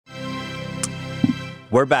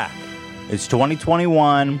We're back. It's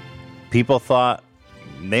 2021. People thought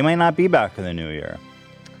they might not be back in the new year.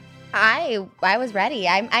 I was ready.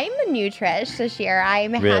 I'm a new Trish this year.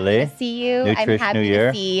 I'm Really? happy to see you. New I'm Trish, happy new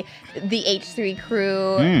year? to see the H3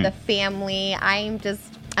 crew, the family. I'm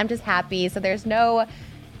just happy. So there's no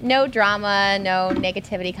drama, no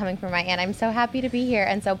negativity coming from my end. I'm so happy to be here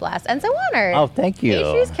and so blessed and so honored. Oh, thank you.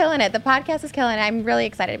 H3's killing it. The podcast is killing it. I'm really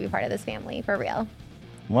excited to be part of this family, for real.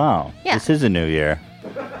 Wow. Yeah. This is a new year.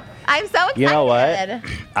 I'm so excited. You know what?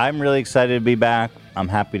 I'm really excited to be back. I'm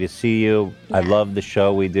happy to see you. Yeah. I love the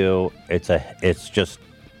show we do.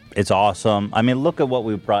 It's awesome. I mean, look at what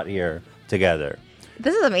we brought here together.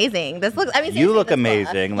 This is amazing. This looks. I mean, You look seriously,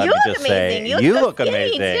 amazing. You Let me look just amazing. say, You look so look skinny,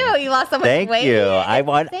 amazing too. You lost so much Thank weight. you.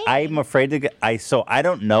 It's insane. I'm afraid to get. So I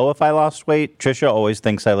don't know if I lost weight. Trisha always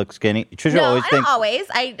thinks I look skinny. Trisha No, always I thinks. don't always.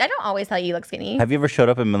 I don't always tell you you look skinny. Have you ever showed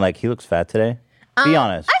up and been like, he looks fat today? Be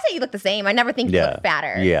honest. I say you look the same. I never think you look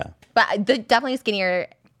fatter. Yeah. But definitely skinnier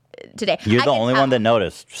today. You're I the can only tell. one that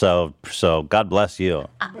noticed. So God bless you.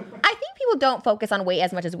 I think people don't focus on weight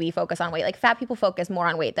as much as we focus on weight. Like fat people focus more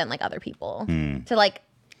on weight than like other people. To like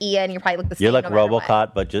Ian, you probably look the same. You're like no matter what.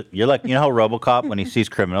 RoboCop, but you're like, you know how RoboCop, when he sees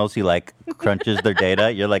criminals, he like crunches their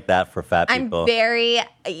data? You're like that for fat people.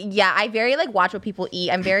 I very like watch what people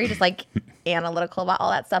eat. I'm very just like analytical about all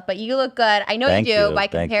that stuff. But you look good. I know Thank you do you. by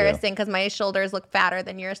Thank you. comparison because my shoulders look fatter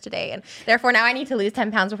than yours today. And therefore now I need to lose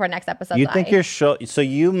 10 pounds before next episode. You think your so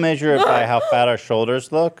you measure it by how fat our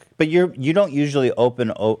shoulders look, but you don't usually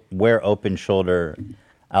wear open shoulder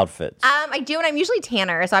outfits. I do, and I'm usually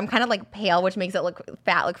tanner, so I'm kind of like pale, which makes it look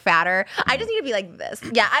fatter. I just need to be like this.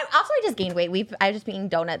 Yeah, I just gained weight. I was just eating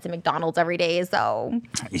donuts at McDonald's every day, so.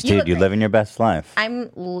 Dude, you're living your best life. I'm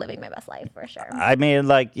living my best life for sure. I mean,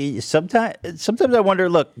 like sometimes I wonder.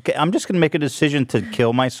 Look, I'm just gonna make a decision to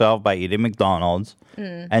kill myself by eating McDonald's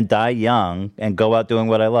and die young and go out doing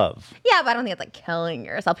what I love. Yeah, but I don't think it's like killing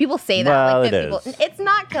yourself. People say that. Well, like, it people, is. It's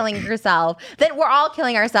not killing yourself. Then we're all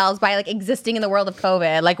killing ourselves by like existing in the world of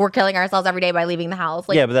COVID. Like we're killing ourselves every day by leaving the house.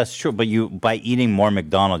 Like, Yeah, but that's true. But by eating more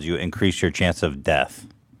McDonald's, you increase your chance of death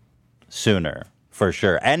sooner, for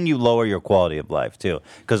sure. And you lower your quality of life, too.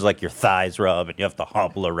 Because, like, your thighs rub and you have to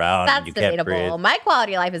hobble around and that's you can't debatable. breathe. My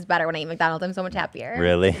quality of life is better when I eat McDonald's. I'm so much happier.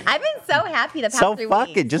 Really? I've been so happy the past So 3 fuck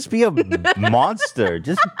weeks. it. Just be a monster.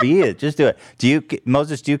 Just be it. Just do it.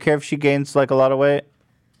 Moses, do you care if she gains, like, a lot of weight?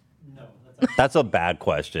 That's a bad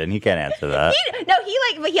question. He can't answer that.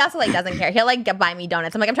 But he also like doesn't care. He'll like buy me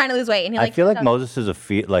donuts. I'm like, I'm trying to lose weight, and he like. I feel like "No." Moses is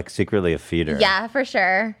secretly a feeder. Yeah, for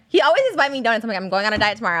sure. He always is buying me donuts. I'm like, I'm going on a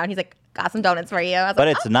diet tomorrow, and he's like, got some donuts for you. I was But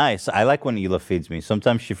like, it's nice. I like when Hila feeds me.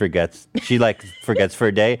 Sometimes she forgets. She like forgets for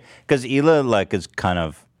a day because Hila like is kind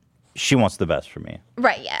of. She wants the best for me,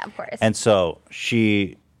 right, yeah, of course. and so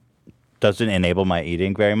she doesn't enable my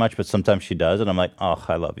eating very much. But sometimes she does, and I'm like, oh,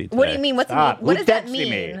 I love you. Today. What do you mean? What does that texting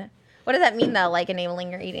mean? me? What does that mean though? Like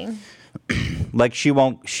enabling your eating? Like she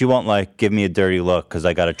won't like give me a dirty look because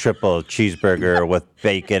I got a triple cheeseburger with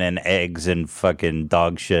bacon and eggs and fucking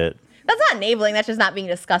dog shit. That's not enabling. That's just not being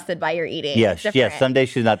disgusted by your eating. Yes, It's yes. different. Some days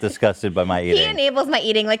she's not disgusted by my He eating. enables my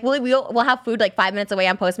eating. Like we'll have food like 5 minutes away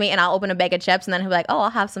on Postmate, and I'll open a bag of chips, and then he'll be like, "Oh, I'll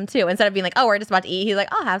have some too." Instead of being like, "Oh, we're just about to eat," he's like,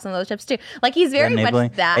 "I'll have some of those chips too." Like he's very enabling?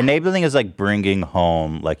 much that. Enabling is like bringing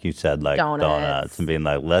home, like you said, like donuts and being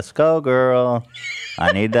like, "Let's go, girl.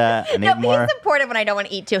 I need that. I need No, more." he's supportive when I don't want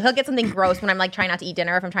to eat too. He'll get something gross when I'm like trying not to eat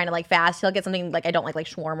dinner. If I'm trying to like fast, he'll get something like I don't like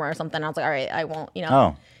shawarma or something. I was like, all right, I won't. You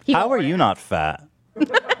know. Oh, how are you not fat?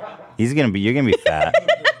 You're gonna be fat.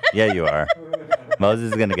 Yeah, you are.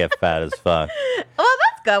 Moses is gonna get fat as fuck. Well,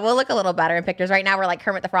 that's good. We'll look a little better in pictures. Right now, we're like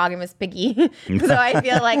Kermit the Frog and Miss Piggy. So I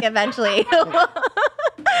feel like eventually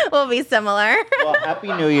we'll be similar. Well, Happy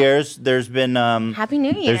New Year's. There's been Happy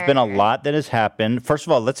New Year. There's been a lot that has happened. First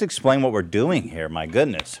of all, let's explain what we're doing here. My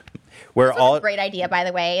goodness, we're This was a great idea, by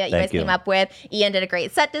the way, that you guys came up with. Ian did a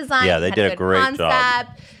great set design. Yeah, they had did a good great job.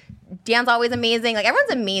 Dan's always amazing. Like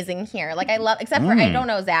everyone's amazing here. Like I love, except for I don't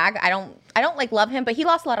know Zach. I don't like love him, but he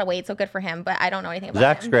lost a lot of weight, so good for him. But I don't know anything about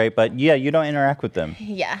Zach's him. great, but yeah, you don't interact with them.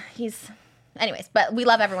 Yeah, anyways, but we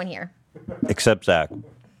love everyone here. Except Zach.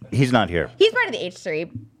 He's not here. He's part of the H3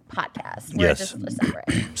 podcast. We're Yes. just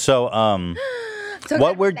separate. So, So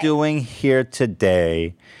what we're today. doing here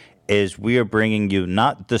today is we are bringing you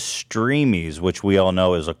not the Streamies, which we all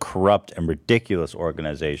know is a corrupt and ridiculous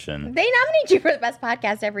organization. They nominate you for the best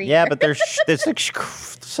podcast every year. Yeah, but it's like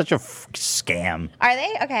such a scam. Are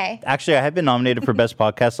they? Okay. Actually, I have been nominated for best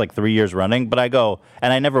podcast like 3 years running, but I go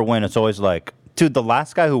and I never win. It's always like, dude, the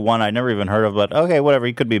last guy who won, I never even heard of, but okay, whatever.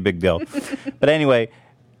 He could be a big deal. But anyway,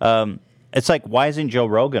 it's like, why isn't Joe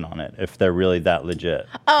Rogan on it if they're really that legit?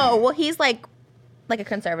 Oh, well, he's like like a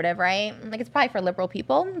conservative, right? Like it's probably for liberal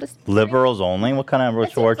people. Liberals only? What kind of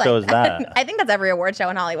award show is that? I think that's every award show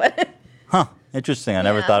in Hollywood. Huh. Interesting. I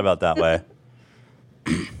never thought about that way.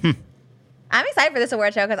 I'm excited for this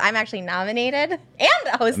award show because I'm actually nominated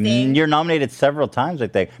and hosting. You're nominated several times, I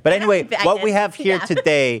think. But anyway, what we have here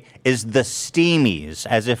today is the Steamies,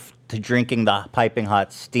 as if to drinking the piping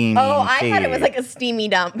hot steamy I tea. thought it was like a steamy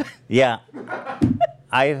dump. Yeah.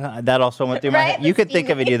 That also went through my head. You could think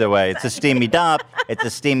of it either way. It's a steamy dump. It's a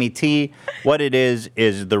steamy tea. What it is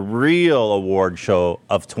the real award show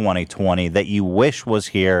of 2020 that you wish was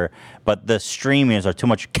here, but the streamers are too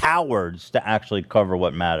much cowards to actually cover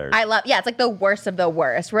what matters. It's like the worst of the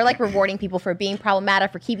worst. We're like rewarding people for being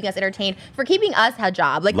problematic, for keeping us entertained, for keeping us a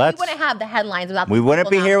job. Like we wouldn't have the headlines without. We wouldn't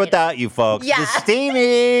be here without you folks. Yeah. The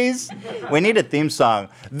Steamies. We need a theme song.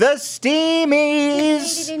 The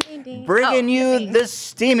Steamies. Bringing you the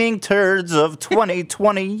steaming turds of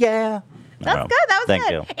 2020. Yeah. That's good. That was Thank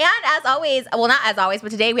good. you. And as always, well, not as always, but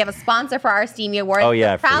today we have a sponsor for our Steamy Awards. Oh,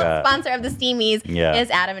 yeah, The proud forgot. sponsor of the Steamies is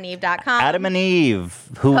AdamandEve.com. Adam and Eve.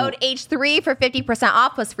 Who? Code H3 for 50%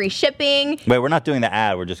 off plus free shipping. Wait, we're not doing the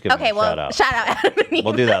ad. We're just giving a shout out. Shout out Adam and Eve.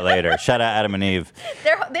 We'll do that later. Shout out Adam and Eve.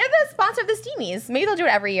 They're the sponsor of the Steamies. Maybe they'll do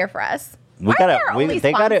it every year for us. They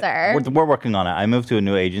got it. We're working on it. I moved to a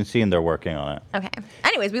new agency and they're working on it. Okay.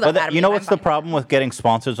 Anyways, we love Adam. You know what's the problem with getting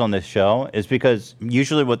sponsors on this show is because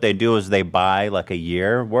usually what they do is they buy like a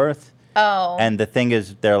year worth. Oh. And the thing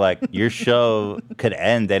is, they're like, your show could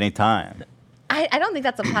end anytime. I don't think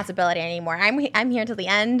that's a possibility anymore. I'm here till the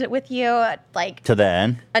end with you, like to the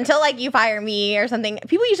end until like you fire me or something.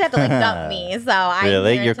 People usually have to like dump me, so I'm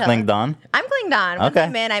really here you're clinged on. I'm clinged on. Once Okay.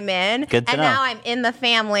 I'm in. Good to and know. now I'm in the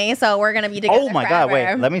family, so we're gonna be together. Oh my forever. God!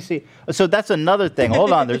 Wait, let me see. So that's another thing.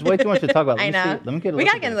 Hold on, there's way too much to talk about. Let I me know. See. Let me get. We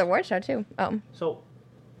gotta get into the award show too. Oh. So,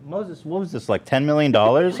 Moses, what was this like? $10 million?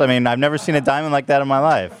 I mean, I've never seen a diamond like that in my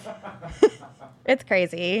life. It's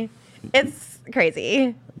crazy. It's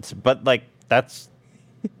crazy. But like that's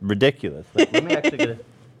ridiculous. Like, let me actually get it.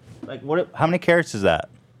 Like, what? How many carats is that?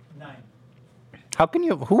 9. How can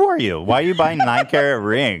you? Who are you? Why are you buying 9-carat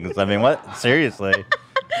rings? I mean, what? Seriously? I think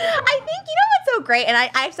you know what's so great, and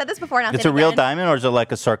I've said this before. And I'll It's say a it real again. diamond, or is it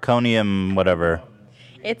like a zirconium, whatever?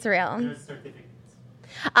 It's real. There's certificates.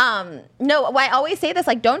 No, I always say this,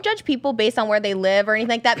 like, don't judge people based on where they live or anything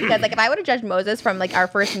like that, because like if I would have judged Moses from like our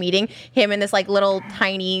first meeting, him in this like little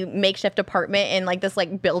tiny makeshift apartment in like this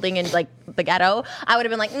like building in like the ghetto, I would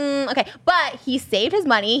have been like, okay. But he saved his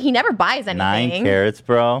money. He never buys anything. 9 carats,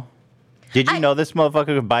 bro. Did you know this motherfucker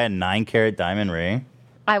could buy a 9-carat diamond ring?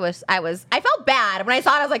 I felt bad when I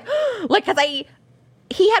saw it. I was like, like, because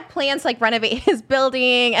he had plans to like renovate his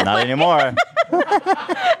building. And, Not like, anymore. And I'm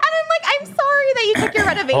like, I'm sorry that you took your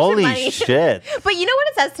renovation Holy money. shit. But you know what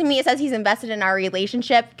it says to me? It says he's invested in our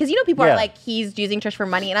relationship. Because, you know, people Yeah. are like, he's using Trish for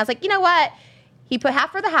money. And I was like, you know what? He put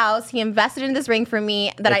half for the house. He invested in this ring for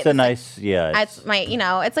me. It's a nice, yeah. It's my, you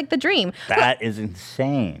know, it's like the dream. That is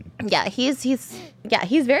insane. Yeah, he's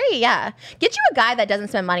very, Get you a guy that doesn't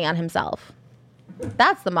spend money on himself.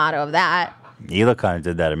 That's the motto of that. Hila kind of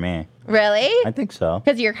did that to me. Really? I think so.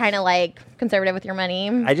 Because you're kind of like conservative with your money.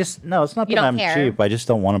 It's not You that don't I'm care. cheap. I just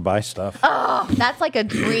don't want to buy stuff. Oh, that's like a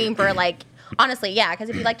dream for like, honestly, yeah. Because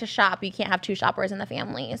if you like to shop, you can't have 2 shoppers in the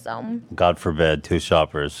family. So God forbid, 2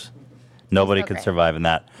 shoppers. Nobody so could great. survive in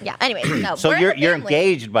that. yeah. Anyway, no. So we're in you're the you're family.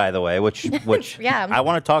 engaged, by the way, which Yeah. I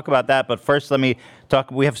want to talk about that. But first, let me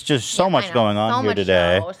talk. We have just so I much know. going on So here much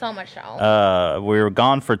today. So much show. We were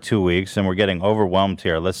gone for 2 weeks, and we're getting overwhelmed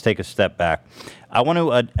here. Let's take a step back. I want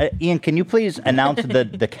to, Ian. Can you please announce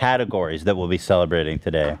the categories that we'll be celebrating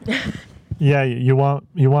today? Yeah, you want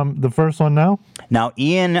the first one now? Now,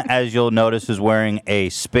 Ian, as you'll notice, is wearing a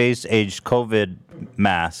space-age COVID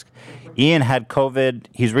mask. Ian had COVID.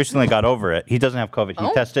 He's recently got over it. He doesn't have COVID. He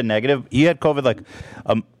Oh. tested negative. He had COVID like,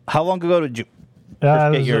 how long ago did you? It get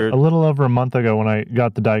was your- a little over a month ago when I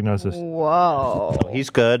got the diagnosis. Whoa. He's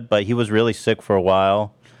good, but he was really sick for a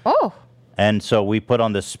while. Oh. And so we put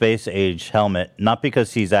on the space-age helmet, not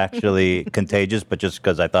because he's actually contagious, but just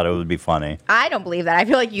because I thought it would be funny. I don't believe that. I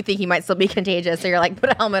feel like you think he might still be contagious, so you're like,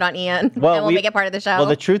 put a helmet on Ian, and we'll make it part of the show. Well,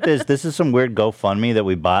 the truth is, this is some weird GoFundMe that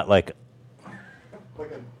we bought like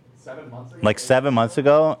 7 months ago. like 7 months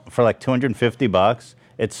ago for like $250.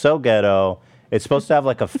 It's so ghetto. It's supposed to have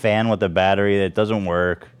like a fan with a battery that doesn't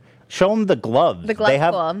work. Show them the gloves. The gloves, they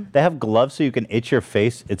have cool. they have gloves so you can itch your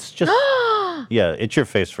face. It's just yeah, itch your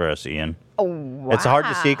face for us, Ian. Oh, wow. It's hard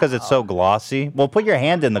to see because it's so glossy. Well, put your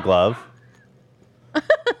hand in the glove.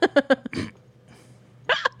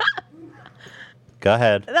 Go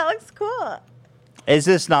ahead. That looks cool. Is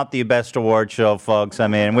this not the best award show, folks? I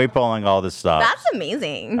mean, we're pulling all this stuff. That's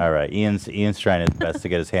amazing. All right, Ian's trying his best to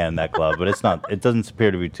get his hand in that glove, but it's not. It doesn't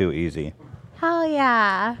appear to be too easy. Hell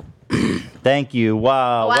yeah. Thank you.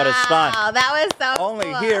 Wow, what a stunt. Wow, that was so Only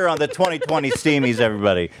cool. here on the 2020 Steamies,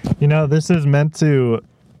 everybody. You know, this is meant to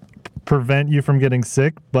prevent you from getting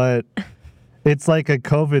sick, but it's like a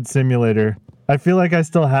COVID simulator. I feel like I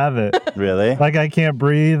still have it. Really? Like I can't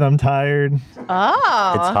breathe. I'm tired.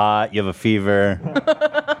 Oh. It's hot. You have a fever.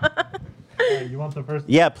 You want the first?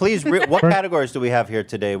 Yeah, please. What categories do we have here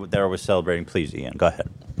today that we're celebrating? Please, Ian, go ahead.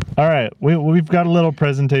 All right. We've got a little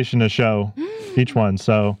presentation to show each one.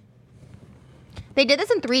 So They did this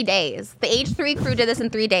in 3 days. The H3 crew did this in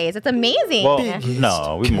 3 days. It's amazing. Well,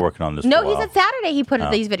 no, we've been working on this. No, for a he while. said Saturday he put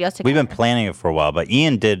these videos together. We've been planning it for a while, but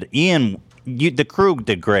the crew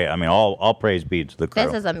did great. I mean, all praise be to the crew.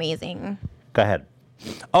 This is amazing. Go ahead.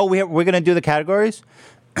 Oh, we're gonna do the categories.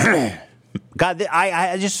 God,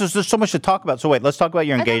 I just there's so much to talk about. So wait, let's talk about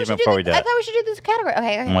your engagement before we do I it. thought we should do this category.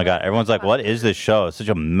 Okay. Oh my God, everyone's like, "What is this show? It's such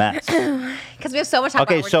a mess." Because we have so much to talk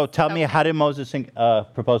Okay, about. so tell me, how did Moses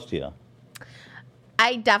propose to you?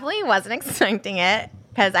 I definitely wasn't expecting it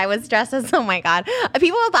because I was dressed as, oh my God.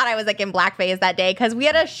 People thought I was like in blackface that day because we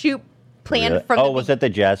had a shoot planned Really? from Oh, was that the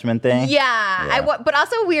Jasmine thing? Yeah. But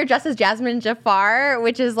also we were dressed as Jasmine Jafar,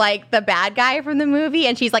 which is like the bad guy from the movie,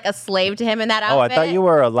 and she's like a slave to him in that outfit. Oh, I thought you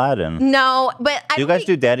were Aladdin. No, but I Do you guys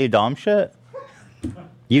do daddy dom shit?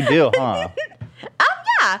 You do, huh?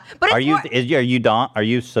 Yeah, but it's Are you more, are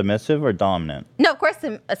you submissive or dominant? No, of course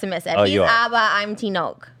submissive. Oh, He's you are. Abba, I'm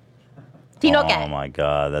Tinoch. Tinoch. Oh my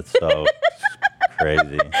God, that's so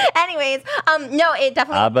crazy. Anyways, no, it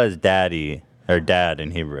definitely. Abba is daddy or dad in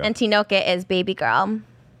Hebrew. And Tinoch is baby girl.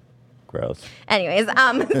 Gross. Anyways,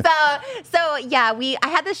 so yeah, I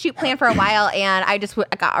had this shoot planned for a while, and I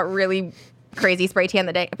got a really crazy spray tan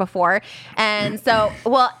the day before, and so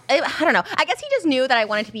I don't know. I guess he just knew that I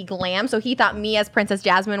wanted to be glam, so he thought me as Princess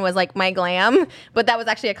Jasmine was like my glam, but that was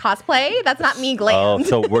actually a cosplay. That's not me glam. Oh,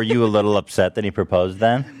 so were you a little upset that he proposed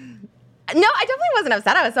then? No, I definitely wasn't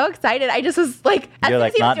upset. I was so excited. I just was like, You're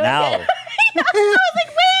like, not now. I was like,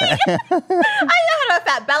 wait. I had a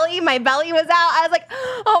fat belly. My belly was out. I was like,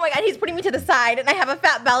 oh my God, he's putting me to the side, and I have a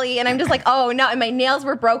fat belly, and I'm just like, oh no. And my nails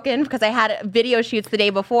were broken because I had video shoots the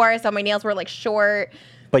day before, so my nails were like short.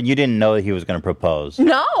 But you didn't know that he was going to propose.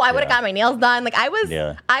 No, I would have Yeah. got my nails done. Like I was.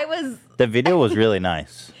 The video was really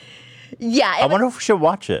nice. Yeah. I wonder if we should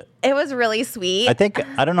watch it. It was really sweet.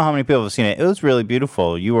 I don't know how many people have seen it. It was really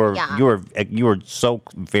beautiful. You were Yeah. you were so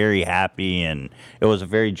very happy, and it was a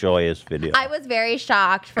very joyous video. I was very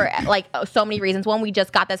shocked for like so many reasons. One, we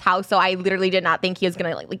just got this house, so I literally did not think he was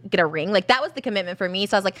gonna like get a ring. Like that was the commitment for me.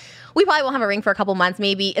 So I was like, we probably won't have a ring for a couple months.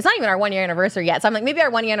 Maybe it's not even our 1 year anniversary yet. So I'm like, maybe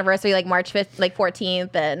our 1 year anniversary, like March 5th, like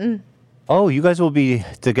 14th, and Oh, you guys will be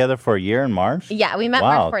together for a year in March? yeah, we met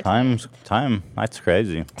Wow, March 14th. time. That's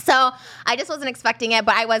crazy. So I just wasn't expecting it,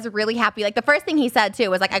 but I was really happy. Like the first thing he said too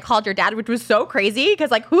was like, I called your dad, which was so crazy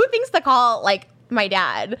because like who thinks to call like my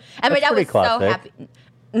dad? And my That's dad was pretty classic. so happy.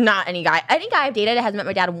 Not any guy. Any guy I've dated has met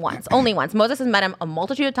my dad once, only once. Moses has met him a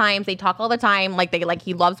multitude of times. They talk all the time. Like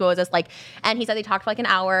he loves Moses. Like, and he said they talked for like an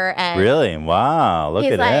hour. And Really? Wow. Look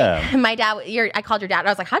he's at like, him. my dad. I called your dad. And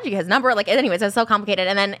I was like, how'd you get his number? Like, anyways, it was so complicated.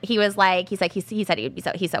 And then he was like, he said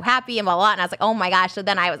he's so happy and blah blah. And I was like, oh my gosh. So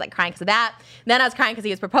then I was like crying because of that. Then I was crying because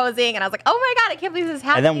he was proposing, and I was like, oh my God, I can't believe this is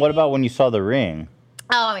happening. And then what about when you saw the ring?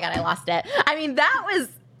 Oh my God, I lost it. I mean, that was.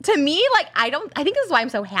 To me, like, I think this is why I'm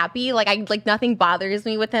so happy. Like nothing bothers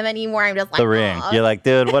me with him anymore. I'm just like, The ring. "Aw." You're like,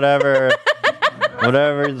 dude, whatever.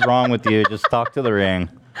 Whatever is wrong with you, just talk to the ring.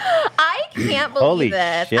 I can't believe Holy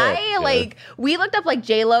this. shit, dude. We looked up like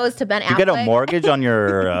J-Lo's to Ben Affleck. You get a mortgage on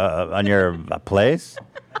your place?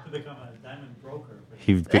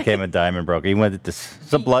 He became a diamond broker. He went to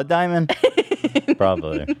it's a blood diamond?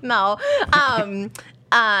 Probably. No.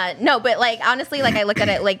 No, but like honestly, like I looked at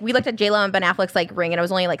it, like we looked at J-Lo and Ben Affleck's like ring, and it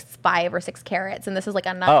was only like 5 or 6 carats, and this is like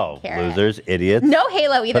a 9 Oh, carat. losers, idiots. No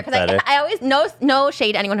halo either, because Pathetic. I always no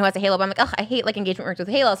shade to anyone who has a halo, but I'm like, oh, I hate like engagement rings with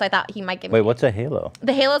halo, so I thought he might give me. Wait, what's a halo?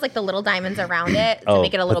 The halo is like the little diamonds around it to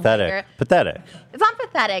make it a little pathetic. bigger. Pathetic. It's not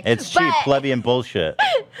pathetic. It's cheap, but- plebeian bullshit.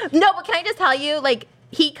 No, but can I just tell you, like,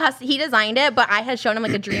 he designed it, but I had shown him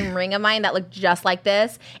like a dream ring of mine that looked just like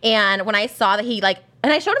this. And when I saw that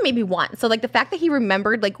and I showed him maybe once. So like the fact that he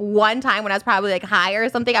remembered like one time when I was probably like high or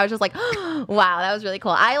something, I was just like, oh, wow, that was really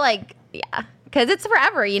cool. Because it's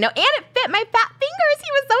forever, and it fit my fat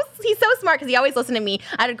fingers. He's so smart because he always listened to me.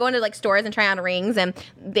 I'd go into like stores and try on rings, and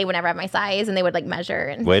they would never have my size, and they would like measure.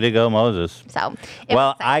 And Way to go, Moses. so,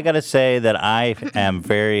 Well, I got to say that I am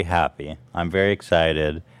very happy. I'm very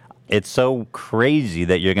excited. It's so crazy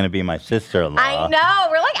that you're going to be my sister-in-law. I know.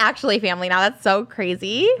 We're like actually family now. That's so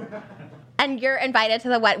crazy. And you're invited to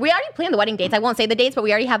the wedding. We already planned the wedding dates. I won't say the dates, but we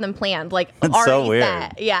already have them planned. Like, That's already so weird.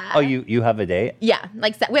 set. Yeah. Oh, you have a date? Yeah.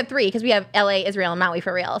 Like, we have 3 because we have LA, Israel, and Maui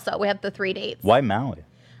for real. So we have the 3 dates. Why Maui?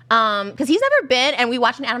 Because he's never been, and we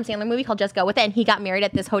watched an Adam Sandler movie called Just Go With It, and he got married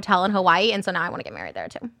at this hotel in Hawaii, and so now I want to get married there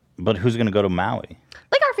too. But who's going to go to Maui?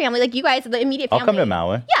 Like our family, like you guys, the immediate family. I'll come to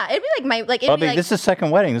Maui. Yeah, it'd be like my like. It'd be like, This is the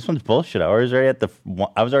second wedding. This one's bullshit. I was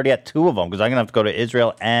already at 2 of them because I'm gonna have to go to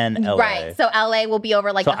Israel and LA. Right. So LA will be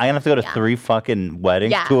over like. So I'm gonna have to go to 3 fucking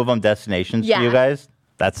weddings. Yeah. 2 of them destinations for Yeah. you guys.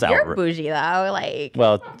 That's You're bougie though, like.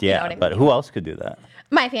 Well, yeah, what I but mean. who else could do that?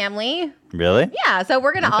 My family. Really? Yeah, so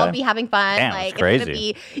we're gonna all Okay. be having fun. Damn, like it's crazy. gonna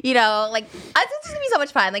be, like it's just gonna be so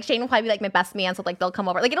much fun. Like Shane will probably be like my best man, so like they'll come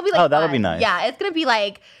over. Like it'll be like Oh, that'll fun. be nice. Yeah, it's gonna be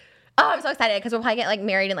like. Oh, I'm so excited because we'll probably get like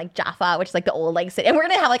married in like Jaffa, which is like the old like city, and we're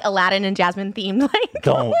gonna have like Aladdin and Jasmine themed like.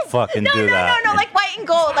 Don't fucking do that. No, like white and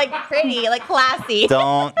gold, like pretty, like classy.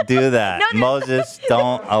 Don't do that. No, Moses,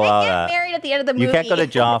 don't allow They get that. married at the end of the movie. You can't go to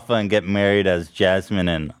Jaffa and get married as Jasmine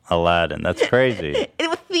and Aladdin. That's crazy. It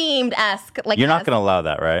was themed esque. Like You're not gonna allow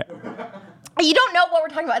that, right? You don't know what we're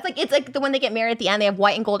talking about. It's like the when they get married at the end, they have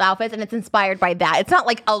white and gold outfits, and it's inspired by that. It's not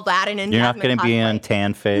like Aladdin and You're not Jasmine gonna be in cosplay.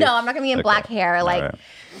 tan face. No, I'm not gonna be in Okay. black hair. Like, All right.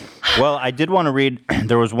 Well, I did want to read.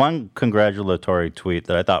 There was one congratulatory tweet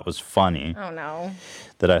that I thought was funny. oh no.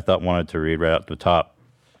 That I thought wanted to read right up the top.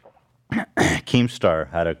 Keemstar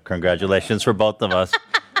had a congratulations for both of us.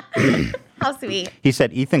 How sweet. He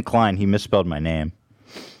said, Ethan Klein, he misspelled my name,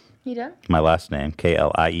 You done? my last name,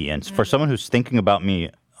 Klien. For someone who's thinking about me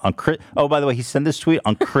on oh, by the way, he sent this tweet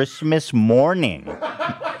on Christmas morning.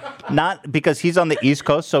 Not because he's on the East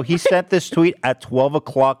Coast, so he sent this tweet at 12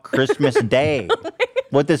 o'clock Christmas Day.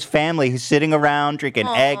 With his family, he's sitting around drinking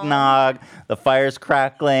eggnog, the fire's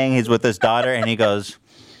crackling, he's with his daughter, and he goes,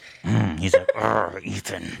 he's like,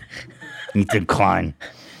 Ethan Klein.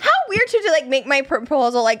 How weird to like make my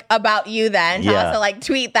proposal like about you then. To Yeah. also like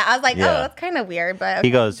tweet that. I was like, Yeah. oh, that's kind of weird, but He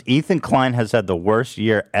goes, Ethan Klein has had the worst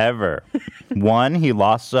year ever. 1, he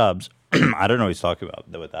lost subs. I don't know what he's talking about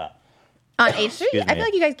with that. on H3, I Excuse feel me.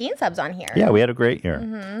 like you guys gained subs on here. Yeah, we had a great year.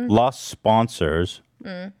 Lost sponsors.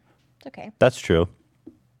 It's okay. That's true.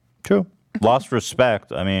 True. Lost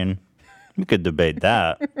respect. I mean, we could debate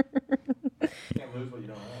that.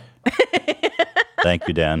 Thank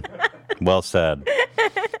you, Dan. Well said.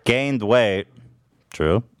 Gained weight.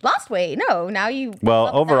 True. Lost weight. No, now you. Well,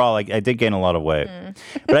 leveled overall, I did gain a lot of weight.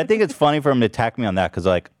 But I think it's funny for him to attack me on that because,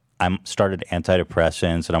 like, I'm started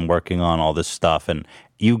antidepressants and I'm working on all this stuff. And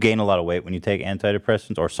you gain a lot of weight when you take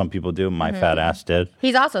antidepressants, or some people do. My fat ass did.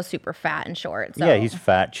 He's also super fat and short. So. Yeah, he's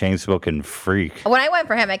fat, chain smoking freak. When I went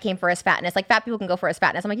for him, I came for his fatness. Like fat people can go for his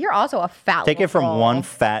fatness. I'm like, you're also a fat. Take it from little one girl.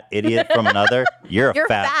 fat idiot from another. You're a You're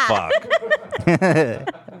fat fat.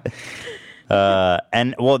 fuck.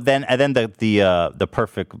 And then the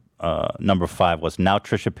perfect number 5 was now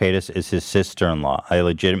Trisha Paytas is his sister-in-law. I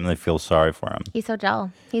legitimately feel sorry for him, He's so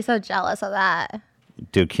jealous. He's so jealous of that.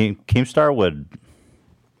 dude. Keemstar would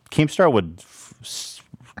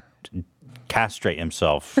castrate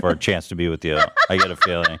himself for a chance to be with you. I get a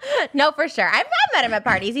feeling. No, for sure. I've met him at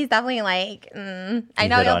parties. He's definitely like, I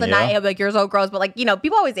know hit you'll on deny you? him, like you're so gross, but like,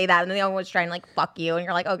 people always say that, and then they always try and like fuck you, and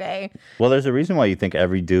you're like, okay. Well, there's a reason why you think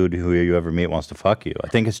every dude who you ever meet wants to fuck you. I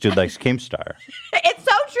think it's dude likes Keemstar. It's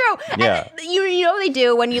so true. Yeah. And you know what they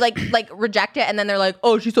do when you like reject it, and then they're like,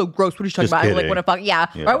 oh, she's so gross. What are you talking Just about? I like kidding. want to fuck. Yeah,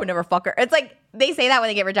 Yeah. or I would never fuck her. It's like they say that when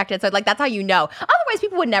they get rejected. So like that's how you know. Otherwise,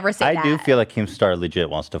 people would never say I that. do feel like Keemstar legit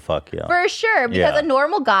wants to fuck you. For sure, because Yeah. a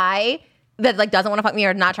normal guy that like doesn't want to fuck me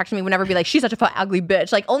or not attracted to me would never be like, she's such a fat, ugly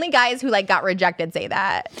bitch. Like only guys who like got rejected say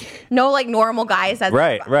that. No, like normal guy says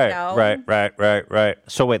Right. you know?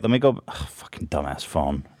 So wait, let me go. Ugh, fucking dumbass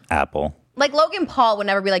phone, Apple. Like Logan Paul would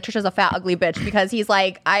never be like, Trisha's a fat, ugly bitch, because he's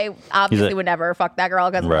like, I obviously would never fuck that girl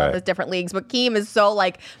because we're Right. in those different leagues. But Keem is so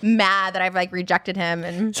like mad that I've like rejected him,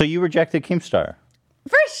 and So you rejected Keemstar.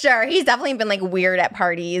 for sure, he's definitely been like weird at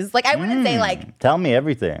parties. Like I wouldn't say like Tell me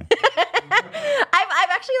everything. I've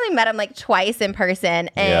actually only met him like twice in person,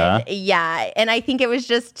 and yeah, and I think it was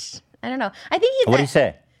just I don't know. I think he's. What did he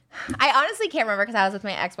say? I honestly can't remember because I was with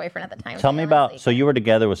my ex-boyfriend at the time. Tell me about. So you were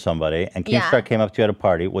together with somebody, and Keemstar Yeah. came up to you at a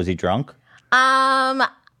party. Was he drunk?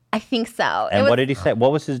 I think so. And what did he say?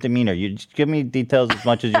 What was his demeanor? You just give me details as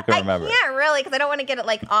much as you can remember. I can't really because I don't want to get it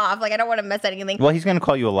like off. Like I don't want to miss anything. Well, he's gonna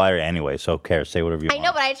call you a liar anyway. So who cares? Say whatever you I want.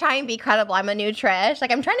 know, but I try and be credible. I'm a new Trish.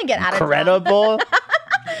 Like I'm trying to get out of drunk. Credible.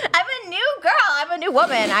 I'm a new girl. I'm a new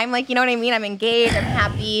woman. I'm like, you know what I mean? I'm engaged. I'm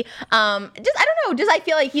happy. I don't know. I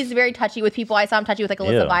feel like he's very touchy with people. I saw him touchy with like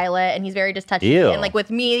Alyssa Violet, and he's very just touchy. Ew. And like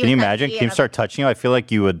with me, can you imagine? Can you start touching you? I feel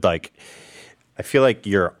like you would like. I feel like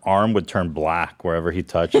your arm would turn black wherever he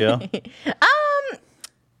touched you.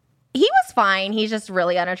 He was fine. He's just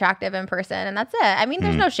really unattractive in person, and that's it. I mean,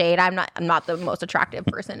 there's no shade. I'm not the most attractive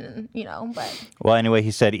person, but. Well, anyway,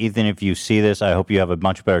 he said, Ethan, if you see this, I hope you have a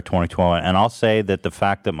much better 2021. And I'll say that the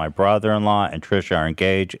fact that my brother-in-law and Trisha are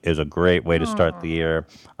engaged is a great way to start the year.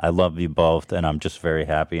 I love you both, and I'm just very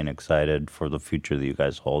happy and excited for the future that you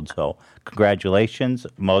guys hold. So congratulations,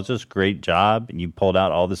 Moses. Great job. You pulled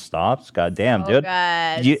out all the stops. God damn, dude.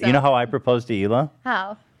 God. You know how I proposed to Hila?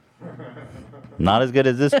 How? Not as good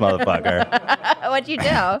as this motherfucker. What'd you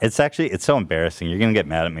do? It's so embarrassing. You're going to get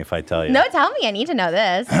mad at me if I tell you. No, tell me. I need to know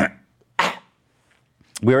this.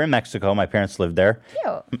 We were in Mexico. My parents lived there.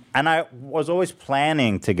 Cute. And I was always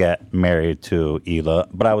planning to get married to Hila,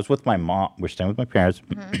 but I was with my mom. We're staying with my parents.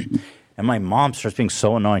 And my mom starts being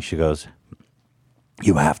so annoying. She goes,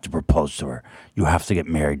 you have to propose to her. You have to get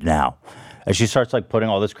married now. And she starts like putting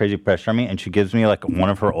all this crazy pressure on me, and she gives me like one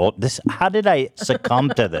of her old. How did I succumb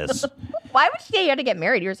to this? Why would she say you had to get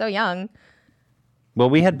married? You're so young. Well,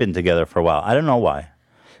 we had been together for a while. I don't know why,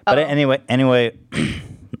 but anyway,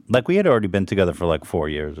 like we had already been together for like 4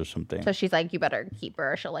 years or something. So she's like, you better keep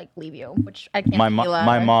her, or she'll like leave you. Which I can't. My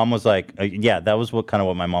mom was like, yeah, that was what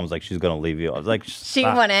my mom was like. She's gonna leave you. I was like, she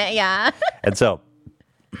wouldn't, yeah. And so,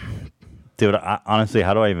 dude, honestly,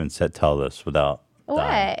 how do I even tell this without?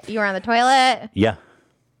 What? You were on the toilet? Yeah.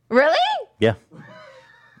 Really? Yeah.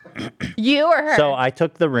 You or her? So I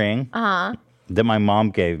took the ring that my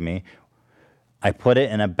mom gave me. I put it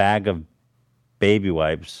in a bag of baby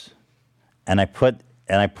wipes, and I put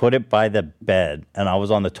it by the bed, and I was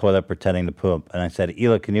on the toilet pretending to poop, and I said,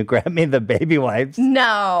 Hila, can you grab me the baby wipes?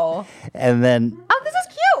 No. And then... Oh, this is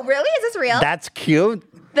cute. Really? Is this real? That's cute.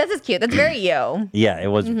 This is cute. That's very you. Yeah, it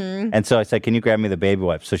was. And so I said, can you grab me the baby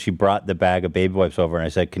wipes? So she brought the bag of baby wipes over, and I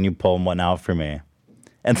said, can you pull one out for me?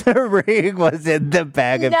 And the ring was in the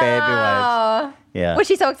bag of baby wipes. Yeah. Was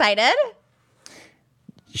she so excited?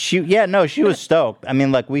 She was stoked. I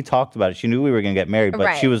mean, like, we talked about it. She knew we were going to get married,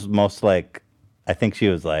 but she was most like, I think she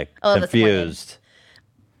was like confused.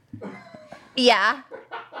 Yeah.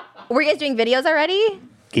 Were you guys doing videos already?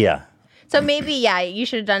 Yeah. So maybe, you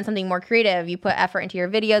should have done something more creative. You put effort into your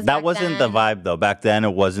videos. That wasn't the vibe, though. Back then,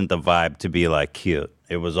 it wasn't the vibe to be, like, cute.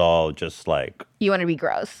 It was all just, like... You wanted to be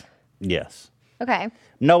gross. Yes. Okay.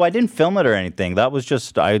 No, I didn't film it or anything. That was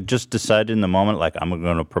just... I just decided in the moment, like, I'm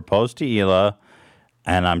going to propose to Hila,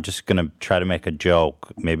 and I'm just going to try to make a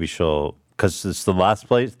joke. Maybe she'll... Because it's the last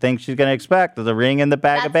thing she's going to expect. There's a ring in the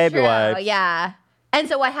bag of baby wipes. Yeah. And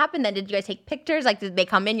so what happened then? Did you guys take pictures? Like, did they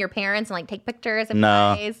come in, your parents, and, like, take pictures?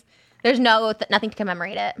 No. There's nothing to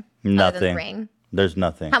commemorate it. Nothing. Other than the ring. There's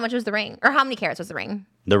nothing. How much was the ring? Or how many carats was the ring?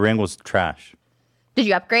 The ring was trash. Did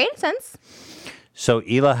you upgrade since? So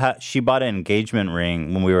Hila, she bought an engagement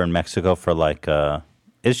ring when we were in Mexico for like,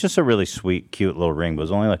 it's just a really sweet, cute little ring, but it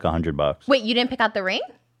was only like $100. Wait, you didn't pick out the ring?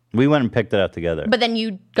 We went and picked it out together. But then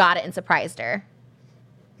you got it and surprised her.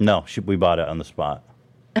 No, we bought it on the spot.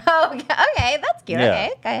 Oh, okay, that's cute. Yeah.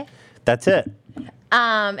 Okay. That's it. And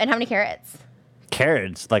how many carats?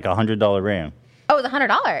 Carats, like $100 ring. Oh, it was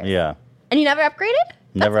 $100. Yeah. And you never upgraded?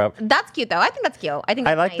 Never. That's cute though. I think that's cute.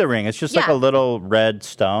 I like the ring. It's just like a little red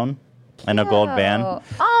stone and a gold band.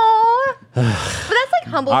 Oh, but that's like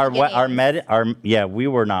humble. We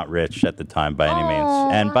were not rich at the time by any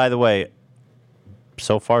means. And by the way,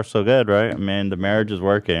 so far so good, right? I mean, the marriage is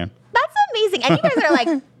working. That's amazing. And you guys are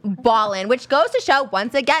like balling, which goes to show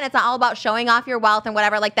once again, it's not all about showing off your wealth and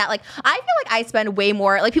whatever like that. Like, I feel like I spend way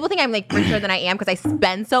more. Like, people think I'm like richer than I am because I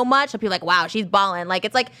spend so much. So people are like, wow, she's balling. Like,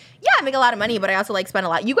 it's like, yeah, I make a lot of money, but I also like spend a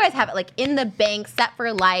lot. You guys have it like in the bank, set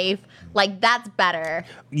for life. Like, that's better.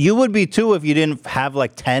 You would be too if you didn't have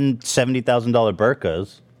like $70,000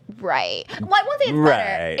 burkas. Right. Well, I won't say it's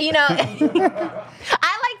better. You know,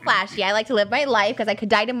 I like flashy. I like to live my life because I could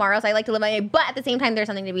die tomorrow, so I like to live my life. But at the same time, there's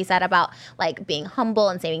something to be said about like being humble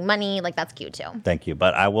and saving money. Like, that's cute too. Thank you.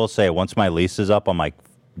 But I will say, once my lease is up on my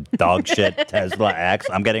dog shit Tesla X,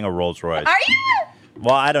 I'm getting a Rolls Royce. Are you?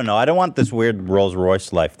 Well, I don't know. I don't want this weird Rolls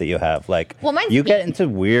Royce life that you have. Like, you get into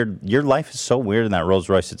weird. Your life is so weird in that Rolls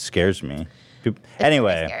Royce. It scares me.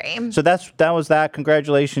 Anyway, so that was that.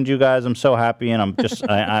 Congratulations, you guys. I'm so happy, and I'm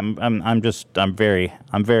just I'm very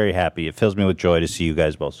happy. It fills me with joy to see you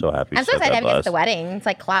guys both so happy. I'm so excited to have you at the wedding. It's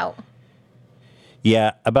like clout.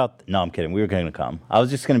 Yeah, no, I'm kidding. We were going to come. I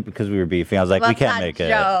was just going to, because we were beefing. I was like, we can't make it.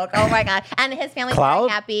 Joke. Oh my God. And his family was very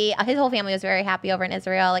happy. His whole family was very happy over in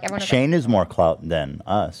Israel. Like everyone. Shane is more clout than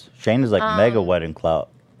us. Shane is like mega wedding clout.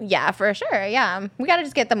 Yeah, for sure. Yeah, we got to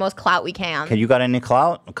just get the most clout we can. You got any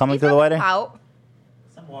clout coming to the wedding? Clout.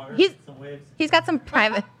 Some water, some waves. He's got some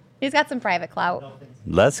private. He's got some private clout.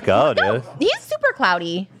 Let's go, dude. He's super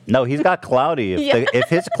cloudy. No, he's got clouty. If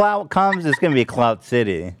his clout comes, it's gonna be Clout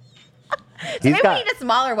City. So maybe we need a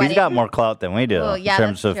smaller wedding. He's got more clout than we do in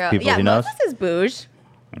terms of people he knows. Moses is bouge.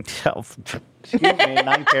 Excuse me,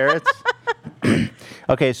 9 carats.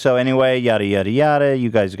 Okay, so anyway, yada yada yada. You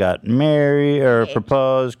guys got married or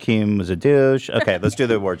proposed. Kim was a douche. Okay, let's do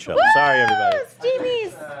the award show. Sorry, everybody.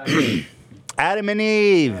 Steamies. Adam and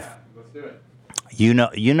Eve. Let's do it.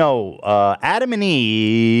 You know, Adam and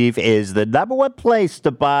Eve is the #1 place to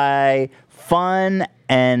buy fun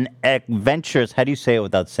and adventurous. How do you say it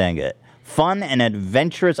without saying it? Fun and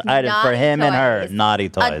adventurous items for him and her. Naughty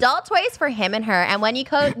toys. Adult toys for him and her. And when you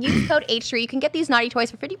use code H3, you can get these naughty toys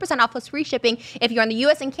for 50% off plus free shipping if you're in the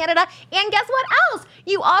US and Canada. And guess what else?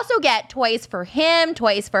 You also get toys for him,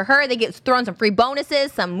 toys for her. They get thrown some free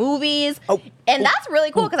bonuses, some movies. And that's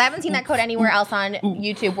really cool because I haven't seen that code anywhere else on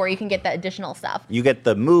YouTube where you can get the additional stuff. You get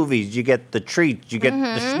the movies, you get the treats, you get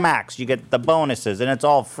the smacks, you get the bonuses, and it's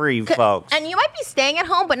all free, folks. And you might be staying at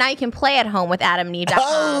home, but now you can play at home with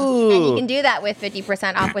AdamandEve.com. And you can do that with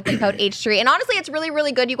 50% off with the code H3. And honestly, it's really,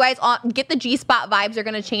 really good. You guys get the G-Spot vibes. They're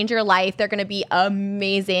going to change your life. They're going to be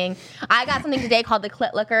amazing. I got something today called the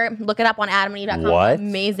Clit Licker. Look it up on AdamandEve.com. What?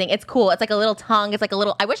 Amazing. It's cool. It's like a little tongue. It's like a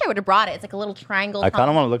little, I wish I would have brought it. It's like a little triangle I tongue. kind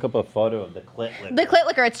of want to look up a photo of the Clit Licker. The Clit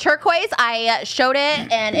Licker. It's turquoise. I showed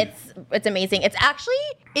it, and it's amazing. It's actually,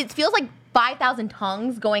 it feels like 5,000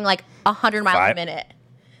 tongues going like 100 miles a minute.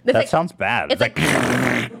 That sounds bad. It's like,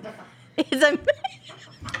 it's a...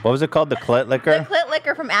 What was it called? The Clit Licker? The Clit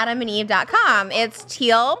Licker from AdamandEve.com. It's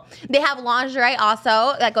teal. They have lingerie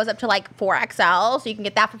also that goes up to like 4XL, so you can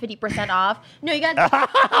get that for 50% off. No, you got.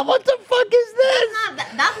 What the fuck is this?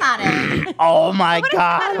 That's not it. Oh my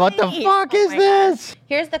God! What the fuck is this?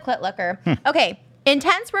 Here's the Clit Licker. Okay.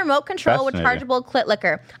 Intense remote control with chargeable Clit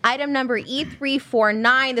Licker. Item number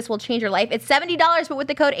E349. This will change your life. It's $70, but with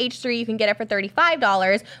the code H3, you can get it for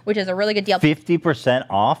 $35, which is a really good deal. 50%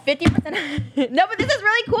 off? 50%. No, but this is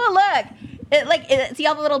really cool. Look. See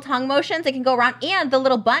all the little tongue motions? It can go around, and the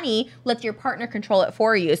little bunny lets your partner control it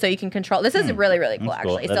for you, so you can control. This is really, really cool, That's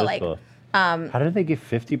actually. Cool. So like, cool. How did they get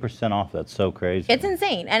 50% off? That's so crazy. It's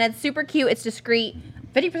insane, and it's super cute. It's discreet.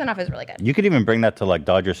 50% off is really good. You could even bring that to like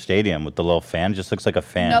Dodger Stadium with the little fan. It just looks like a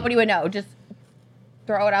fan. Nobody would know. Just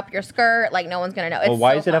throw it up your skirt. Like no one's gonna know. Well,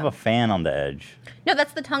 why does it have a fan on the edge? No,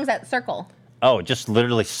 that's the tongues that circle. Oh, it just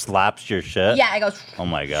literally slaps your shit? Yeah, it goes. Oh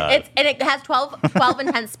my God. It has 12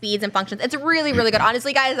 intense speeds and functions. It's really, really good.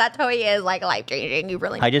 Honestly, guys, that toy is like life changing. You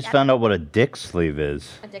really. I just found out what a dick sleeve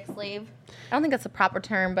is. A dick sleeve. I don't think that's the proper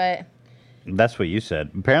term, but. That's what you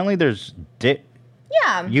said. Apparently, there's dick.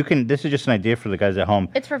 Yeah. This is just an idea for the guys at home.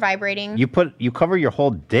 It's for vibrating. You cover your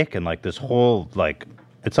whole dick in like this whole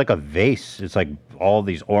it's like a vase. It's like all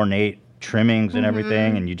these ornate trimmings and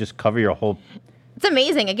everything, and you just cover your whole. It's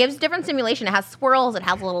amazing. It gives different stimulation. It has swirls. It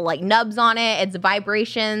has little like nubs on it. It's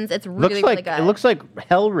vibrations. It's really, really good. It looks like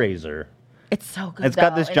Hellraiser. It's so good. It's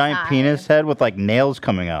got this giant penis head with like nails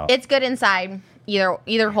coming out. It's good inside.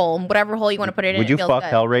 Either hole, whatever hole you want to put it in. Would you fuck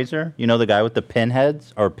good. Hellraiser? You know the guy with the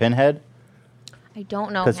pinheads or pinhead? I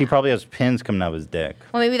don't know. Because he probably has pins coming out of his dick.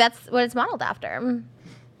 Well, maybe that's what it's modeled after.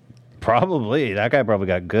 Probably. That guy probably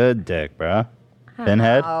got good dick, bruh.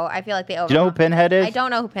 Pinhead? Oh, I feel like they over. Do you know who Pinhead is? I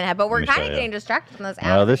don't know who Pinhead, but we're kind of getting distracted from this.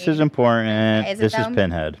 No, this is important. This is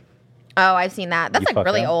Pinhead. Oh, I've seen that. That's like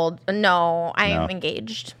really old. No, I am No.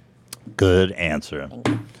 engaged. Good answer.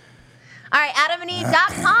 All right,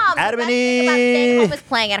 AdamandEve.com. Adam and Eve. Staying Eve. home is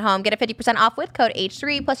playing at home. Get a 50% off with code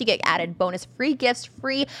H3. Plus, you get added bonus free gifts,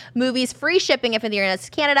 free movies, free shipping if you're in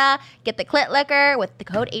Canada. Get the Clit Licker with the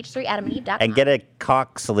code H3. AdamandEve.com. And get a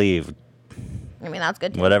cock sleeve. I mean, that's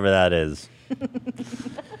good too. Whatever that is.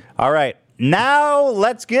 All right. Now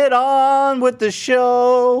let's get on with the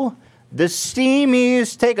show. The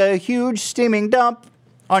steamies take a huge steaming dump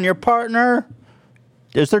on your partner.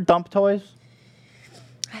 Is there dump toys?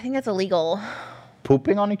 I think that's illegal.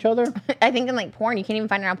 Pooping on each other? I think in like porn, you can't even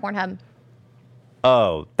find it on Pornhub.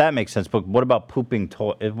 Oh, that makes sense. But what about pooping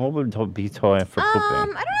toy? What would be toy for pooping? I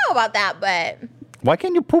don't know about that, but Why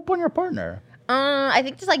can't you poop on your partner? I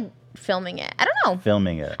think just like filming it. I don't know.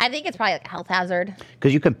 Filming it. I think it's probably like a health hazard.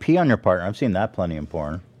 Because you can pee on your partner. I've seen that plenty in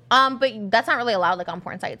porn. But that's not really allowed like on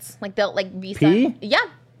porn sites. Like they'll like Visa. Pee? Yeah,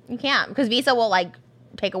 you can't because Visa will like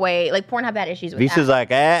take away, like Pornhub had issues with Visa's that.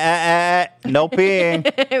 like, no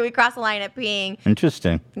peeing. We crossed the line at peeing.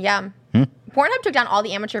 Interesting. Yeah. Pornhub took down all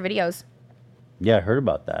the amateur videos. Yeah, I heard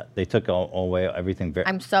about that. They took away everything.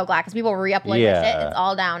 I'm so glad because people re-upload their shit. It's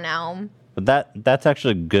all down now. But that's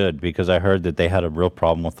actually good because I heard that they had a real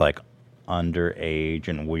problem with like underage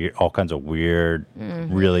and weird, all kinds of weird,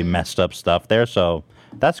 really messed up stuff there. So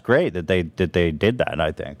that's great that they did that.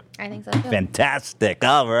 I think. I think so too. Fantastic.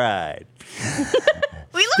 All right.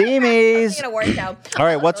 We Steamies. an award show. All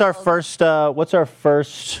right. What's our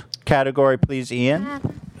first category, please,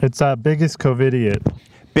 Ian? It's biggest COVIDiot.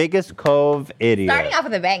 Biggest Cove idiot. Starting off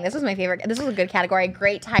with a bang. This was my favorite. This was a good category.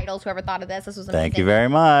 Great titles. Whoever thought of this. This was amazing. Thank you very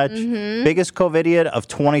much. Biggest Cove idiot of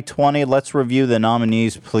 2020. Let's review the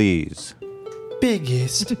nominees, please.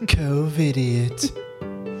 Biggest COVIDiot.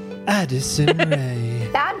 Addison Rae.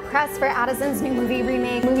 Bad press for Addison's new movie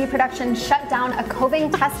remake. Movie production shut down a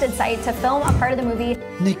COVID-tested site to film a part of the movie.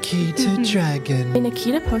 Nikita Dragon.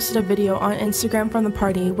 Nikita posted a video on Instagram from the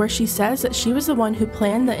party where she says that she was the one who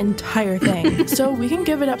planned the entire thing. So we can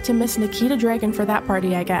give it up to Miss Nikita Dragon for that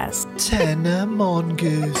party, I guess. Tana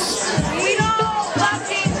Mongoose. We don't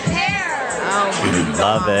fucking care. Oh,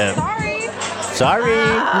 Love it. Sorry.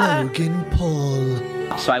 Logan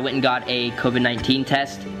Paul. So I went and got a COVID-19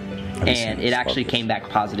 test, and it actually came back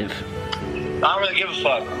positive. I don't really give a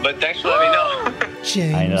fuck, but thanks for letting me know.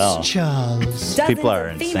 James Charles. People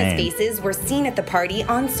are Dozens of insane. famous faces were seen at the party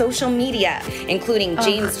on social media, including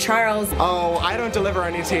James Charles. Oh, I don't deliver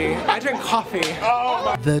any tea. I drink coffee.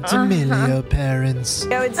 The D'Amelio parents.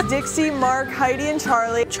 It's Dixie, Mark, Heidi, and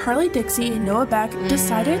Charlie. Charlie, Dixie, and Noah Beck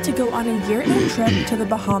decided to go on a year-end trip to the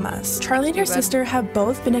Bahamas. Charlie and her sister have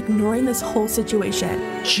both been ignoring this whole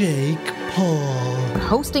situation. Jake Paul.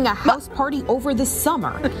 Hosting a house party over the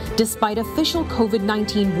summer, despite official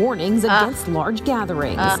COVID-19 warnings against large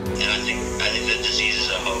gatherings. I think the disease is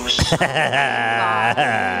a hoax.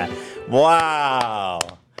 Wow.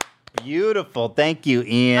 Beautiful. Thank you,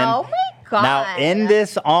 Ian. Oh my God. Now, in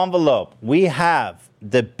this envelope, we have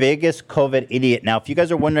the biggest COVID idiot. Now, if you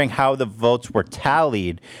guys are wondering how the votes were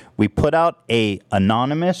tallied, we put out a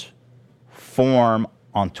anonymous form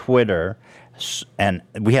on Twitter, and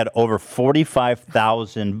we had over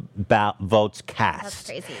 45,000 votes cast.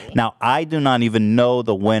 That's crazy. Now, I do not even know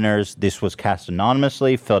the winners. This was cast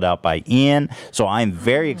anonymously, filled out by Ian. So I'm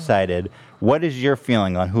very excited. What is your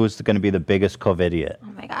feeling on who is going to be the biggest COVIDiot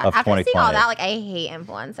Oh my God. of After 2020? seeing all that, like, I hate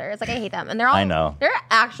influencers. Like, I hate them. And they're all, I know. They're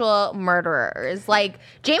actual murderers. Like,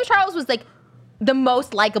 James Charles was, like, the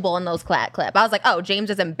most likable in those clip. I was like, oh, James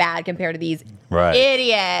isn't bad compared to these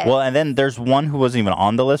idiots. Well, and then there's one who wasn't even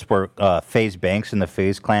on the list where FaZe Banks and the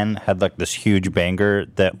FaZe Clan had like this huge banger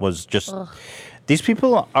that was just. Ugh. These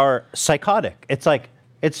people are psychotic. It's like,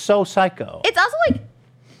 it's so psycho. It's also like,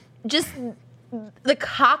 just the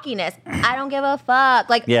cockiness. I don't give a fuck.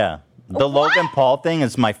 Like, yeah. The Logan Paul thing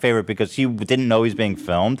is my favorite because he didn't know he's being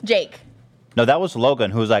filmed. Jake. No, that was Logan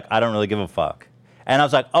who was like, I don't really give a fuck. And I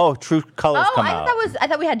was like, oh, True Colors come out. I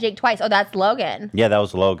thought we had Jake twice. Oh, that's Logan. Yeah, that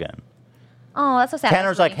was Logan. Oh, that's so sad.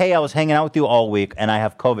 Tanner's like, hey, I was hanging out with you all week and I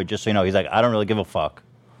have COVID, just so you know. He's like, I don't really give a fuck.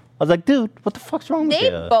 I was like, dude, what the fuck's wrong with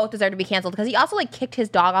you? They both deserve to be canceled because he also like kicked his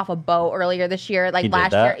dog off a boat earlier this year, like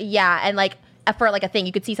last year. Yeah, and like for like a thing,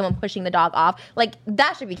 you could see someone pushing the dog off. Like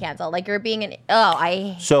that should be canceled. Like you're being an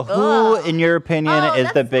So who, in your opinion,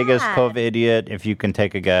 is the biggest COVID idiot? If you can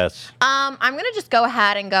take a guess. I'm gonna just go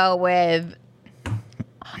ahead and go with.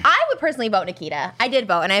 I would personally vote Nikita. I did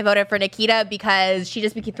vote, and I voted for Nikita because she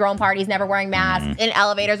just be throwing parties, never wearing masks, in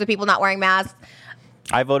elevators with people not wearing masks.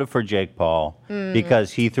 I voted for Jake Paul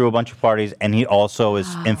because he threw a bunch of parties, and he also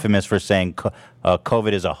is infamous for saying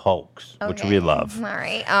COVID is a hoax, which we love. All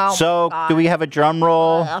right. Oh, so, do we have a drum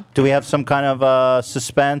roll? Do we have some kind of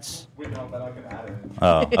suspense? We don't, but I can add it.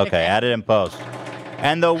 Oh, okay. Add it in post.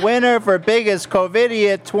 And the winner for biggest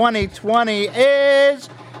COVIDiot 2020 is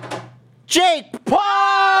Jake Paul!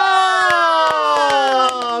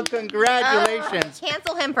 Congratulations.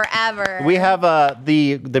 Cancel him forever. We have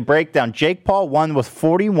the breakdown. Jake Paul won with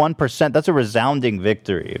 41%. That's a resounding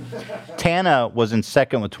victory. Tana was in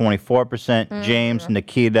second with 24%. James,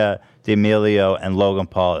 Nikita, D'Amelio, and Logan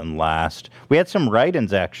Paul in last. We had some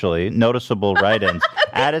write-ins, actually, noticeable write-ins.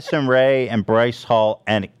 Addison Rae and Bryce Hall,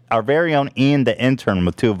 and our very own Ian the intern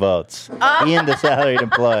with 2 votes. Ian the salaried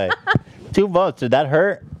employee. 2 votes. Did that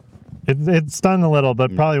hurt? It stung a little,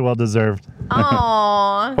 but probably well deserved.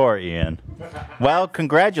 Aww. Poor Ian. Well,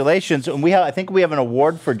 congratulations. And I think we have an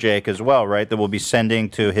award for Jake as well, right? That we'll be sending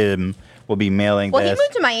to him We'll be mailing Well, this. he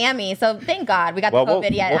moved to Miami, so thank God we got Well, the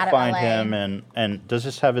COVID yet out we'll of find LA. him, and does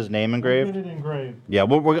this have his name engraved? Get it engraved. Yeah,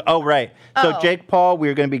 oh, right. So, Oh. Jake Paul,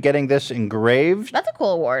 we're going to be getting this engraved. That's a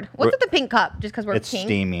cool award. What's with the pink cup? Just because we're It's pink?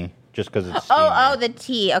 steamy, just because it's steamy. Oh, the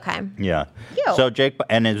tea. Okay. Yeah. Cute. So, Jake,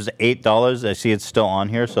 and it was $8. I see it's still on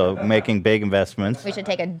here, so making big investments. We should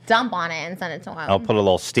take a dump on it and send it to him. I'll put a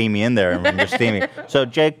little steamy in there when you're steamy. So,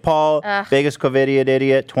 Jake Paul, biggest COVIDiot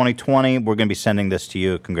idiot 2020. We're going to be sending this to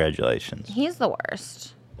you. Congratulations. He's the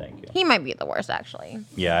worst. Thank you. He might be the worst, actually.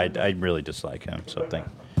 Yeah, I really dislike him, so thank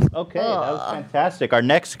you. Okay, that was fantastic. Our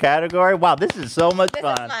next category. Wow, this is so much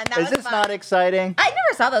fun. Is this not exciting? I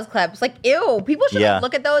never saw those clips. Like, ew. People should Yeah.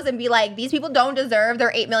 look at those and be like, these people don't deserve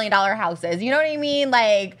their $8 million houses. You know what I mean?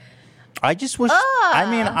 Like, I just wish. I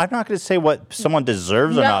mean, I'm not going to say what someone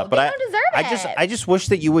deserves or No, not, but they don't deserve it. I just wish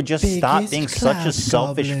that you would just stop Biggest being such a clout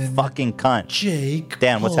selfish goblin. fucking cunt. Jake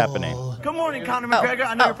Dan, what's Paul. happening? Good morning, Conor McGregor.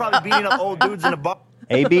 I know you're probably beating up old dudes in the bar.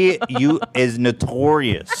 AB is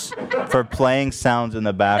notorious for playing sounds in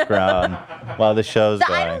the background while the show's I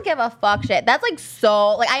going. don't give a fuck shit. That's like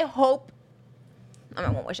so, like, I hope, I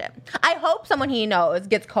won't wish it. I hope someone he knows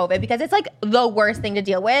gets COVID because it's like the worst thing to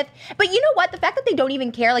deal with. But you know what? The fact that they don't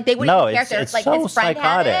even care, like they wouldn't even care if their, like so his friend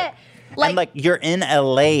psychotic. had it. And like you're in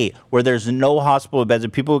LA where there's no hospital beds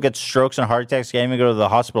and people who get strokes and heart attacks can't even go to the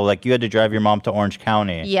hospital. Like you had to drive your mom to Orange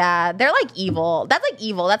County. Yeah, they're like evil. That's like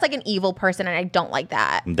evil. That's like an evil person, and I don't like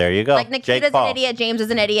that. There you go. Like Nikita's Jake an Paul. idiot. James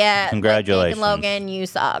is an idiot. Congratulations. Like, Jake and Logan, you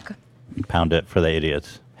suck. Pound it for the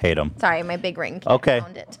idiots. Hate them. Sorry, my big ring. Can't Okay.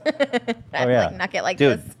 Pound it. Oh yeah. Like, knock it like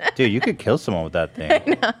dude, this. dude, you could kill someone with that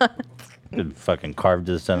thing. Could fucking carve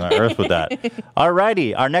this on the earth with that.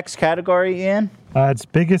 Alrighty, our next category, Ian. It's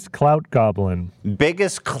biggest clout goblin.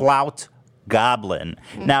 Biggest clout goblin.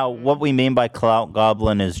 Now, what we mean by clout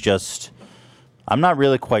goblin is just, I'm not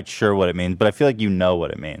really quite sure what it means, but I feel like you know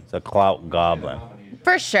what it means. A clout goblin.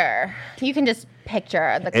 For sure. You can just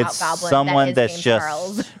picture the clout It's goblin someone that is that's James just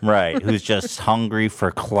Charles. right, who's just hungry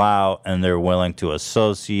for clout, and they're willing to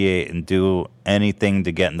associate and do anything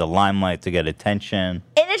to get in the limelight, to get attention.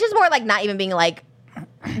 And it's just more like not even being like,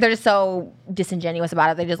 they're just so disingenuous about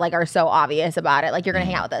it. They just like are so obvious about it. Like you're gonna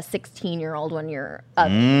hang out with a 16-year-old when you're of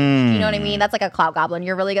age. You know what I mean? That's like a clout goblin.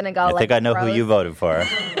 You're really gonna go I like. think I know who gross. you voted for.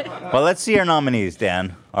 Well, let's see our nominees,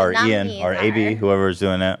 Dan, or Ian, nominees or AB, are- whoever's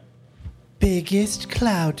doing it. Biggest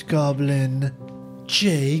clout goblin.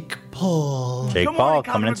 Jake Paul. Jake Good Paul morning,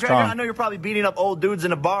 coming Conor in McGregor. strong. I know you're probably beating up old dudes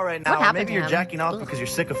in a bar right now. What happened Maybe to you're him? jacking off because you're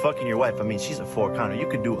sick of fucking your wife. I mean, she's a 4, Conor. You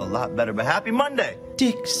could do a lot better. But happy Monday.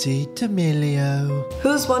 Dixie D'Amelio.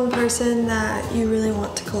 Who's one person that you really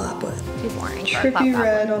want to collab with? Too boring. Trippy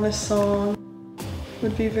Red on a song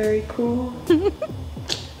would be very cool.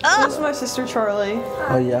 This is my sister Charlie.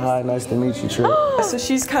 Oh yeah, hi, nice to meet you, Trip. So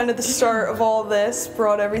she's kind of the start of all this,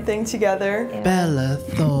 brought everything together. Bella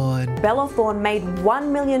Thorne. Bella Thorne made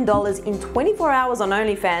 $1 million in 24 hours on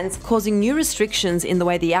OnlyFans, causing new restrictions in the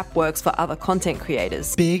way the app works for other content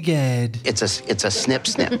creators. Big Ed. It's a snip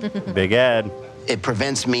snip. Big Ed. It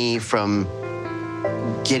prevents me from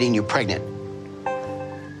getting you pregnant.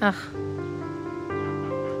 Ugh.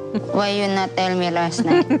 Why you not tell me last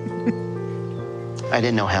night? I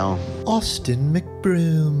didn't know how. Austin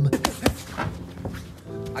McBroom.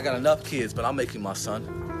 I got enough kids, but I'll make you my son.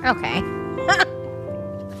 Okay.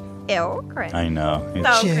 Ew, cringe. I know.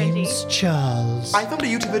 So James Charles. I filmed a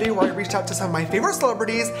YouTube video where I reached out to some of my favorite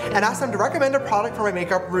celebrities and asked them to recommend a product for my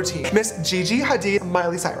makeup routine. Miss Gigi Hadid,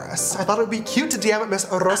 Miley Cyrus. I thought it would be cute to DM Miss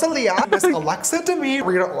Rosalia, Miss Alexa Demie,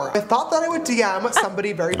 Rita Ora. I thought that I would DM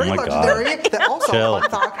somebody very, very Oh my legendary God. that also, Chill. fun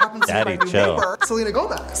fact, happens to Daddy, be my new chill. neighbor, Selena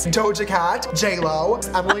Gomez. Doja Cat, J-Lo,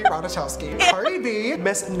 Emily Ratajkowski, Cardi B,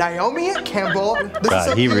 Miss Naomi Campbell. This is God,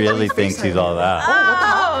 so he cute. Let really me thinks face he's him. all that. Oh, what the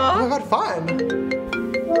hell? Oh my God, fun.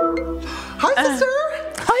 Hi, sister.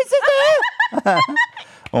 Hi, sister.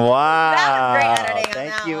 Wow. That was great editing on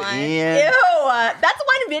Thank that you, one. Ian. Ew. That's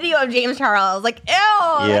one video of James Charles. Like, ew.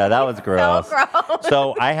 Yeah, that was gross. So gross.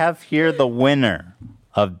 So I have here the winner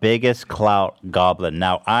of Biggest Clout Goblin.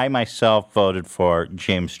 Now, I myself voted for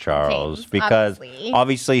James Charles James, because obviously.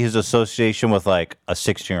 obviously his association with like a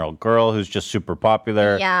 16-year-old girl who's just super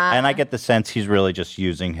popular. Yeah. And I get the sense he's really just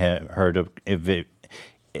using her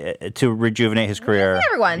to rejuvenate his career.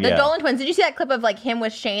 Everyone, the Yeah. Dolan twins. Did you see that clip of like him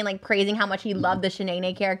with Shane, like praising how much he loved the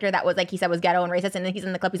Shanae character that was like he said was ghetto and racist, and then he's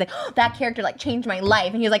in the clip. He's like, oh, that character like changed my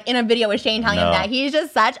life, and he's like in a video with Shane telling him No. that. He's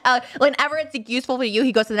just such a whenever it's useful for you,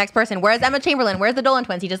 he goes to the next person. Where's Emma Chamberlain? Where's the Dolan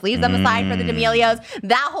twins? He just leaves them aside for the D'Amelios.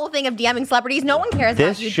 That whole thing of DMing celebrities, no one cares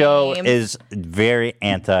This about you, show James. is very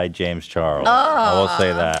anti-James Charles. I will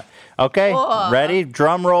say that. Okay, Ugh. ready?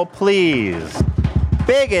 Drum roll, please.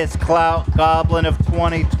 biggest clout goblin of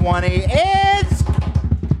 2020 is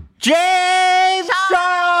James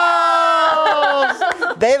Charles.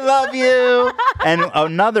 They love you. And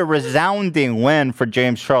another resounding win for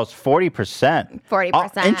James Charles, 40%.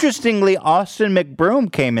 40%. Interestingly, Austin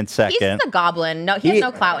McBroom came in second. He's the goblin. No, he has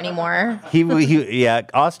no clout anymore. Yeah,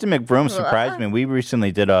 Austin McBroom surprised me. We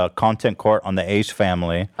recently did a content court on the Ace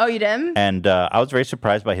family. Oh, you did? And I was very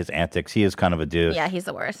surprised by his antics. He is kind of a dude. Yeah, he's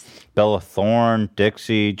the worst. Bella Thorne,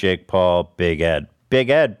 Dixie, Jake Paul, Big Ed. Big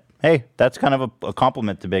Ed. Hey, that's kind of a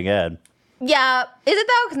compliment to Big Ed. Yeah, is it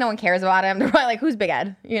though? Because no one cares about him. They're probably like, "Who's Big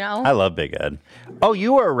Ed?" You know. I love Big Ed. Oh,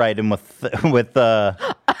 you were right in with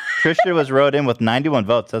Trisha was wrote in with 91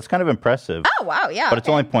 votes. That's kind of impressive. Oh wow, yeah. But it's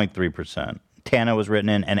only 0.3%. Tana was written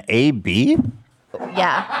in, and AB.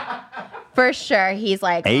 Yeah, for sure. He's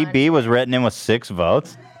like AB was written in with 6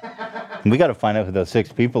 votes. We got to find out who those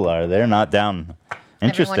 6 people are. They're not down.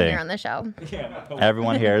 Interesting. Everyone here on the show.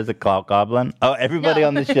 Everyone here is a clout goblin. Oh, everybody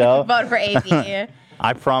on the show. Vote for AB.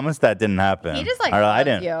 I promise that didn't happen. He just like I loves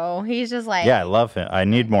didn't. you. He's just like Yeah, I love him. I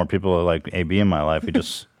need more people like AB in my life. He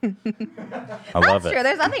just, I love That's it. true.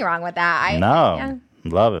 There's nothing wrong with that. No,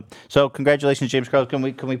 love it. So congratulations, James Charles. Can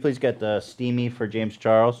we please get the steamy for James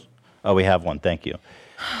Charles? Oh, we have one. Thank you.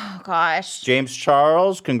 Oh gosh. James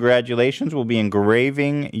Charles, congratulations. We'll be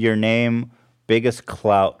engraving your name. Biggest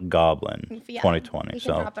clout goblin 2020.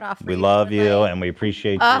 So drop it off for we you love you and we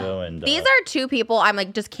appreciate you. And These are 2 people I'm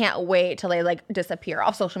like just can't wait till they like disappear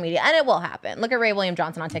off social media, and it will happen. Look at Ray William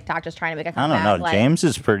Johnson on TikTok just trying to make a I comeback. don't know. Like, James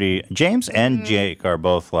is pretty. James and Jake are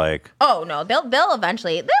both like. Oh no, they'll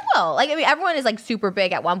eventually. They will. Like I mean, everyone is like super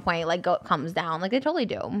big at one point. Like comes down. Like they totally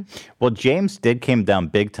do. Well, James came down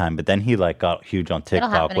big time, but then he like got huge on It'll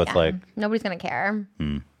TikTok happen with again. like. Nobody's gonna care.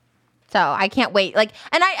 So I can't wait. Like,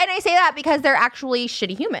 and I say that because they're actually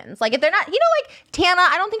shitty humans. Like, if they're not, like Tana,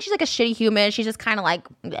 I don't think she's like a shitty human. She's just kind of like,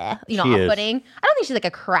 bleh, She is. off-putting. I don't think she's like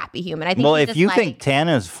a crappy human. I think. Well, she's if just you like, think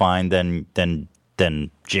Tana's fine, then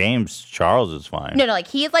James Charles is fine. no, like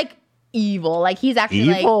he's like evil. Like he's actually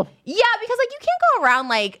Evil? like, yeah, because like you can't go around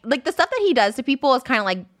like the stuff that he does to people is kind of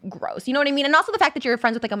like gross. You know what I mean? And also the fact that you're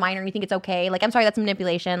friends with like a minor and you think it's okay. Like, I'm sorry, that's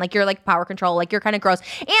manipulation. Like you're like power control. Like you're kind of gross.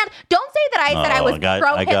 And don't say that I said I was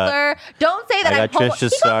pro Hitler. Don't say that I I'm got Trish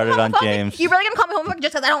just started on James. You really gonna call me homophobic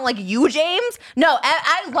just because I don't like you, James? No,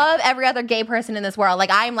 I love every other gay person in this world. Like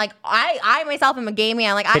I'm like I myself am a gay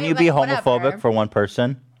man. Like Can you be homophobic whatever. for one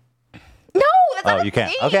person? No, that's not you can't.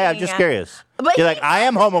 thing. Okay, I'm just curious. But You're like, I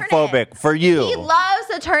am homophobic for you. He loves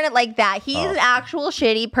to turn it like that. He's an actual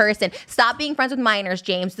shitty person. Stop being friends with minors,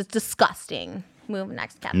 James. It's disgusting. Move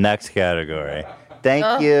next category. Next category.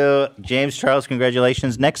 Thank you, James Charles.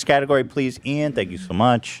 Congratulations. Next category, please, Ian. Thank you so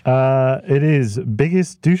much. It is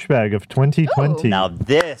biggest douchebag of 2020. Now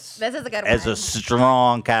this is a good is one. a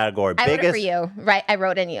strong category. I voted for you. Right, I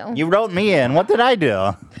wrote in you. You wrote me in. What did I do?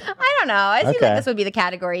 I don't know. I seem Okay. like this would be the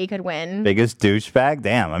category you could win. Biggest douchebag?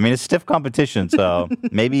 Damn. I mean, it's stiff competition, so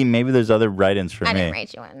maybe there's other write-ins for I me. didn't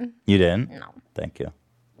write you in. You didn't? No. Thank you.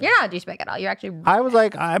 You're not a douchebag at all. You're actually. I was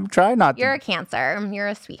like, I'm trying not You're to. a Cancer. You're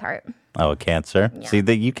a sweetheart. Oh, a Cancer? Yeah. See,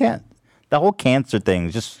 you can't. The whole Cancer thing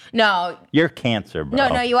is just. No. You're Cancer, bro.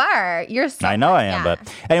 No, you are. You're. So I know I am, but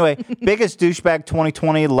anyway, biggest douchebag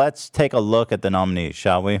 2020. Let's take a look at the nominees,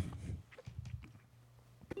 shall we?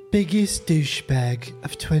 Biggest douchebag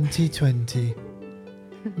of 2020.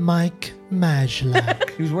 Mike Majlak.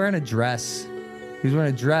 He was wearing a dress.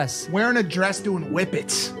 Wearing a dress doing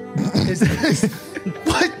whippets.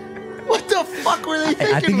 What the fuck were they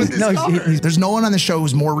thinking with this cover? There's no one on the show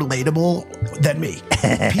who's more relatable than me.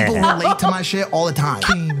 People relate to my shit all the time.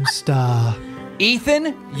 Keemstar.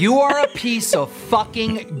 Ethan, you are a piece of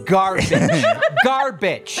fucking garbage.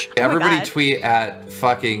 Garbage. Everybody tweet at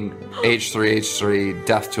fucking H3H3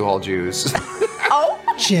 death to all Jews.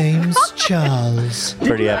 James Charles.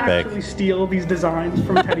 Pretty epic. Actually steal these designs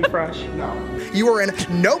from Teddy Fresh? No. You are in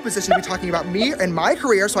no position to be talking about me and my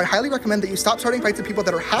career, so I highly recommend that you stop starting fights with people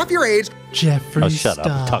that are half your age. Jeffree shut up.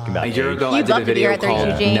 I'm talking about A year ago, I did a video called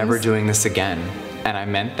Never Doing This Again, and I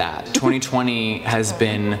meant that. 2020 has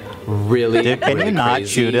been really, Dude, can really you not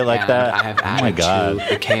crazy, shoot it like and that? I have Oh my added God.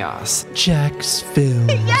 to the chaos. Jax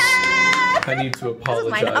Films. I need to apologize.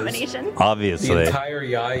 my nomination. Obviously. The entire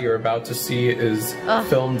Yaya you're about to see is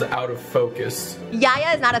filmed out of focus.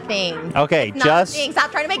 Yaya is not a thing. Okay, It's not just- a thing. Stop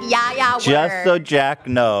trying to make Yaya work. Just so Jack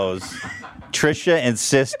knows, Trisha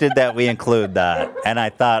insisted that we include that. And I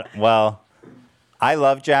thought, well, I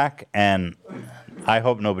love Jack, and I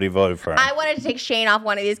hope nobody voted for him. I wanted to take Shane off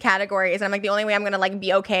one of these categories, and I'm like, the only way I'm gonna like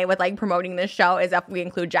be okay with like promoting this show is if we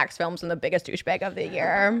include Jack's films in the biggest douchebag of the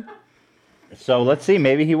year. So let's see.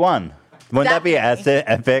 Maybe he won. Wouldn't that be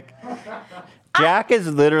epic? Jack is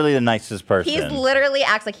literally the nicest person. He literally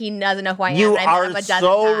acts like he doesn't know who I am. You and I met are him a dozen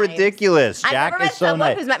so times. ridiculous. I've Jack never is met so someone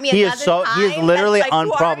nice. who's met me a He is dozen so he is times literally that's like,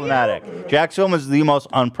 who are you? unproblematic. Jack Film is the most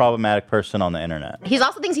unproblematic person on the internet. He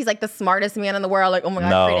also thinks he's like the smartest man in the world. Like, oh my God,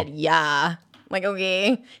 No. created. Yeah. Like,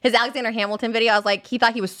 okay. His Alexander Hamilton video, I was like, he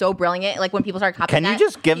thought he was so brilliant. Like, when people started copying Can you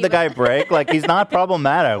just give the guy a break? Like, he's not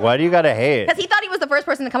problematic. Why do you gotta hate? Because he thought he was the first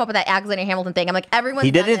person to come up with that Alexander Hamilton thing. I'm like, everyone's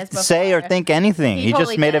He done didn't this before. say or think anything. He He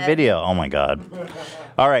totally just made a did. video. Oh my God.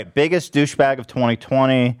 All right, biggest douchebag of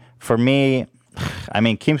 2020 for me. I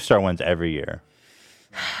mean, Keemstar wins every year.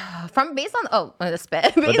 From based on the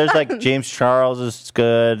spit. But Based there's on- like James Charles is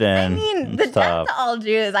good and I mean, the death stuff. to all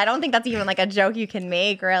Jews. I don't think that's even like a joke you can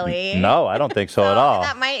make, really. No, I don't think so at all.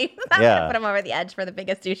 That might Yeah. put him over the edge for the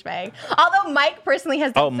biggest douchebag. Although Mike personally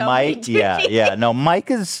has done Oh, so Mike, many yeah, douchey yeah. No,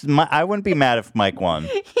 Mike is. I wouldn't be mad if Mike won.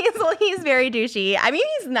 He's very douchey. I mean,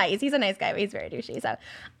 he's nice. He's a nice guy, but he's very douchey. So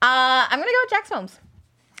I'm gonna go with Jack's Films.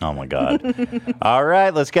 Oh my God. All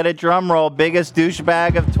right, let's get a drum roll. Biggest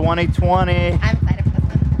douchebag of 2020. I'm excited for this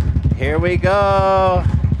one. Here we go.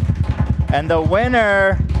 And the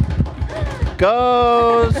winner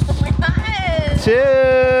goes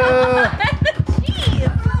to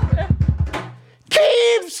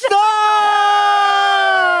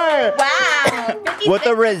Keemstar! Wow. With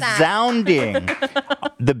a resounding,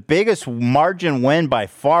 the biggest margin win by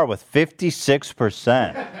far with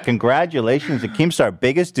 56%. Congratulations to Keemstar,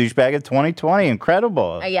 biggest douchebag of 2020.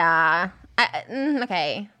 Incredible. Yeah.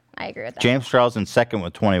 Okay. I agree with that. James Charles in second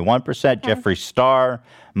with 21%. Jeffree Star.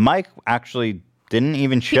 Mike actually didn't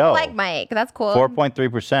even People show. like Mike. That's cool.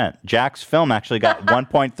 4.3%. Jack's Film actually got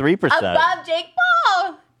 1.3%. Above Jake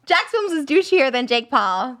Paul. Jack's Films is douchier than Jake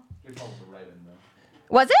Paul.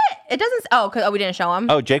 Was it? It doesn't. Oh, we didn't show him.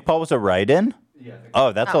 Oh, Jake Paul was a write-in? Yeah.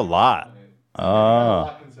 Oh, that's a lot.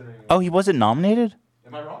 Oh. Oh, he wasn't nominated?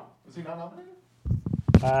 Am I wrong? Was he not nominated?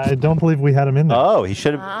 I don't believe we had him in there. Oh, he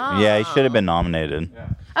should have. Yeah, he should have been nominated.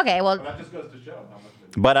 Okay, well. That just goes to show how much.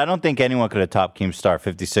 But I don't think anyone could have topped Keemstar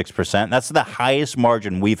 56%. That's the highest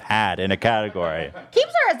margin we've had in a category.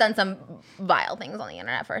 Keemstar has done some vile things on the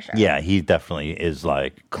internet for sure. Yeah, he definitely is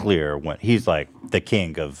like clear when he's like the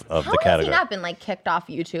king of the How has category. he not been like kicked off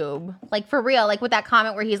YouTube? Like for real, like with that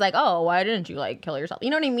comment where he's like, "Oh, why didn't you like kill yourself?" You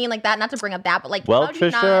know what I mean? Like that. Not to bring up that, but like, Well, how do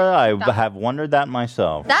you Trisha, not I kicked off- have wondered that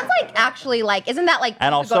myself. That's like actually like, isn't that like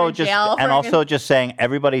And to also go to just jail for- just saying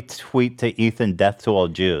everybody tweet to Ethan death to all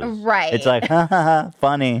Jews. Right. It's like ha ha ha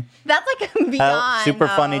funny. That's like beyond. Super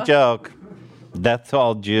though. funny joke. Death to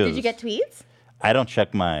all Jews. Did you get tweets? I don't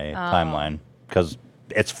check my timeline because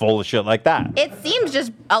it's full of shit like that. It seems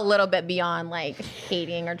just a little bit beyond like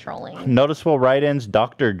hating or trolling. Noticeable write-ins.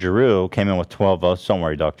 Dr. Drew came in with 12 votes. Don't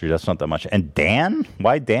worry, Dr. That's not that much. And Dan?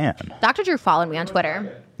 Why Dan? Dr. Drew followed me on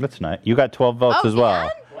Twitter. That's nice. You got 12 votes Oh, as well.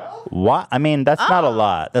 What? I mean, that's not a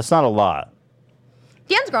lot. That's not a lot.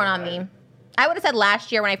 Dan's grown on me. I would have said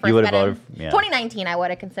last year when I first You would've met him. voted- yeah. 2019, I would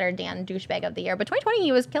have considered Dan douchebag of the year, but 2020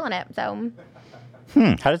 he was killing it. So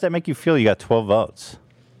How does that make you feel? You got 12 votes.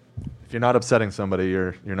 If you're not upsetting somebody,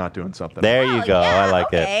 you're not doing something. There you go. I like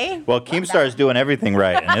okay. it. Well, Keemstar is doing everything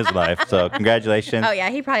right in his life, so congratulations. oh yeah,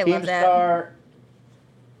 he probably loves it.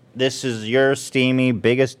 This is your steamy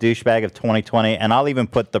biggest douchebag of 2020, and I'll even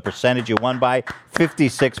put the percentage you won by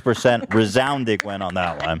 56%. Resounding win on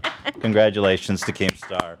that one. Congratulations to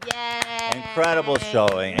Keemstar. Yay! Incredible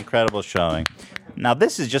showing. Incredible showing. Now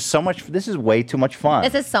this is just so much. This is way too much fun.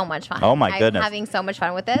 This is so much fun. Oh, my goodness. I'm having so much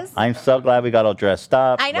fun with this. I'm so glad we got all dressed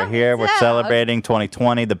up. I know, We're here. me We're too. celebrating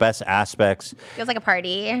 2020, the best aspects. Feels like a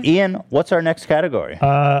party. Ian, what's our next category?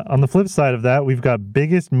 On the flip side of that, we've got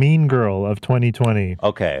biggest mean girl of 2020.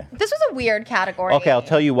 Okay. This was a weird category. Okay, I'll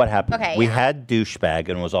tell you what happened. Okay, We yeah. had douchebag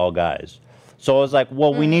and it was all guys. So I was like,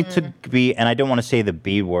 well, we need to be, and I don't want to say the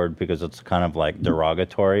B word because it's kind of like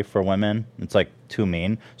derogatory for women. It's like too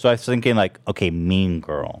mean. So I was thinking like, okay, mean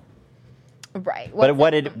girl. Right. But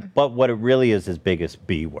what it really is biggest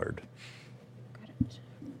B word.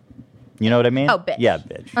 You know what I mean? Oh, bitch. Yeah,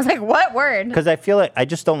 bitch. I was like, what word? Because I feel like I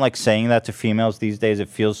just don't like saying that to females these days. It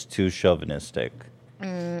feels too chauvinistic.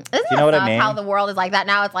 Isn't you know what I that mean? how the world is like that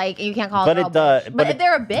now? It's like you can't call But a it girl does- bitch. but But if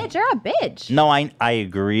they're a bitch, they're a bitch. No, I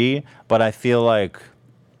agree, but I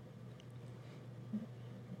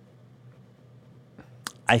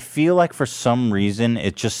feel like for some reason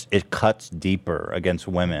it cuts deeper against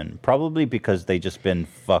women. Probably because they just been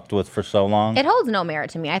fucked with for so long. It holds no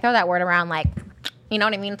merit to me. I throw that word around like, you know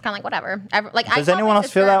what I mean? It's kind of like whatever. Does anyone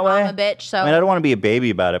else feel that way? I'm a bitch, so I mean, I don't want to be a baby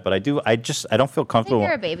about it, but I do. I don't feel I think comfortable.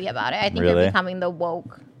 you're a baby about it. I think Really? you're becoming the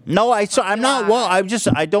woke. No, I'm not. Well, I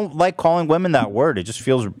don't like calling women that word. It just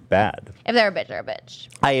feels bad. If they're a bitch, they're a bitch.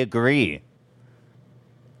 I agree.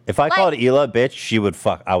 If I called Hila a bitch, she would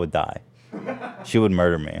I would die. She would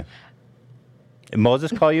murder me. Did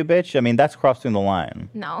Moses call you a bitch? I mean, that's crossing the line.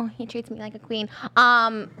 No, he treats me like a queen.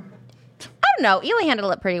 I don't know. Hila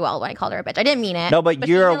handled it pretty well when I called her a bitch. I didn't mean it. No, but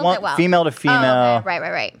you're female to female. Oh, okay.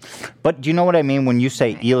 Right. But do you know what I mean when you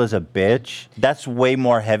say Hila's a bitch? That's way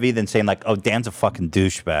more heavy than saying like, oh, Dan's a fucking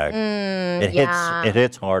douchebag. It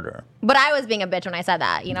hits harder. But I was being a bitch when I said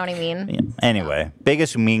that. You know what I mean? Yeah. Anyway,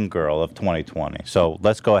 biggest mean girl of 2020. So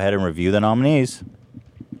let's go ahead and review the nominees.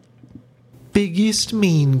 Biggest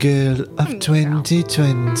mean girl of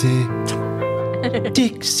 2020.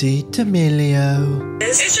 Dixie D'Amelio.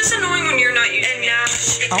 It's just annoying when you're not using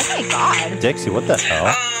Oh my god. Dixie, what the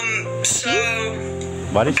hell? So...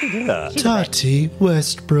 Why did she do that? Tati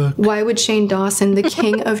Westbrook. Why would Shane Dawson, the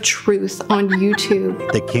king of truth on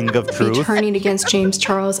YouTube, The king of be truth? turning against James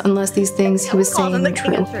Charles unless these things he was saying were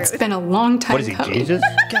true? It's been a long time What is he, coming. Jesus?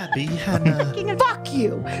 Gabby Hanna. Fuck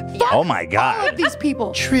you. Oh my All god. of these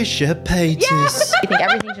people. Trisha Paytas. I think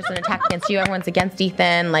everything's just an attack against you. Everyone's against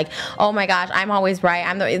Ethan. Like, oh my gosh, I'm always right.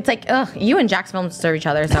 It's like, ugh, you and Jax don't deserve each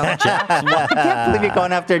other. So I can't believe you're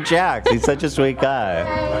going after Jax. He's such a sweet guy.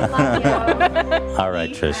 All right,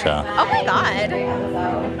 Trisha. Oh my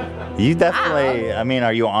god. You definitely. I mean,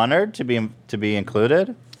 are you honored to be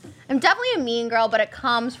included? I'm definitely a mean girl, but it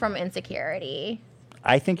comes from insecurity.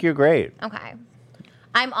 I think you're great. Okay.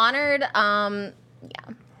 I'm honored.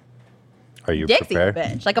 Are you Dixie's prepared? a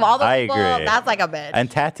bitch. Like of all the I people, agree. that's like a bitch. And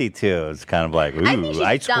Tati too. It's kind of like, ooh, I think she's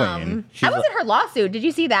Ice dumb. Queen. I was in her lawsuit. Did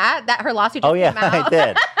you see that? That her lawsuit just Oh yeah, came out. I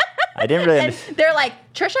did. I didn't really. And they're like,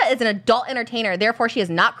 Trisha is an adult entertainer, therefore she is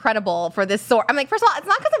not credible for this sort. I'm like, first of all, it's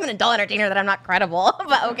not because I'm an adult entertainer that I'm not credible,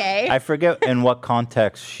 but okay. I forget in what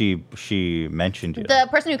context she mentioned you. The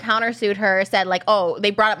person who countersued her said like, oh,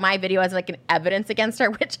 they brought up my video as like an evidence against her,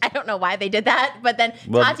 which I don't know why they did that. But then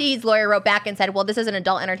Tati's lawyer wrote back and said, well, this is an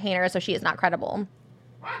adult entertainer, so she is not credible.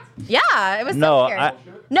 Yeah, it was so weird.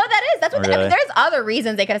 No, that is. That's what Really? I mean, there's other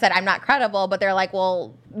reasons they could have said I'm not credible, but they're like,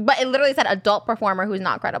 well, but it literally said adult performer who's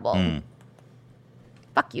not credible.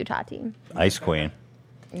 Fuck you, Tati. Ice Queen.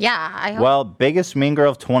 Yeah, I hope. Well, biggest mean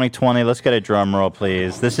girl of 2020. Let's get a drum roll,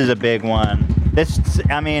 please. This is a big one.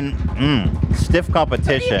 Stiff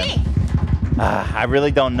competition. I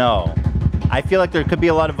really don't know. I feel like there could be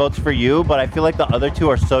a lot of votes for you, but I feel like the other two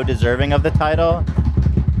are so deserving of the title.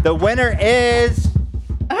 The winner is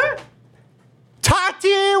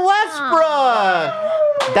Tati Westbrook.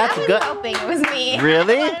 That's I was good. hoping it was me.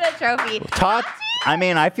 Really? I wanted a trophy.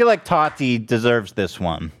 I feel like Tati deserves this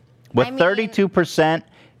one. With 32%,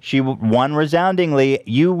 she won resoundingly.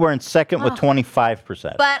 You were in second with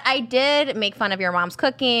 25%. But I did make fun of your mom's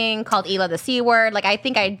cooking, called Hila the C word. Like I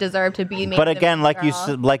think I deserve to be made. But again, like you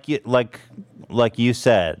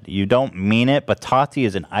said, you don't mean it. But Tati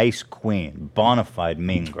is an ice queen, bona fide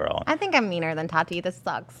mean girl. I think I'm meaner than Tati. This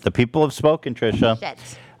sucks. The people have spoken, Trisha.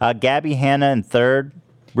 Shit. Gabby Hanna in third.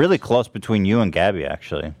 Really close between you and Gabby,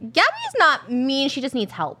 actually. Gabby's not mean. She just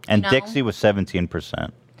needs help. And you know? Dixie was 17%.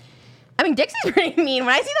 I mean, Dixie's pretty mean.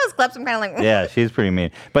 When I see those clips, I'm kind of like, Yeah, she's pretty mean.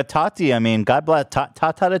 But Tati, I mean, God bless.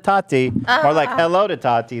 Ta-ta to Tati. Or like hello to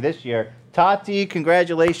Tati this year. Tati,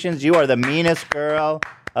 congratulations. You are the meanest girl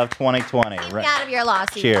of 2020. Keep me out of your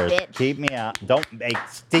lawsuit, Cheers. bitch. Keep me out. Don't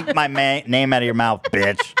stick my name out of your mouth,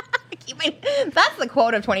 bitch. That's the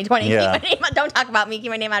quote of 2020. Yeah. Keep my name, don't talk about me.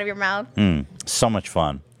 Keep my name out of your mouth. So much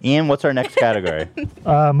fun. Ian, what's our next category?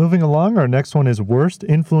 Moving along, our next one is worst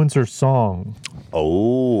influencer song.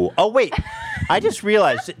 Oh, wait. I just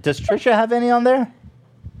realized, does Trisha have any on there?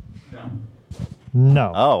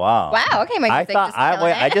 No. Oh, wow. Wow, okay, Mike.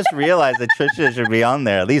 I just realized that Trisha should be on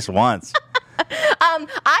there at least once.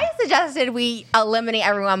 I suggested we eliminate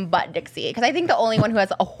everyone but Dixie because I think the only one who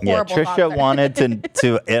has a horrible Trisha song- wanted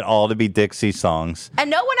to it all to be Dixie songs. and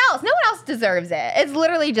no one else deserves it. It's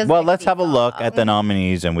literally just Well, let's have a look at the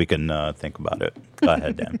nominees and we can think about it. Go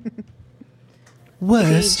ahead, Dan.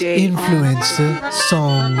 Worst influencer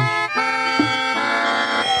song.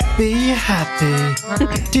 Be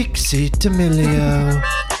happy. Dixie D'Amelio.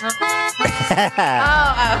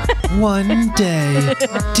 One day.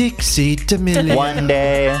 Dixie D'Amelio. One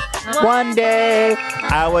day,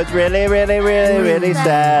 I was really, really, really, really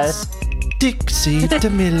sad. Dixie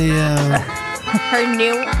D'Amelio. her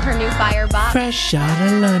new fire box. Fresh out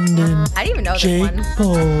of London. I didn't even know Jake this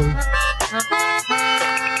Paul.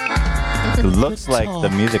 It looks like the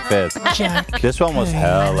music fits. This one was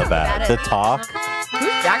hella bad. The Talk.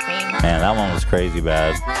 Who's Jack Payne? Man, that one was crazy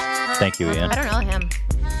bad. Thank you, Ian. I don't know him.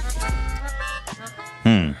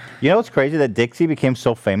 You know what's crazy? That Dixie became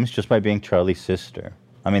so famous just by being Charlie's sister.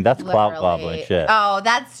 I mean, that's clout Literally. gobbling shit. Oh,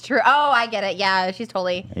 that's true. Oh, I get it. Yeah, she's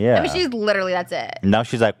totally. Yeah. I mean, she's literally, that's it. Now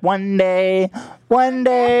she's like, one day.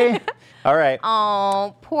 All right.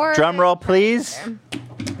 Oh, poor. Drum roll, please.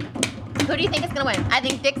 Who do you think is going to win? I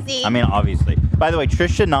think Dixie. I mean, obviously. By the way,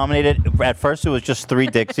 Trisha nominated, at first it was just 3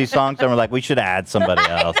 Dixie songs, and we're like, we should add somebody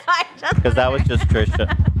else. Because that was just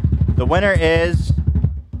Trisha. The winner is,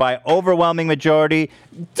 by overwhelming majority,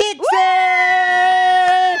 Dixie!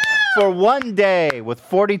 For one day with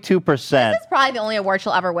 42%. This is probably the only award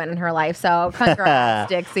she'll ever win in her life, so congrats,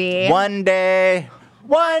 Dixie. One day,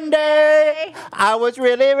 I was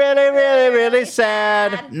really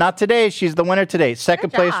sad. Not today. She's the winner today.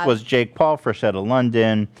 Second place was Jake Paul, Fresh Out of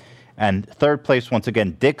London. And third place, once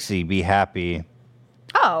again, Dixie, Be Happy.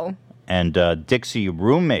 Oh. And Dixie,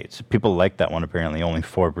 Roommates. People like that one, apparently, only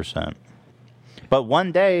 4%. But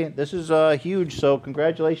one day, this is huge, so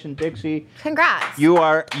congratulations, Dixie. Congrats. You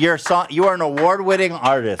are an award-winning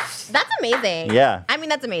artist. That's amazing. Yeah. I mean,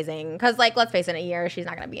 that's amazing. Because, like, let's face it, in a year, she's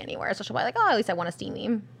not going to be anywhere. So she'll be like, oh, at least I won a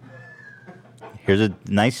Steamy. Here's a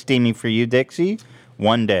nice Steamy for you, Dixie.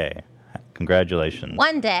 One day. Congratulations.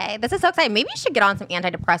 One day. This is so exciting. Maybe you should get on some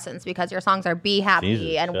antidepressants because your songs are Be Happy.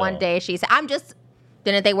 Jesus, and so. one day she said,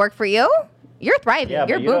 didn't they work for you? You're thriving. Yeah,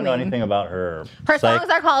 You're but you booming. don't know anything about her. Her songs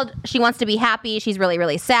are called She Wants to Be Happy. She's really,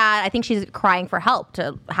 really sad. I think she's crying for help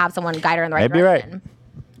to have someone guide her in the right Maybe you're direction. right.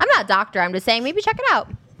 I'm not a doctor. I'm just saying maybe check it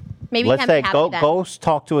out. Maybe Let's you say can be happy then. go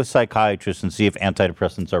talk to a psychiatrist and see if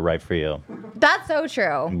antidepressants are right for you. That's so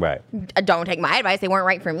true. Right. Don't take my advice. They weren't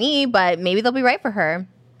right for me, but maybe they'll be right for her.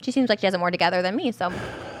 She seems like she has it more together than me, so.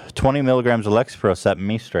 20 milligrams of Lexapro set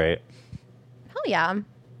me straight. Hell yeah.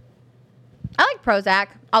 I like Prozac,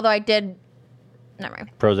 although I did. Never mind.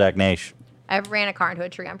 Prozac Nation. I ran a car into a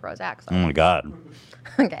tree on Prozac. So. Oh my God.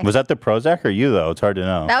 Okay. Was that the Prozac or you though? It's hard to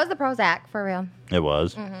know. That was the Prozac, for real. It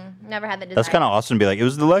was. Mm-hmm. Never had the desire. That's kind of awesome to be like, it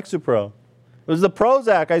was the Lexapro. It was the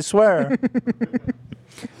Prozac, I swear.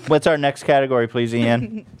 What's our next category, please,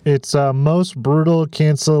 Ian? It's most brutal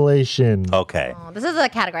cancellation. Okay. Oh, this is a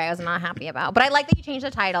category I was not happy about, but I like that you changed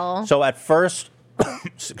the title. So at first,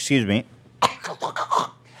 excuse me,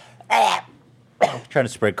 trying to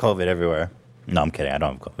spread COVID everywhere. No, I'm kidding. I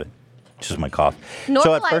don't have COVID. It's just my cough. Normalize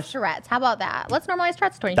So at first, Tourette's. How about that? Let's normalize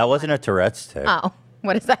Tourette's. that wasn't a Tourette's tick. Oh,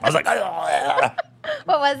 what is that? I was like,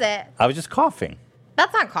 What was it? I was just coughing.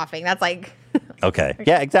 That's not coughing. That's like. Okay.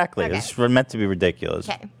 Yeah, exactly. Okay. It's meant to be ridiculous.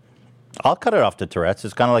 Okay. I'll cut it off to Tourette's.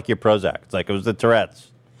 It's kind of like your Prozac. It's like it was the Tourette's.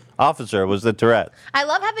 Officer, it was the Tourette's. I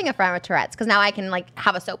love having a friend with Tourette's because now I can like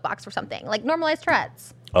have a soapbox for something like normalize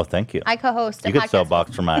Tourette's. Oh, thank you. I co-host. You could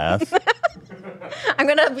soapbox for my ass. I'm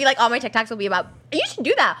gonna be like all my TikToks will be about. You should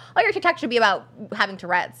do that. All your TikToks should be about having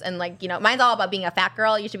Tourette's and like mine's all about being a fat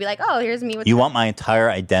girl. You should be like, oh, here's me with. You want my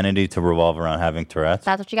entire identity to revolve around having Tourette's?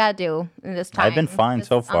 That's what you gotta do in this time. I've been fine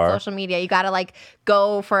so far. On social media, you gotta like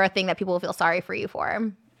go for a thing that people will feel sorry for you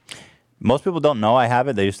for. Most people don't know I have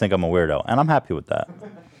it. They just think I'm a weirdo, and I'm happy with that.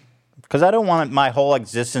 Because I don't want my whole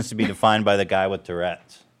existence to be defined by the guy with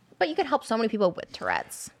Tourette's. But you could help so many people with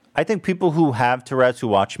Tourette's. I think people who have Tourette's who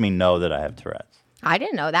watch me know that I have Tourette's. I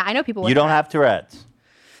didn't know that. I know people with You don't have Tourette's.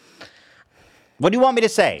 What do you want me to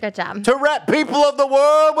say? Good job. Tourette, people of the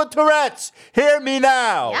world with Tourette's, hear me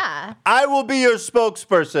now. Yeah. I will be your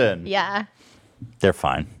spokesperson. Yeah. They're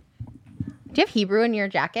fine. Do you have Hebrew in your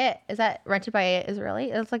jacket? Is that rented by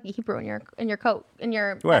Israeli? It's like Hebrew in your coat, in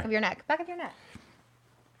your Where? back of your neck. Back of your neck.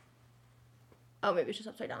 Oh, maybe it's just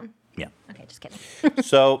upside down. Yeah. Okay, just kidding.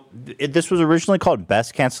 So this was originally called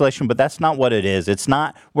best cancellation, but that's not what it is. It's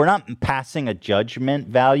not. We're not passing a judgment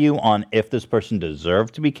value on if this person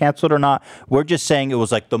deserved to be canceled or not. We're just saying it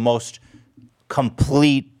was like the most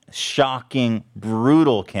complete, shocking,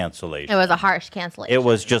 brutal cancellation. It was a harsh cancellation. It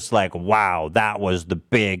was just like, wow, that was the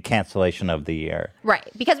big cancellation of the year. Right.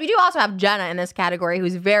 Because we do also have Jenna in this category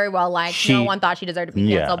who's very well liked. No one thought she deserved to be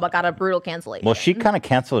canceled, but got a brutal cancellation. Well, she kind of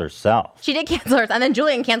canceled herself. She did cancel her. And then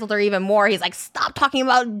Julian canceled her even more. He's like, stop talking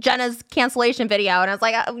about Jenna's cancellation video. And I was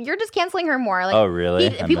like, you're just canceling her more. Like, oh, really?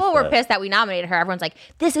 People were pissed that we nominated her. Everyone's like,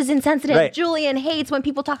 this is insensitive. Right. Julian hates when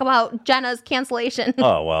people talk about Jenna's cancellation.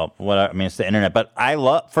 Oh, well, I mean, it's the internet. But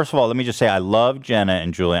first of all, let me just say, I love Jenna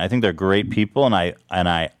and Julian. I think they're great people. And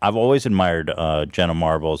I've always admired Jenna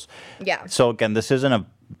Marbles. Yeah. So again, this isn't a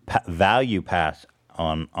value pass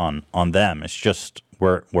on them. It's just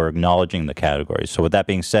we're acknowledging the categories. So with that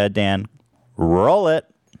being said, Dan, roll it.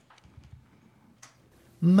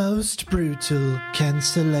 Most brutal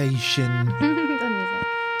cancellation.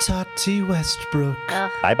 Tati Westbrook.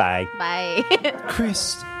 Bye-bye. Bye.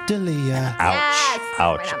 Chris D'Elia. Ouch. Yes.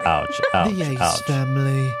 Ouch. Ouch. Ouch. The Ace ouch.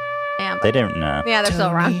 family. Damn. They didn't know. Yeah, they're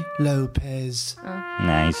still around. Tony Lopez.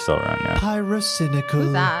 Nah, he's still around now. Pyrocynical.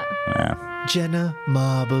 Who's that? Yeah. Jenna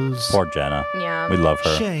Marbles. Poor Jenna. Yeah. We love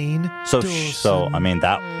her. Shane So I mean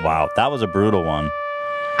that. Wow, that was a brutal one.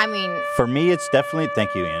 I mean, For me, it's definitely.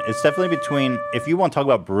 Thank you, Ian. It's definitely between. If you want to talk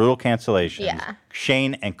about brutal cancellations, Yeah.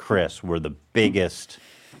 Shane and Chris were the biggest.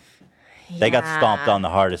 They got stomped on the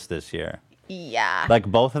hardest this year. yeah. Like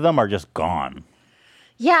both of them are just gone.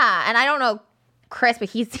 Yeah, and I don't know Chris, but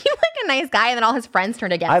he seemed like a nice guy, and then all his friends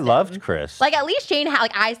turned against I him. loved Chris. Like, at least Shane had,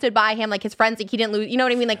 like, I stood by him, like, his friends, like, he didn't lose, you know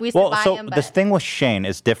what I mean? Like, we stood by him, but... this thing with Shane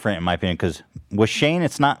is different, in my opinion, because with Shane,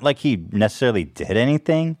 it's not like he necessarily did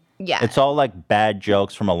anything. Yeah. It's all, like, bad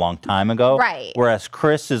jokes from a long time ago. Right. Whereas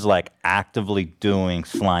Chris is, like, actively doing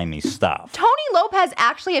slimy stuff. Tony Lopez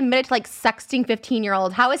actually admitted to, like, sexting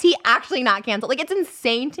 15-year-olds. How is he actually not canceled? Like, it's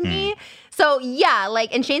insane to me. So, yeah,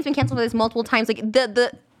 like, and Shane's been canceled for this multiple times. Like,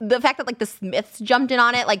 the fact that, like, the Smiths jumped in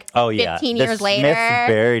on it, like, 15 years the later. Smiths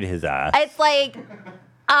buried his ass. It's like,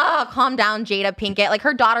 calm down, Jada Pinkett. Like,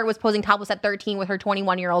 her daughter was posing topless at 13 with her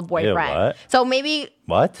 21-year-old boyfriend. what? So maybe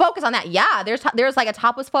focus on that. Yeah, there's like a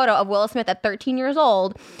topless photo of Willow Smith at 13 years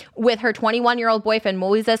old with her 21-year-old boyfriend,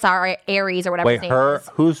 Moises Aries or whatever Wait, his name is.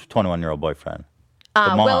 who's 21-year-old boyfriend?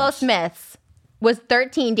 Willow Smith was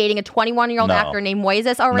 13 dating a 21-year-old No. actor named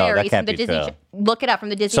Moises No, that Aries can't from the be Disney. true. Look it up from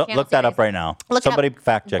the Disney Channel. Look that up right now. Look it Somebody up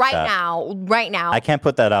fact check right that. Right now. I can't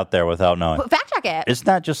put that out there without knowing. Fact check it. Isn't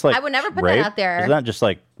that just like I would never put rape? that out there. Isn't that just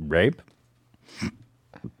like rape?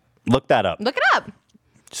 Look that up. Look it up.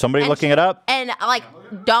 Somebody And looking it up? And like,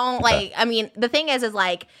 don't like. I mean, the thing is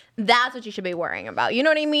like that's what you should be worrying about. You know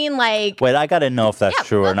what I mean? Like, Wait, I gotta know if that's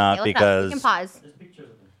true or not look it up. You because can pause.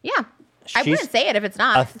 Yeah, I She's- wouldn't say it if it's a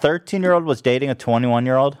not. 13-year-old was dating a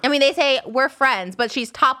 21-year-old. I mean, they say we're friends, but she's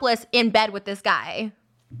topless in bed with this guy.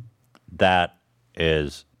 That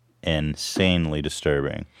is insanely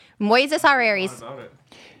disturbing. Moises Aries.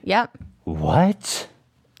 Yep. What?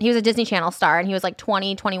 He was a Disney Channel star, and he was like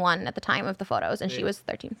 20, 21 at the time of the photos, and she was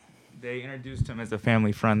 13. They introduced him as a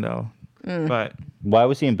family friend, though. But Why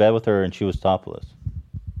was he in bed with her and she was topless?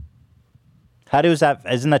 How does that?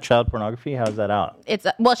 Isn't that child pornography? How's that out? It's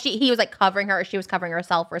well, he was like covering her, or she was covering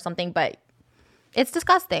herself, or something. But it's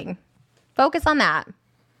disgusting. Focus on that.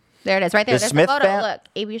 There it is, right there. The There's Smith the photo. fam- Look,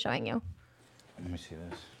 AB's showing you. Let me see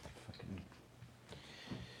this.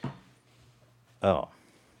 Oh,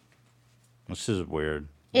 this is weird.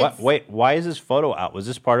 What? It's- Wait, why is this photo out? Was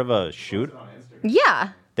this part of a shoot?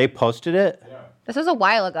 Yeah, They posted it. this was a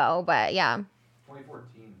while ago, but yeah.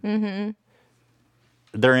 2014. Mm-hmm.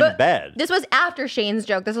 They're in bed. This was after Shane's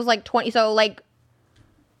joke. This was like 20. So like.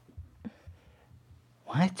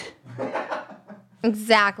 What?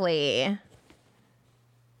 Exactly.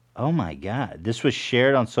 Oh my God! This was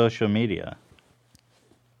shared on social media.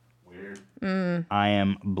 Mm. I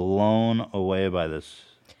am blown away by this.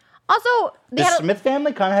 Also, they The had Smith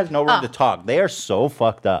family kind of has no room Oh. to talk. They are so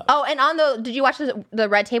fucked up. Oh, and on did you watch the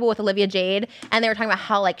Red Table with Olivia Jade? And they were talking about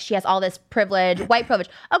how like she has all this privilege, white privilege.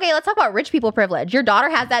 Okay, let's talk about rich people privilege. Your daughter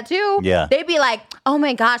has that too. Yeah. They'd be like, oh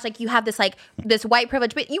my gosh, like you have this white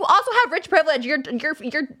privilege, but you also have rich privilege. Your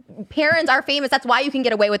parents are famous. That's why you can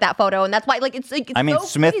get away with that photo, and that's why like it's I mean, so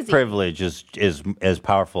Smith crazy. privilege is as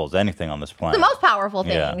powerful as anything on this It's planet. the most powerful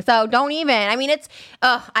thing. Yeah. So don't even. I mean, it's.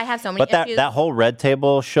 I have so many But issues. that whole Red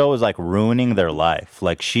Table show is like ruining their life.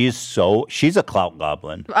 Like she's a clout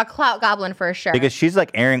goblin. A clout goblin for sure. Because she's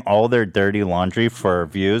like airing all their dirty laundry for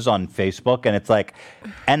views on Facebook, and it's like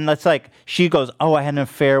she goes, "Oh, I had an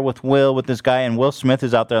affair with this guy," and Will Smith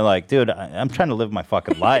is out there like, "Dude, I'm trying to live my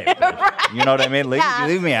fucking life." You know what I mean?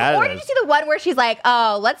 Leave me out Or of did you this. see the one where she's like,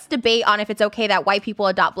 "Oh, let's debate on if it's okay that white people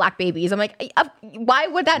adopt black babies"? I'm like, why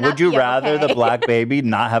would that not? Would you be rather okay? the black baby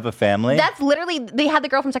not have a family? That's literally they had the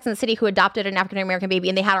girl from Sex and the City who adopted an African American baby,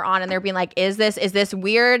 and they had her on, and they're being like, "Is this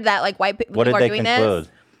weird that like white people What did are they doing conclude?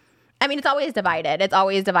 this?" I mean, it's always divided. It's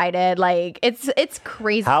always divided. Like it's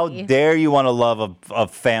crazy. How dare you want to love a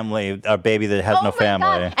family, a baby that has no family?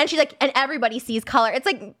 God. And she's like, and everybody sees color. It's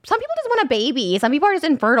like some people just want a baby. Some people are just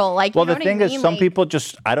infertile. Like, Well, you know the what thing I is, mean? some Like, people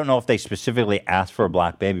just, I don't know if they specifically ask for a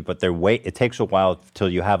black baby, but it takes a while till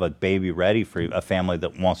you have a baby ready for a family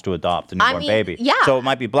that wants to adopt a newborn baby. yeah. So it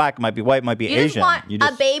might be black, it might be white, it might be you Asian. just want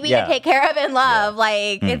a baby to take care of and love.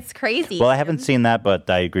 Like, it's crazy. Well, I haven't seen that, but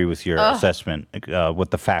I agree with your Ugh. assessment with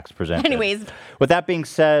the facts presented. Anyways. With that being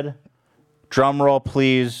said, drum roll,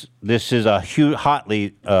 please. This is a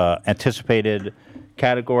hotly anticipated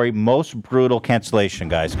category. Most brutal cancellation,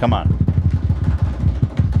 guys. Come on.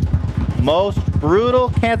 Most brutal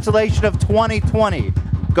cancellation of 2020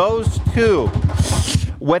 goes to,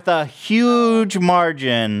 with a huge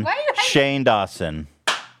margin, Shane Dawson.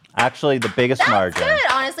 Actually, the biggest margin. Good,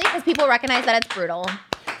 honestly, because people recognize that it's brutal.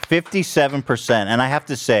 57%. And I have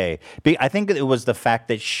to say, I think it was the fact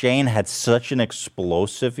that Shane had such an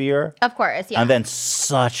explosive year. Of course, yeah. And then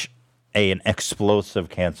such an explosive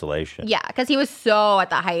cancellation. Yeah, because he was so at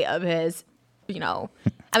the height of his,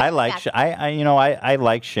 I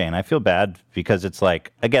like Shane. I feel bad because it's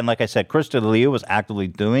like, again, like I said, Krista D'Elia was actively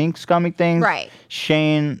doing scummy things. Right.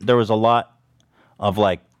 Shane, there was a lot of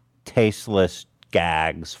like tasteless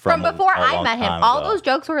gags from before a I long met him. time All ago. those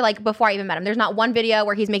jokes were like before I even met him. There's not one video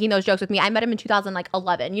where he's making those jokes with me. I met him in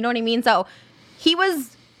 2011. You know what I mean? So he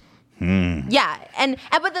was. Yeah, and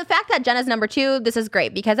but the fact that Jenna's number 2, this is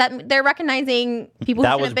great because they're recognizing people who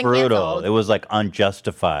that should was have been brutal. canceled. It was like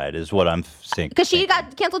unjustified, is what I'm saying. Because she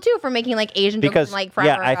got canceled too for making like Asian jokes from, like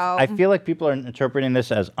forever ago. I feel like people are interpreting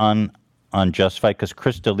this as unjustified because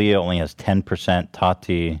Chris D'Elia only has 10%.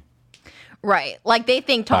 Tati. Right, like they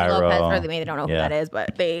think Tony Pyro. Lopez, or maybe they don't know who that is,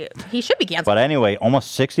 but he should be canceled. But anyway,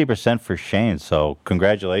 almost 60% for Shane. So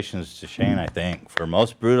congratulations to Shane, I think, for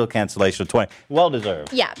most brutal cancellation of 20. Well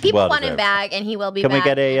deserved. Yeah, people want him back, and he will be Can back. we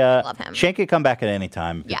get I love him. Shane could come back at any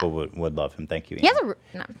time. Yeah. People would love him. Thank you, He Ian. has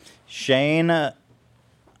no. Shane,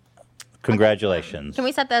 congratulations. Can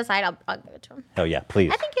we set that aside? I'll give it to him. Oh, yeah,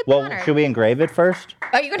 please. I think you'd be honored. Should we engrave it first?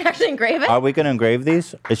 Are you going to actually engrave it? Are we going to engrave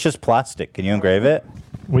these? It's just plastic. Can you engrave it?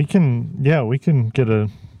 We can get a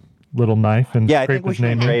little knife and Yeah, I scrape think we his should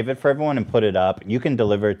name in. engrave it for everyone and put it up. You can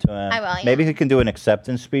deliver it to him. I will, yeah. Maybe he can do an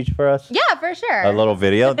acceptance speech for us. Yeah, for sure. A little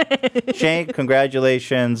video. Shane,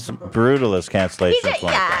 congratulations. Brutalist cancellation.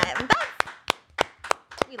 Yeah.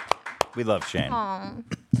 We love Shane. Aw.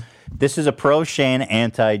 This is a pro Shane,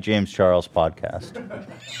 anti James Charles podcast.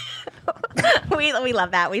 we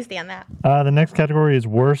love that. We stand that. The next category is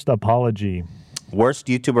worst apology. Worst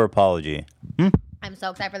YouTuber apology. I'm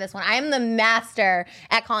so excited for this one. I am the master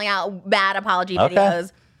at calling out bad apology Okay.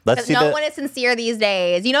 videos. Let's see no the- one is sincere these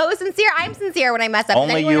days. You know who's sincere? I'm sincere when I mess up.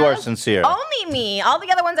 Only Anyone you are else? sincere. Only me. All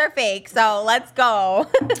the other ones are fake. So let's go.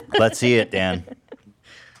 Let's see it, Dan.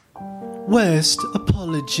 Worst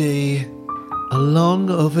apology. A long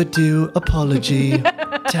overdue apology.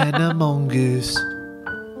 Tana Mongoose.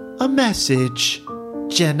 A message.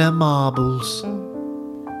 Jenna Marbles.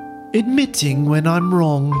 Admitting when I'm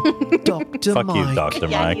wrong. Dr. Fuck Mike. you, Dr.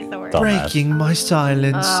 Mike. Dumbass. Breaking my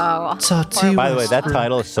silence. Oh, Tati By the way, that Westbrook.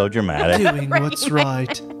 title is so dramatic. Doing what's right.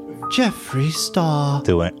 Jeffree Star.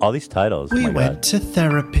 Doing all these titles. We oh my went God. to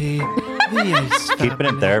therapy. The Ace Keep it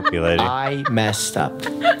in therapy, lady. I messed up.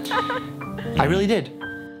 I really did.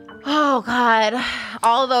 Oh, God.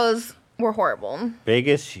 All those were horrible.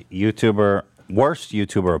 Biggest YouTuber, worst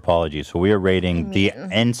YouTuber apology. So we are rating the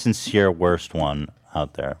insincere worst one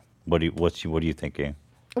out there. What are you thinking?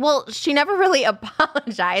 Well, she never really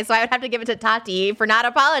apologized, so I would have to give it to Tati for not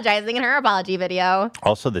apologizing in her apology video.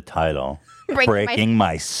 Also the title. Breaking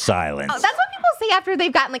My Silence. Oh, that's what people say after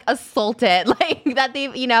they've gotten like assaulted, like that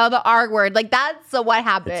they've, the R word. Like that's what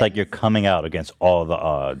happened. It's like you're coming out against all the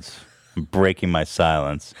odds. Breaking my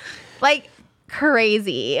silence. Like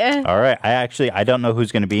crazy. All right. I don't know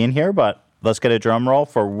who's going to be in here, but let's get a drum roll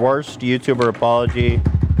for worst YouTuber apology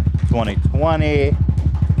 2020.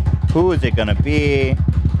 Who is it going to be?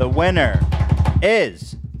 The winner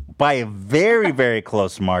is, by a very, very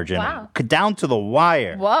close margin, Wow. down to the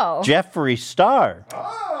wire. Whoa. Jeffree Star.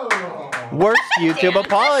 Worst YouTube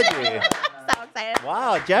apology. So excited.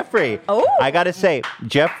 Wow, Jeffree. Oh. I got to say,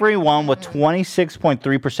 Jeffree won with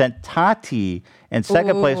 26.3%. Tati in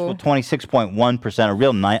second place with 26.1%. A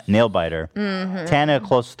real nail biter. Mhm. Tana,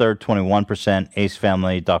 close third, 21%. Ace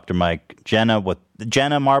Family, Dr. Mike.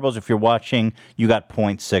 Jenna Marbles, if you're watching, you got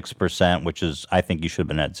 0.6%, which is, I think you should have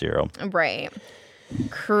been at 0. Right.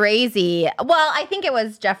 Crazy. Well, I think it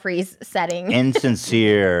was Jeffree's setting.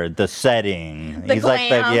 Insincere, the setting. The He's like,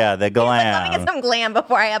 glam. the Let me glam. get some glam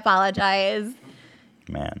before I apologize.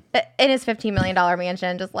 Man. In his $15 million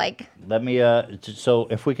mansion, just like. Let me, so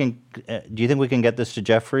if we can, do you think we can get this to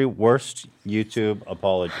Jeffree? Worst YouTube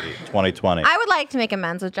apology 2020. I would like to make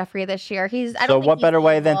amends with Jeffree this year. I So don't what better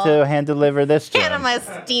way than to hand deliver this to Hand him? him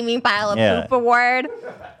a steaming pile of Yeah. poop award.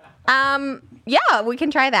 Yeah, we can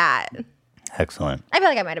try that. Excellent. I feel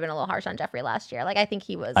like I might have been a little harsh on Jeffree last year. Like I think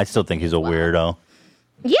he was. I still think he's a weirdo.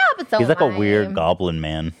 Yeah, but so He's like am a I. weird goblin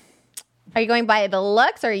man. Are you going by the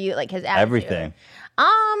looks or are you like his attitude? Everything.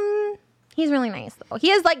 He's really nice though. He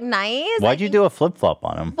is like nice. Why'd you do a flip flop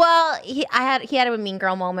on him? Well, he had a mean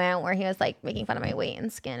girl moment where he was like making fun of my weight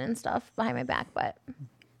and skin and stuff behind my back, but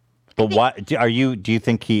But why do you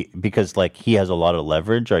think because like he has a lot of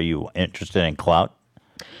leverage? Are you interested in clout?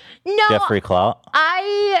 no. Jeffree clout?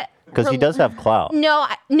 Because he does have clout. No,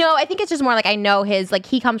 I think it's just more like I know his, like,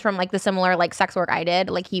 he comes from like the similar like sex work I did.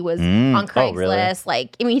 Like he was on Craigslist. Really?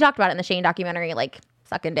 Like, I mean, he talked about it in the Shane documentary, like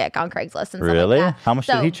sucking dick on Craigslist and Really? stuff like that. How much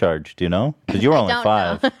did he charge? Do you know? Because you were only don't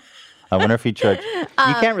 5. know. I wonder if he charged. You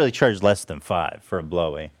can't really charge less than 5 for a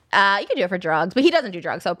blowy. You could do it for drugs, but he doesn't do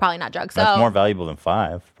drugs, so probably not drugs. So That's more valuable than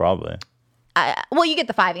 5, probably. well, you get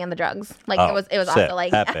the 5 and the drugs. Like it was sick. also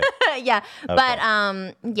like Epic. yeah. Okay. But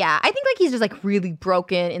yeah, I think like he's just like really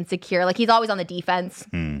broken, insecure. Like he's always on the defense.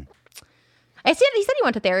 He said he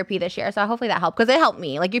went to therapy this year, so hopefully that helped because it helped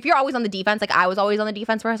me. Like if you're always on the defense, like I was always on the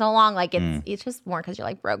defense for so long, like it's just more because you're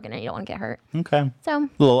like broken and you don't want to get hurt. Okay. So a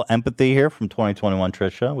little empathy here from 2021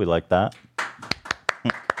 Trisha. We like that.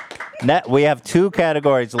 We have 2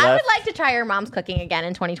 categories left. I would like to try your mom's cooking again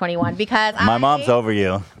in 2021 because My mom's over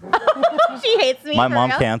you. she hates me. My for mom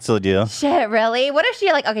real. canceled you. Shit, really? What if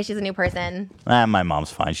she like? Okay, she's a new person. My mom's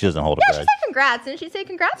fine. She doesn't hold a Yeah, she grudge. said congrats, and she said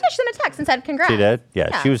congrats. Yeah, she sent a text and said congrats. She did?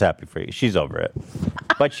 Yeah, she was happy for you. She's over it.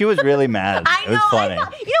 But she was really mad. I know. It was funny. You know,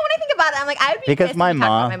 when I think about it, I'm like, I'd be Because pissed my if you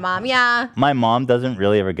talked about mom- my mom. Yeah. My mom doesn't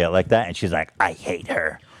really ever get like that, and she's like, I hate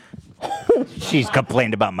her. She's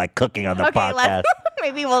complained about my cooking on the Okay, podcast.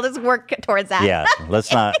 maybe we'll just work towards that. Yeah,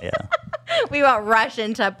 let's not. Yeah, We won't rush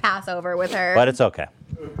into Passover with her. but it's okay.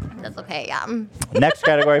 That's okay. Yeah. Next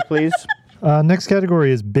category, please. Next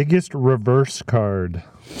category is biggest reverse card.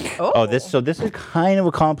 Oh, this is kind of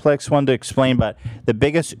a complex one to explain, but the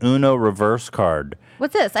biggest Uno reverse card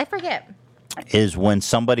What's this? I forget. is when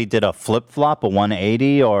somebody did a flip-flop, a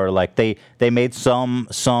 180, or like they made some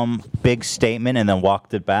big statement and then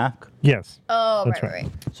walked it back. Yes. Oh, That's right.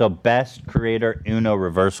 So best creator Uno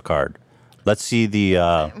reverse card. Let's see the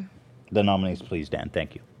nominees, please, Dan.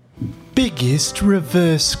 Thank you. Biggest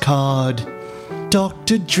reverse card.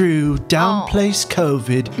 Dr. Drew downplays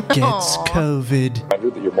COVID, gets COVID. That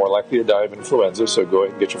you're more likely to die of influenza, so go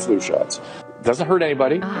ahead and get your flu shots. Doesn't hurt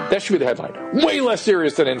anybody. That should be the headline. Way less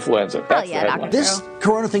serious than influenza. That's the headline. This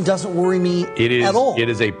corona thing doesn't worry me at all. It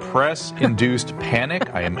is a press-induced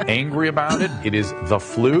panic. I am angry about it. It is the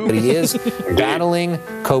flu. But he is battling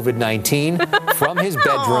COVID-19 from his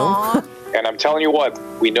bedroom. And I'm telling you what,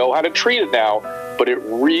 we know how to treat it now, but it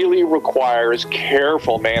really requires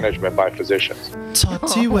careful management by physicians.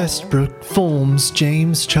 Tati Westbrook forms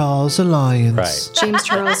James Charles Alliance. James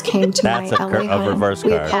Charles came to my That's a LA home. reverse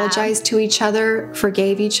We card. apologized to each other,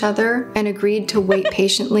 forgave each other, and agreed to wait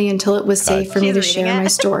patiently until it was safe for me to share my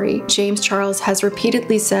story. James Charles has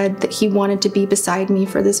repeatedly said that he wanted to be beside me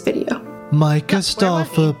for this video. Micah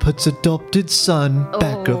Stauffer puts adopted son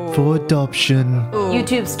back up for adoption.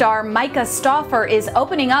 YouTube star Micah Stauffer is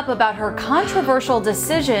opening up about her controversial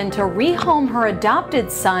decision to rehome her adopted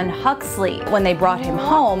son, Huxley. When they brought him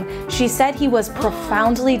home, she said he was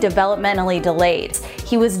profoundly developmentally delayed.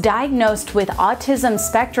 He was diagnosed with autism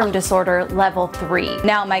spectrum disorder level 3.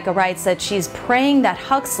 Now, Micah writes that she's praying that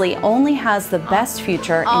Huxley only has the best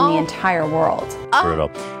future in the entire world. Brutal.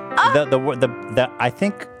 I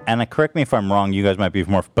think, and correct me if I'm wrong, you guys might be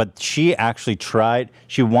more, but she actually tried,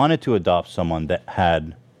 she wanted to adopt someone that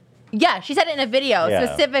had, Yeah, she said it in a video, Yeah.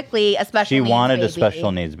 specifically a special she needs wanted baby. a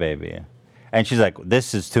special needs baby. And she's like,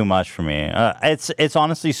 this is too much for me. It's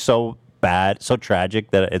honestly so bad, so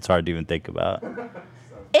tragic that it's hard to even think about.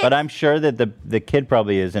 But I'm sure that the kid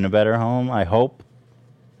probably is in a better home, I hope,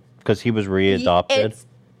 because he was readopted. It's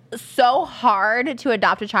so hard to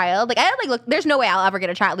adopt a child. Like, look, there's no way I'll ever get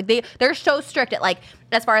a child. Like, they're so strict at, like,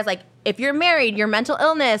 as far as, like, if you're married, your mental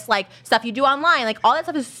illness, like, stuff you do online, like, all that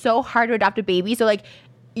stuff is so hard to adopt a baby. So, like,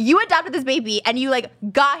 you adopted this baby and you, like,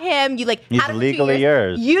 got him, you, like, He's had him for 2 legally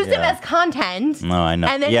years, yours. used him Yeah. as content. No, I know.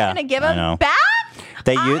 And then Yeah, you're going to give I him know. back?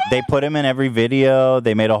 They put him in every video.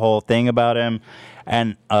 They made a whole thing about him.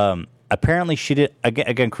 And apparently she did,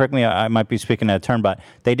 again, correct me, I might be speaking out of turn, but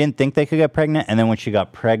they didn't think they could get pregnant. And then when she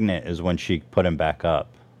got pregnant is when she put him back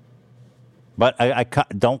up. But I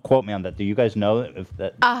don't quote me on that. Do you guys know if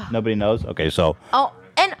that nobody knows? Okay, so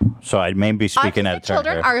so I may be speaking out of turn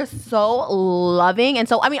Children here. are so loving, and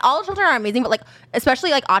so I mean, all children are amazing, but like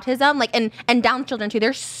especially like autism, like and Down children too.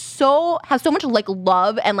 They're have so much like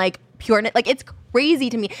love and like pureness. Like it's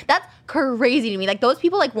crazy to me. That's crazy to me. Like those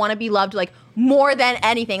people like want to be loved like more than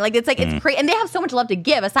anything. Like it's crazy, and they have so much love to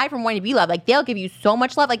give. Aside from wanting to be loved, like they'll give you so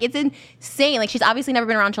much love. Like it's insane. Like she's obviously never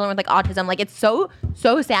been around children with like autism. Like it's so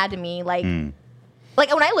sad to me. Like.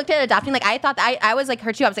 Like when I looked at adopting, like I thought that I was like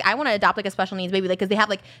her too. I was like, I want to adopt like a special needs baby, like because they have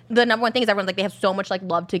like the number one thing is everyone's like they have so much like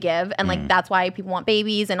love to give, and like that's why people want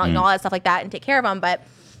babies and all, you know, all that stuff like that and take care of them. But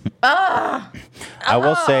I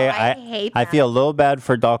will say I hate I feel a little bad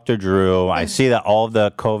for Dr. Drew. I see that all of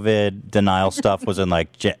the COVID denial stuff was in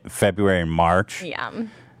like February and March. yeah,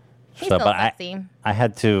 He's still but sexy. I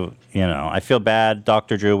had to, I feel bad,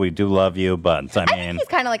 Dr. Drew. We do love you, but I mean, He's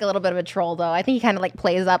kind of like a little bit of a troll, though. I think he kind of like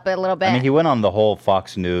plays up a little bit. he went on the whole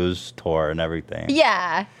Fox News tour and everything.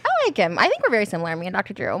 Yeah, I like him. I think we're very similar, me and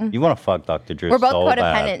Dr. Drew. You want to fuck Dr. Drew We're both so codependent,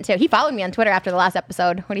 bad. too. He followed me on Twitter after the last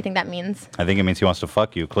episode. What do you think that means? I think it means he wants to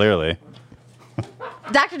fuck you, clearly.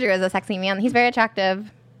 Dr. Drew is a sexy man. He's very attractive.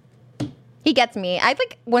 He gets me. I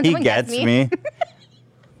think when someone gets me.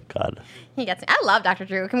 God. He gets me. I love Dr.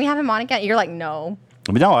 Drew. Can we have him on again? You're like, no.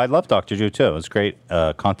 No, I love Dr. Drew, too. It's great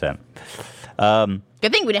content.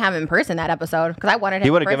 Good thing we didn't have him in person that episode, because I wanted him He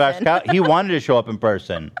would in have given person. us. He wanted to show up in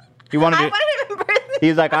person. I wanted him in person.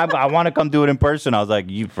 He's like, I want to come do it in person. I was like,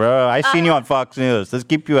 bro, I seen you on Fox News. Let's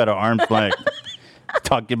keep you at an arm's length.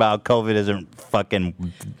 Talking about COVID isn't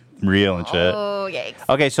fucking real and shit. Oh, yikes.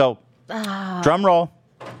 Okay, so drum roll.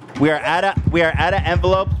 We are out of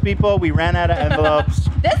envelopes, people. We ran out of envelopes.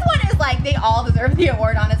 This one is like, they all deserve the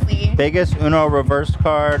award, honestly. Biggest Uno reverse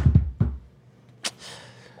card.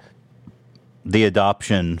 The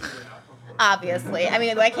adoption. Obviously. I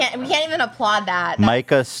mean, we can't even applaud that.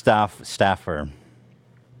 Micah Staffer.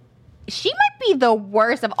 She might be the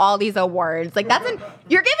worst of all these awards. Like,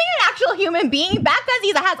 you're giving an actual human being back because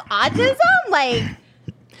he has autism? Like,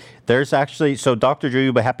 There's actually, so Dr.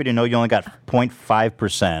 Drew, but happy to know you only got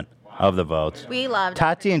 0.5% of the votes. we love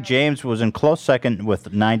Tati and James was in close second with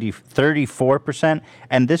 34%.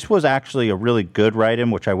 And this was actually a really good write-in,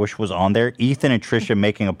 which I wish was on there. Ethan and Trisha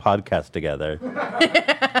making a podcast together.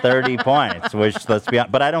 30 points, which, let's be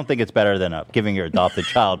honest, but I don't think it's better than giving your adopted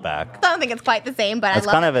child back. I don't think it's quite the same, but That's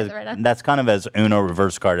I love it. that's kind of as Uno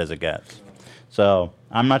reverse card as it gets. So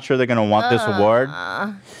I'm not sure they're going to want this award.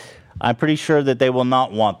 I'm pretty sure that they will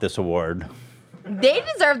not want this award. They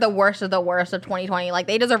deserve the worst of 2020. Like,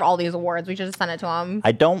 they deserve all these awards. We should just send it to them.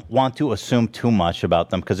 I don't want to assume too much about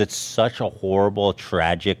them because it's such a horrible,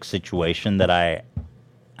 tragic situation that I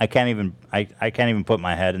can't even put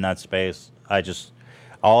my head in that space.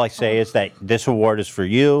 All I say is that this award is for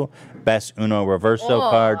you, Best Uno Reverso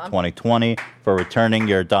card 2020, for returning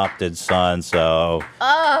your adopted son. So,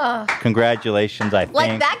 congratulations, I think.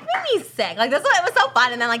 Like, that made me sick. Like, this it was so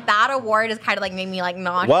fun. And then, like, that award is kind of, like, made me, like,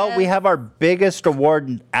 nauseous. Well, we have our biggest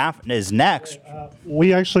award is next.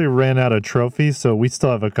 We actually ran out of trophies, so we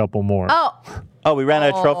still have a couple more. Oh, we ran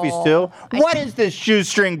out of trophies, too? What is this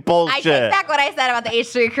shoestring bullshit? I take back what I said about the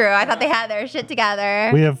H3 crew. I thought they had their shit together.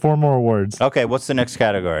 We have 4 more awards. Okay, what's the next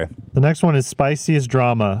category? The next one is Spiciest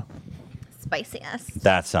Drama. Spiciest.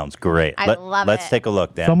 That sounds great. I love Let's it. take a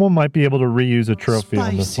look, Dan. Someone might be able to reuse a trophy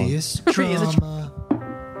on this one. Spiciest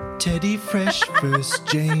drama. Teddy Fresh vs.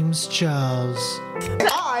 James Charles.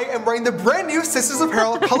 I am wearing the brand new Sisters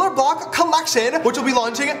Apparel Color Block collection, which will be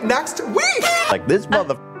launching next week. Like, this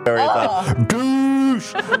motherfucker is like,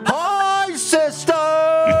 douche! Hi, sister!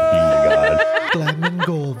 God. Glam and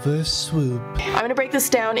Gold vs. Swoop. I'm going to break this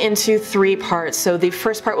down into 3 parts. So the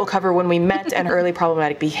first part will cover when we met and early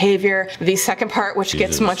problematic behavior. The second part, which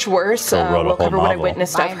gets much worse, will cover what I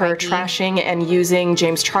witnessed of her trashing and using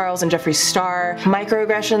James Charles and Jeffree Star,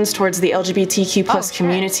 microaggressions towards the LGBTQ plus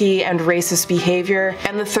community, and racist behavior.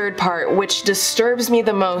 And the third part, which disturbs me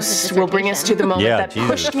the most, will bring us to the moment that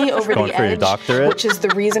pushed me over the edge, which is the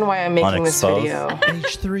reason why I'm making this video.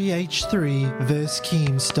 H3H3 vs.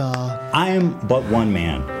 Keemstar. I am but one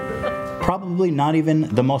man. Probably not even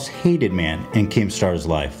the most hated man in Keemstar's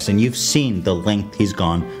life. And you've seen the length he's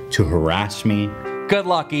gone to harass me. Good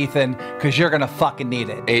luck, Ethan, because you're going to fucking need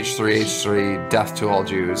it. H3H3, death to all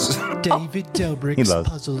Jews. David Dobrik's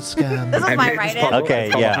puzzle scam. This is my write-in. Okay,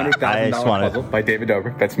 yeah. I just want to. By David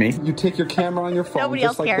Dobrik. That's me. You take your camera on your phone. Nobody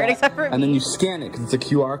just else like cared that, except for and then me. you scan it because it's a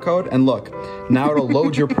QR code. And look, now it'll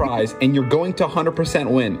load your prize, and you're going to 100%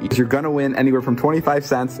 win. You're going to win anywhere from 25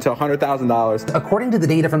 cents to $100,000. According to the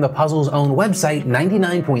data from the puzzle's own website,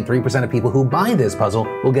 99.3% of people who buy this puzzle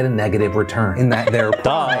will get a negative return, in that their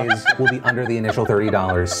prize will be under the initial $30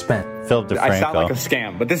 spent. Philip DeFranco. I sound like a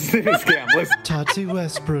scam, but this isn't a scam. Listen. Tati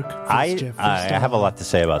Westbrook. I have a lot to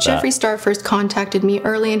say about Jeffree Star first contacted me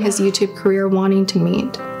early in his YouTube career wanting to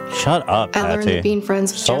meet. that. Shut up, I learned that Patty. being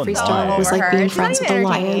friends with So Jeffree Star annoying. was like being friends with a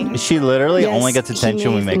lion. She literally Yes, only gets he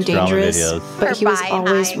attention may when we have make been drama dangerous, videos. but he was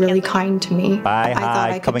always really kind to me. Bye, I thought hi,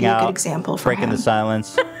 I could coming be a out, good example for breaking him. the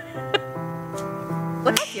silence.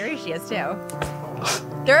 Look how serious she is, too.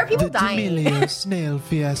 There are people dying. D'Amelio snail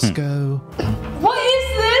fiasco. What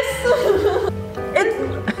is this?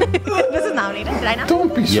 This is nominated. Did I not?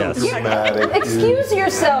 Don't be so dramatic. Excuse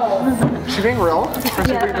yourself. She being real? Or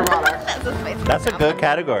she being dramatic? That's a good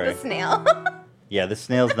category. The snail. Yeah, the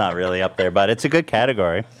snail's not really up there, but it's a good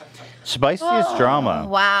category. Spiciest drama.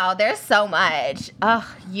 Wow, there's so much. Ugh,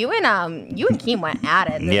 you and Keem went at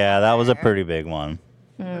it. Yeah, that was a pretty big one.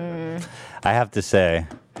 Mm. I have to say,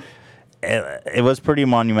 it was pretty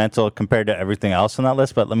monumental compared to everything else on that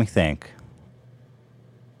list. But let me think.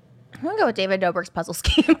 I'm gonna go with David Dobrik's puzzle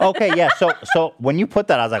scheme. Okay, yeah. So when you put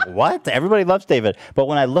that, I was like, what? Everybody loves David. But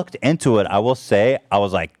when I looked into it, I will say, I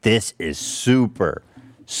was like, this is super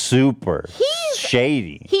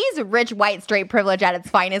shady. He's rich, white, straight privilege at its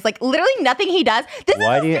finest. Like, literally nothing he does. This is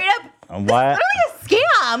straight up. Why? Literally a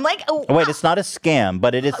scam. Like, wait, it's not a scam,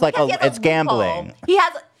 but it is like it's gambling. He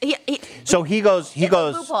has. So he goes,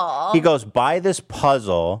 buy this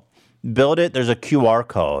puzzle, build it. There's a QR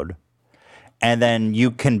code, and then you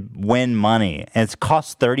can win money, and it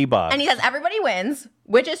costs $30. And he says everybody wins,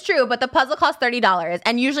 which is true, but the puzzle costs $30,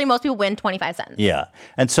 and usually most people win 25 cents. Yeah,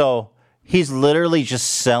 and so he's literally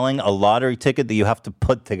just selling a lottery ticket that you have to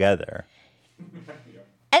put together.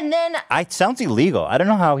 And then It sounds illegal. I don't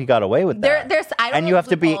know how he got away with that. And you have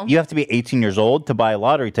to be 18 years old to buy a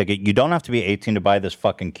lottery ticket. You don't have to be 18 to buy this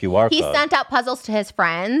fucking QR code. He sent out puzzles to his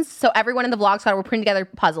friends, so everyone in the vlog squad were putting together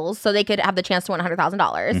puzzles so they could have the chance to win $100,000.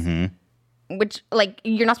 Mm-hmm. Which, like,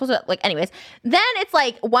 you're not supposed to, like, anyways. Then it's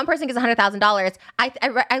like one person gets $100,000.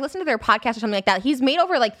 I listened to their podcast or something like that. He's made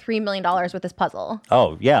over like $3 million with this puzzle.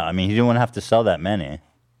 Oh yeah, I mean he didn't have to sell that many.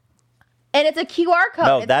 And it's a QR code.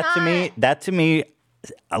 No, It's that not- to me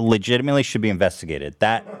legitimately should be investigated.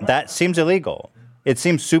 That seems illegal. It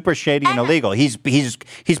seems super shady and illegal. He's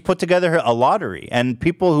put together a lottery, and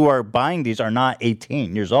people who are buying these are not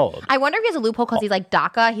 18 years old. I wonder if he has a loophole because he's like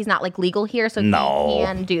DACA. He's not like legal here, so he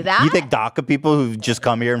can do that. You think DACA people who just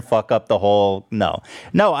come here and fuck up the whole? No.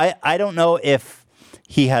 I don't know if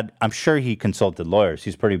he had. I'm sure he consulted lawyers.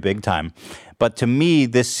 He's pretty big time, but to me,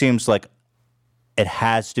 this seems like it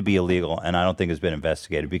has to be illegal, and I don't think it's been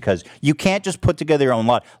investigated because you can't just put together your own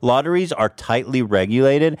lot. Lotteries are tightly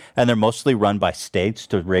regulated, and they're mostly run by states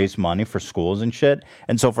to raise money for schools and shit.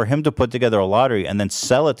 And so for him to put together a lottery and then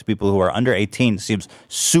sell it to people who are under 18 seems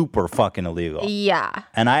super fucking illegal. Yeah.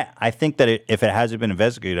 And I think that if it hasn't been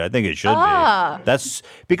investigated, I think it should be. That's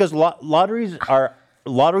because lotteries are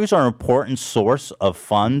an important source of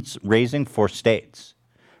funds raising for states.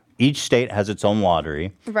 Each state has its own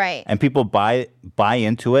lottery. Right. And people buy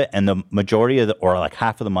into it, and the majority of or like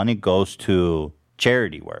half of the money goes to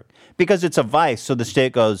charity work because it's a vice. So the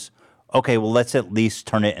state goes, okay, well, let's at least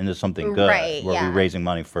turn it into something good. Right, where yeah. we're raising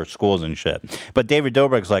money for schools and shit. But David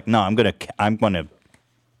Dobrik's like, no, I'm gonna.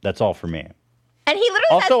 That's all for me. And he literally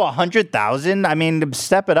also 100,000. I mean,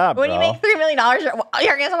 step it up. When bro. you make $3 million,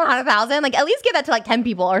 you're getting 100,000. Like, at least give that to like 10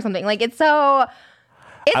 people or something. Like, it's so.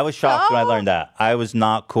 I was shocked when I learned that. I was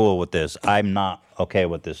not cool with this. I'm not okay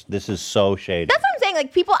with this. This is so shady. That's what I'm saying.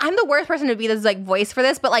 Like, people, I'm the worst person to be this like voice for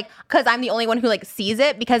this, but like, because I'm the only one who like sees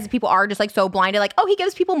it because people are just like so blinded. Like, oh, he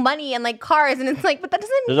gives people money and like cars, and it's like, but that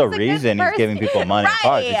doesn't. There's a reason he's giving people money and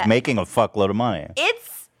cars. He's making a fuckload of money.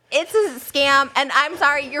 It's a scam, and I'm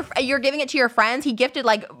sorry, you're giving it to your friends. He gifted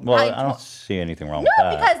like. Well, I don't see anything wrong with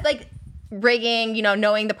that. Because like. Rigging,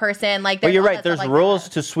 knowing the person, like. But you're right. There's rules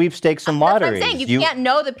to sweepstakes and lotteries. That's what I'm saying. You can't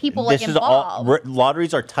know the people like involved.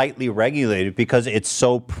 Lotteries are tightly regulated because it's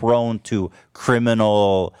so prone to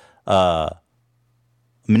criminal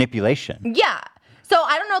manipulation. Yeah. So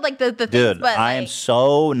I don't know, like the Dude, things, but I am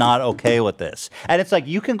so not okay with this. And it's like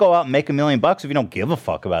you can go out and make $1 million if you don't give a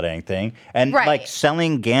fuck about anything. And like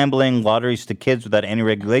selling gambling lotteries to kids without any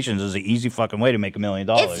regulations is an easy fucking way to make $1 million.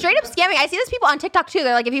 It's straight up scamming. I see this people on TikTok too.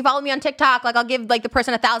 They're like, if you follow me on TikTok, like I'll give like the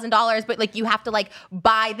person $1,000, but like you have to like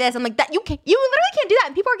buy this. I'm like, that you literally can't do that.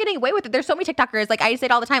 And people are getting away with it. There's so many TikTokers. Like I say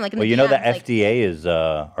it all the time. Like in well, the you know DMs, the FDA is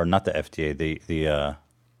or not the FDA,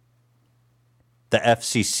 the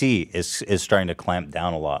FCC is starting to clamp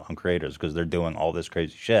down a lot on creators because they're doing all this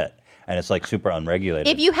crazy shit. And it's like super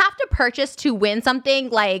unregulated. If you have to purchase to win something,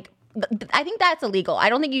 like I think that's illegal. I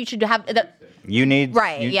don't think you should have You need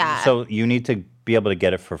yeah. So you need to be able to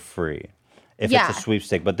get it for free if it's a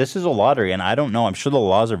sweepstake. But this is a lottery, and I don't know. I'm sure the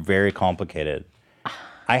laws are very complicated.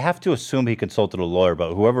 I have to assume he consulted a lawyer,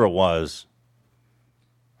 but whoever it was,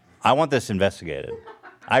 I want this investigated.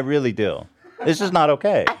 I really do. This is not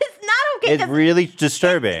okay. It's really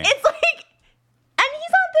disturbing. It's like, and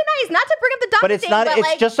he's on thin ice. Not to bring up the doctor But it's not.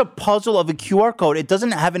 It's just a puzzle of a QR code. It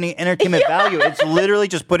doesn't have any entertainment value. It's literally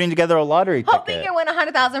just putting together a lottery ticket. Hoping you win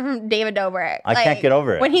 $100,000 from David Dobrik. I can't get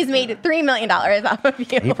over it. When he's made $3 million off of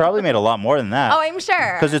you. He probably made a lot more than that. Oh, I'm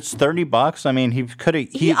sure. Because it's $30. I mean, he could have.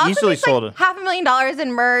 He easily sold it. $500,000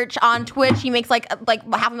 in merch on Twitch. He makes like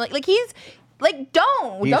 $500,000. Like he's. Like,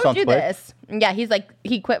 don't do Twitch? this. Yeah, he's like,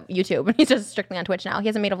 he quit YouTube and he's just strictly on Twitch now. He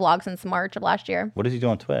hasn't made a vlog since March of last year. What does he do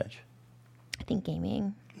on Twitch? I think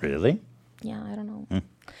gaming. Really? Yeah, I don't know.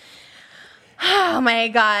 Oh my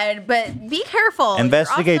God! But be careful.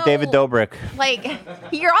 Investigate David Dobrik. Like,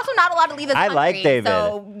 you're also not allowed to leave this I country. like David.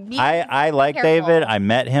 So I like careful. David. I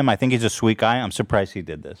met him. I think he's a sweet guy. I'm surprised he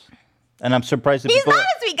did this. And I'm surprised that He's people... not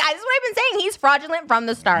a sweet guy. This is what I've been saying. He's fraudulent from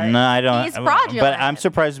the start. No, I don't. He's fraudulent. But I'm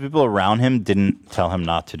surprised the people around him didn't tell him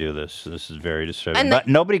not to do this. This is very disturbing. And but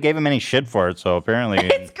nobody gave him any shit for it, so apparently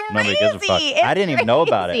nobody gives a fuck. It's I didn't even know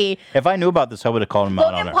about it. crazy. If I knew about this, I would have called him out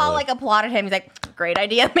on Logan it. Paul early. applauded him. He's like, great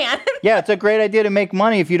idea, man. Yeah, it's a great idea to make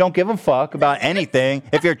money if you don't give a fuck about anything.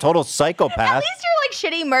 If you're a total psychopath. At least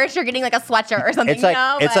you're like shitty merch. You're getting like a sweatshirt or something. It's like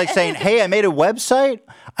it's like saying, "Hey, I made a website.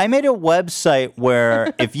 I made a website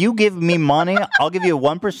where if you give me money, I'll give you a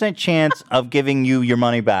 1% chance of giving you your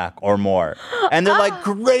money back or more." And they're like,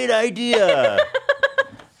 "Great idea."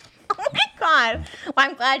 Oh my God. Well,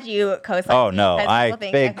 I'm glad you co-signed. Oh no, because I people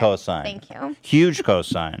think- big okay, cosign. Thank you. Huge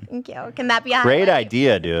cosign. Thank you. Can that be a Great highlight?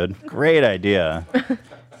 idea, dude. Great idea.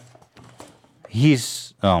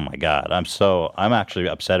 Oh my God. I'm actually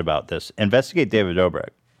upset about this. Investigate David Dobrik.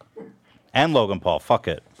 And Logan Paul. Fuck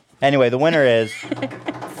it. Anyway, the winner is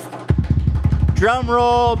drum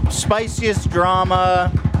roll, spiciest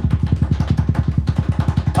drama.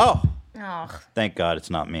 Oh. Thank God it's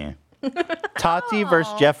not me. Tati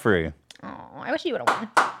versus Jeffrey. Oh, I wish you would have won.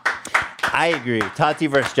 I agree. Tati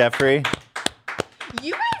versus Jeffrey.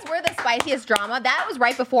 You guys were the spiciest drama. That was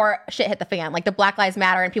right before shit hit the fan. Like the Black Lives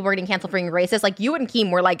Matter and people were getting canceled for being racist. Like you and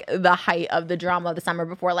Keem were like the height of the drama of the summer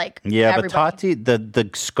before like Yeah, everybody. but Tati, the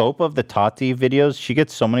scope of the Tati videos, she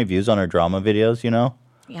gets so many views on her drama videos, you know?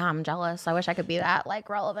 Yeah, I'm jealous. I wish I could be that like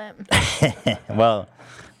relevant. Well,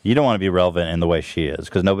 you don't want to be relevant in the way she is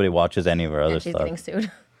because nobody watches any of her other And she's stuff. getting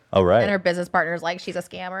sued. Oh, right. And her business partner's like she's a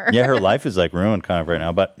scammer. Yeah, her life is like ruined kind of right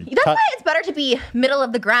now. But That's why it's better to be middle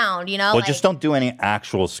of the ground, you know? well, like, just don't do any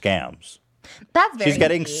actual scams. That's very She's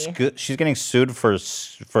getting easy. she's getting sued for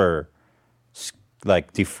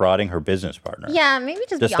like defrauding her business partner. Yeah, maybe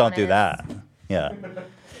just be don't do honest. that. Yeah.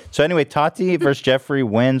 So anyway, Tati versus Jeffrey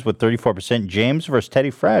wins with 34%. James versus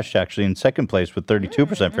Teddy Fresh actually in second place with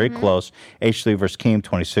 32%, very close. H3 versus Keem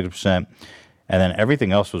 26%. And then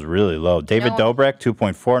everything else was really low. David Dobrik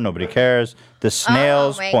 2.4, nobody cares. The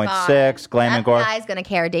Snails Oh my 0.6. Glam and Gore. That guy's gonna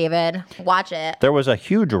care, David. Watch it. There was a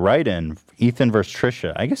huge write-in, Ethan versus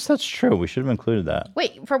Trisha. I guess that's true. We should have included that.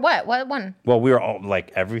 Wait, for what? What one? Well, we were all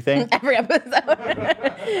like everything, Every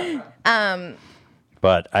episode.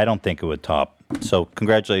 but I don't think it would top. So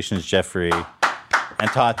congratulations, Jeffrey and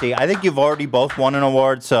Tati. I think you've already both won an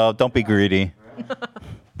award, so don't be greedy.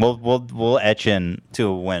 We'll etch in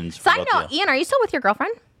 2 wins. For Side both note, of you. Ian, are you still with your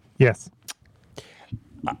girlfriend? Yes.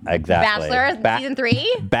 Exactly. Bachelor season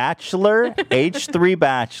 3? Bachelor, H3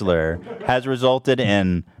 Bachelor, has resulted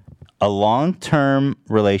in a long-term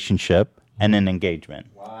relationship and an engagement.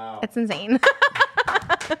 It's insane.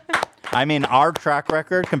 I mean, our track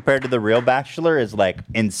record compared to the real Bachelor is like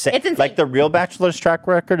insane. It's insane. Like the real Bachelor's track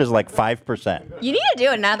record is like 5%. You need to do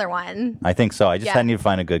another one. I think so. I just Yeah. need to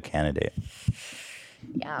find a good candidate.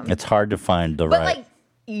 Yeah. It's hard to find the But right. like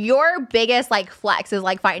your biggest like flex is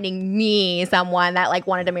like finding me someone that like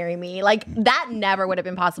wanted to marry me. Like that never would have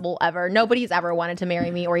been possible ever. Nobody's ever wanted to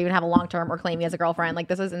marry me or even have a long term or claim me as a girlfriend. Like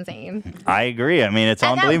this is insane. I agree. I mean, it's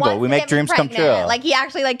And that unbelievable. wants We to make get me dreams come pregnant. true. Like he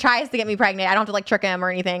actually like tries to get me pregnant. I don't have to like trick him or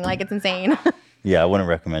anything. Like it's insane. Yeah, I wouldn't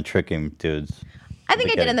recommend tricking dudes. I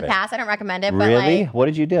think I did in the Getting past. I don't recommend it, but Really? like What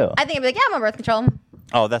did you do? I think I'd be like, yeah, I'm on birth control.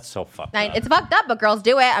 Oh, that's so fucked. It's fucked up, but girls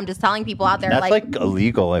do it. I'm just telling people out there That's like, like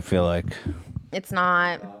illegal, I feel like. it's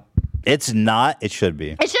not. It's not. It should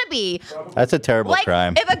be. It should be. That's a terrible Like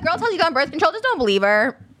crime. if a girl tells you to go on birth control, just don't believe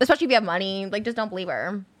her. Especially if you have money. Like just don't believe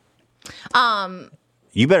her.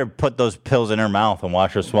 You better put those pills in her mouth and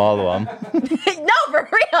watch her swallow them. No, for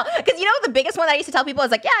real. Because you know the biggest one that I used to tell people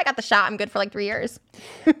is like, yeah, I got the shot. I'm good for like 3 years.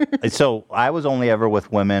 So I was only ever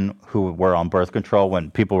with women who were on birth control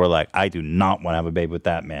when people were like, I do not want to have a baby with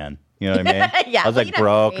that man. You know what I mean? Yeah, I was well, like you know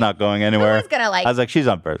broke, me. not going anywhere. one's gonna, like- I was like, she's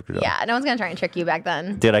on birth control. Yeah, no one's gonna try and trick you back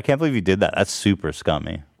then. Dude, I can't believe you did that. That's super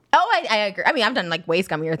scummy. Oh, I agree. I mean, I've done like way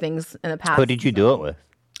scummier things in the past. Who did you do it with?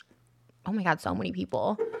 Oh my god, so many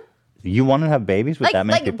people. You want to have babies with Like that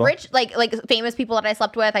many people? rich, like famous people that I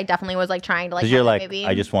slept with. I definitely was like trying to like. Because you're have a like, baby.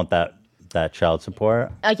 I just want that child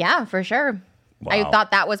support. Yeah, for sure. I Wow. thought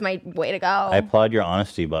that was my way to go. I applaud your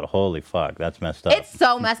honesty, but holy fuck, that's messed up. It's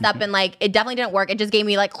so messed up and like it definitely didn't work. It just gave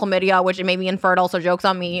me like chlamydia, which it made me infertile. So jokes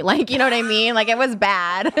on me. Like you know what I mean? Like it was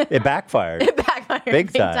bad. It backfired. It backfired Big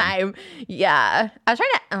big time. time. Yeah, I was trying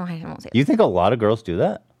to. Oh, I won't say. You think a lot of girls do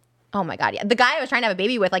that? Oh my god, yeah. The guy I was trying to have a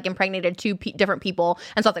baby with like impregnated 2 different people,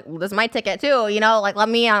 and so I was like, well, this is my ticket too. You know, like let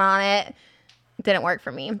me in on it. Didn't work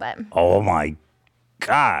for me, but Oh my.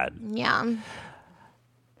 God. Yeah.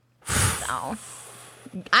 So, I'm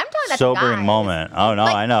telling that Sobering guys. moment. Oh, no,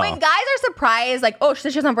 Like, I know. When guys are surprised, like, oh,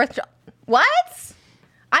 she's on birth control. What?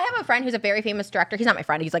 I have a friend who's a very famous director. He's not my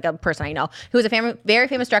friend. He's like a person I know who's a very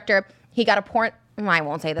famous director. He got a porn. I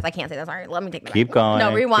won't say this. I can't say this. Sorry. Let me take that. Keep going.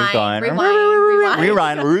 No, rewind. Keep going.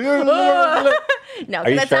 Rewind. No, Are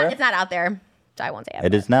you because sure? it's not out there. So I won't say it.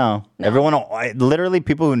 It is now. Everyone, literally,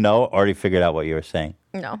 people who know already figured out what you were saying.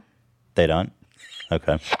 No. They don't?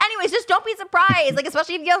 Okay. Anyways, just don't be surprised. Like,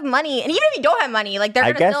 especially if you have money. And even if you don't have money, like, they're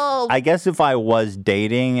going to still. I guess if I was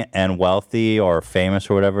dating and wealthy or famous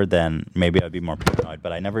or whatever, then maybe I'd be more paranoid.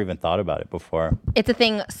 But I never even thought about it before. It's a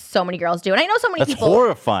thing so many girls do. And I know so many That's people.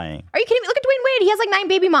 horrifying. Are you kidding me? Look at Dwayne Wade. He has like 9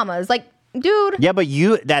 baby mamas. Like, dude. Yeah, but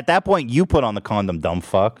you at that point, you put on the condom, dumb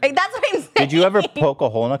fuck. Like, that's what I'm saying. Did you ever poke a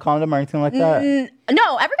hole in a condom or anything like that?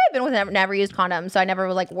 No, every guy I've been with never used condoms, so I never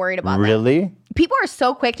was like worried about that. Really? People are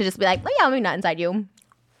so quick to just be like, oh, yeah, let me nut inside you.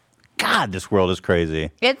 God, this world is crazy.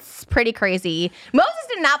 It's pretty crazy. Moses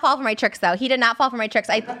did not fall for my tricks, though. He did not fall for my tricks.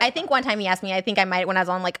 I think one time he asked me, I think I might, when I was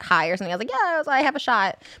on like high or something, I was like, yeah, I have a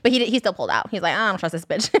shot. But he still pulled out. He's like, I don't trust this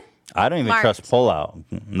bitch. I don't even Smart. trust pull out.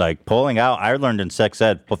 Like pulling out, I learned in sex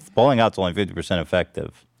ed, pulling out's only 50%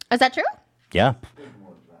 effective. Is that true? Yeah.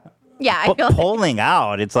 Yeah, I But feel like. pulling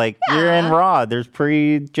out, it's like you're in raw. There's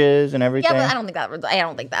pre-jizz and everything. Yeah, but I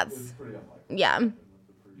don't think that's. Yeah.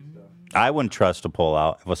 I wouldn't trust to pull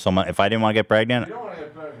out if I didn't want to get pregnant.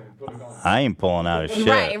 I ain't pulling out of shit.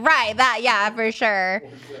 Right. That, yeah, for sure.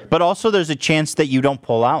 But also, there's a chance that you don't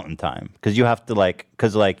pull out in time because you have to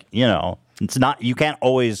it's not. You can't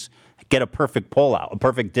always get a perfect pull out, a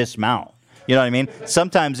perfect dismount. You know what I mean?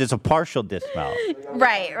 Sometimes it's a partial dismount.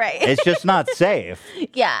 Right. It's just not safe.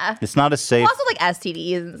 Yeah. It's not a safe. Also, like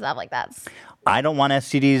STDs and stuff like that. I don't want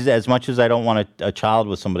STDs as much as I don't want a child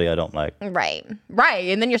with somebody I don't like. Right.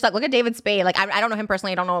 And then you're stuck. Look at David Spade. Like, I don't know him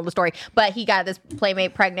personally. I don't know the story. But he got this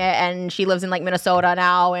playmate pregnant, and she lives in, like, Minnesota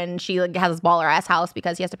now, and she like, has this baller-ass house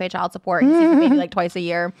because he has to pay child support. He sees the baby, like, twice a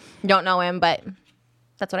year. Don't know him, but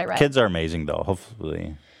that's what I read. Kids are amazing, though.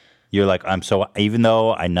 Hopefully. You're like, even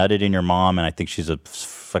though I nutted in your mom, and I think she's a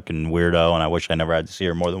fucking weirdo, and I wish I never had to see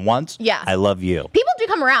her more than once. Yeah. I love you. People do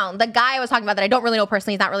come around. The guy I was talking about that I don't really know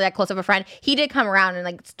personally, he's not really that close of a friend. He did come around and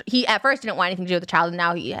like he at first didn't want anything to do with the child, and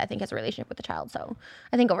now he I think has a relationship with the child. So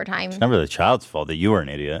I think over time. It's never the child's fault that you were an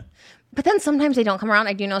idiot. But then sometimes they don't come around.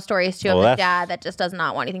 I do know stories too of the dad that just does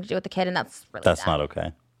not want anything to do with the kid, and that's really sad. Not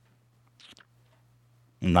okay.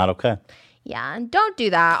 Not okay. Yeah, don't do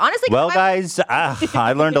that. Honestly. Well, guys,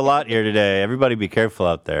 I learned a lot here today. Everybody be careful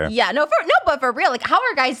out there. Yeah, but for real, like, how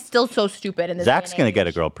are guys still so stupid in this? Zach's going to get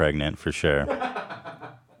a girl pregnant for sure.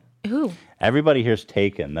 Who? Everybody here's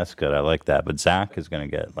taken. That's good. I like that. But Zach is going to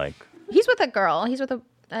get, like... He's with a girl. He's with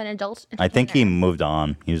an adult. I think he moved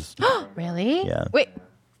on. He's... Really? Yeah. Wait.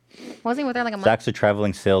 Wasn't he with her like a month? Zach's a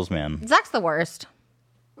traveling salesman. Zach's the worst.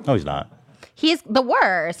 No, he's not. He's the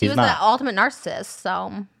worst. He He's was not. the ultimate narcissist,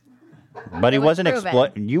 so... But he wasn't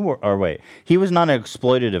proven. he was not an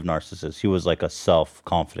exploitative narcissist. He was like a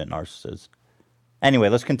self-confident narcissist. Anyway,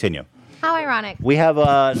 let's continue. How ironic. We have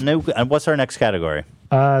a new. What's our next category?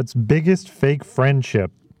 It's biggest fake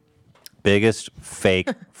friendship. Biggest fake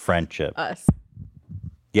friendship. Us.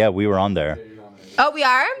 Yeah, we were on there. Oh, we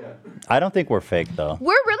are? I don't think we're fake though.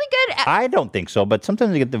 We're really good at... I don't think so, but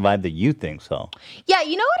sometimes you get the vibe that you think so. Yeah,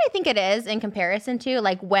 you know what I think it is in comparison to?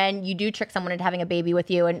 Like when you do trick someone into having a baby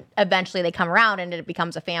with you and eventually they come around and it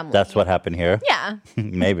becomes a family. That's what happened here? Yeah.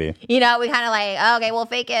 Maybe. You know, we kind of like, oh, okay, we'll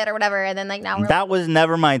fake it or whatever. And then like now we're That was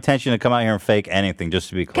never my intention to come out here and fake anything, just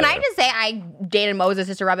to be clear. Can I just say I dated Moses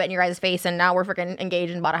just to rub it in your guys' face and now we're freaking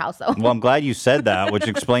engaged and bought a house though. Well, I'm glad you said that, which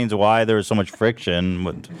explains why there was so much friction.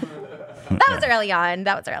 That was early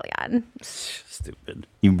on. Stupid.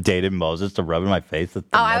 You dated Moses to rub in my face?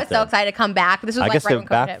 I was so excited to come back. This was I like guess right it when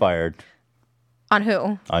COVID hit. backfired. On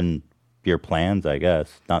who? On your plans, I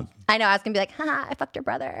guess. Not I know. I was going to be like, haha, I fucked your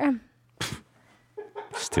brother.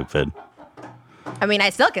 stupid. I mean, I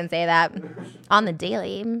still can say that on the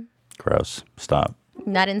daily. Gross. Stop.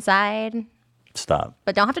 Nut inside. Stop.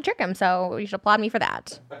 But don't have to trick him, so you should applaud me for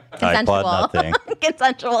that. I applaud nothing.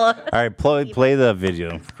 Consensual. All right, play the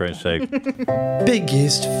video, for Christ's sake.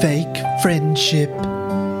 Biggest fake friendship.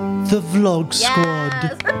 The Vlog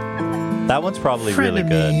Squad. That one's probably really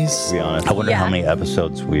good, to be honest. I wonder how many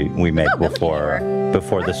episodes we make before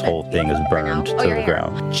this whole thing is burned to the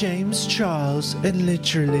ground. James Charles and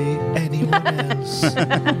literally anyone else. We've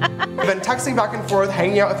been texting back and forth,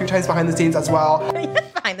 hanging out a few times behind the scenes as well.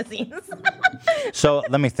 Behind the scenes. So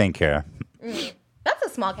let me think here. That's a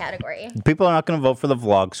small category. People are not going to vote for the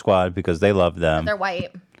Vlog Squad because they love them. They're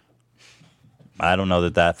white. I don't know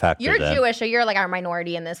that factors You're in. Jewish, so you're like our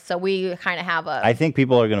minority in this, so we kind of have a. I think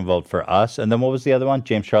people are going to vote for us. And then what was the other one?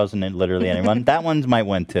 James Charles and literally anyone. That one might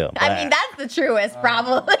win too. I mean, that's the truest,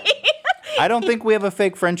 probably. I don't think we have a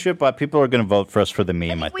fake friendship, but people are going to vote for us for the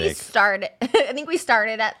meme, I think. I think we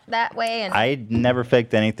started that way. And I never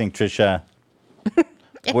faked anything, Trisha.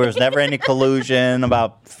 There was never any collusion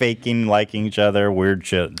about faking liking each other, weird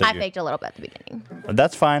shit. I faked a little bit at the beginning.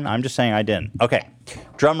 That's fine. I'm just saying I didn't. Okay.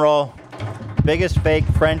 Drum roll. Biggest fake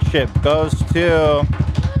friendship goes to,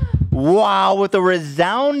 wow, with a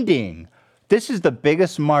resounding. This is the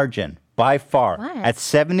biggest margin by far at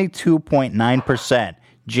 72.9%.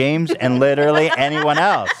 James and literally anyone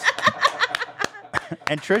else.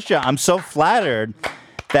 And Trisha, I'm so flattered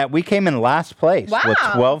that we came in last place with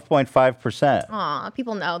 12.5%. Aw,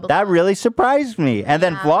 people know. That really surprised me. And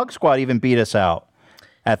then Vlog Squad even beat us out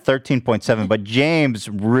at 13.7. But James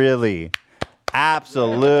really,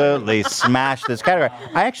 absolutely smashed this category.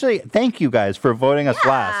 I actually thank you guys for voting us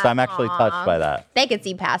last. I'm actually touched by that. They could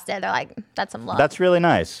see past it. They're like, that's some love. That's really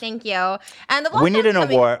nice. Thank you. And the We need an Vlog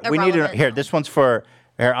award. Squad's We need irrelevant. here. This one's for.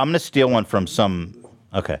 Here, I'm gonna steal one from some.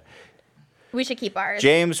 Okay, We should keep ours.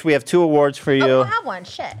 James, we have 2 awards for you. Oh, we'll have one.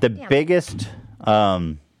 Shit. The Damn. biggest,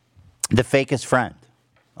 the fakest friend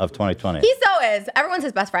of 2020 He so is. Everyone's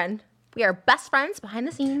his best friend. We are best friends behind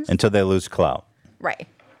the scenes. until they lose clout. Right.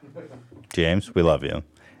 James, we love you.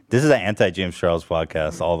 This is an anti-James Charles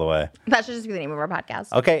podcast all the way. That should just be the name of our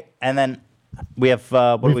podcast. Okay, and then we have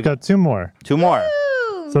what do we We've got 2 more. 2 more.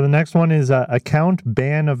 So the next one is account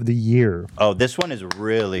ban of the year. Oh, this one is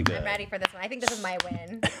really good. I'm ready for this one. I think this is my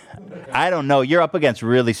win. I don't know. You're up against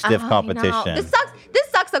really stiff Oh, I know. competition. This sucks. This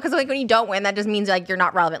sucks though, because like when you don't win, that just means like you're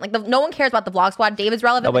not relevant. Like no one cares about the Vlog Squad. Dave is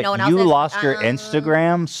relevant, No, but but no one else you is. lost your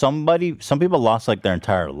Instagram. Some people lost like their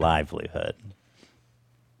entire livelihood.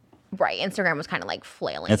 Right. Instagram was kind of like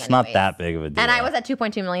flailing. It's not that big of a deal. And I was at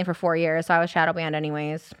 2.2 million for 4 years, so I was shadow banned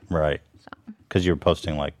anyways. Right. Because you were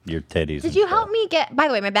posting like your titties. Did you help me get? By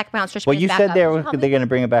the way, my bank account's just. Well, you said they're going to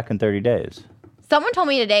bring it back in 30 days. Someone told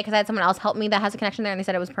me today because I had someone else help me that has a connection there, and they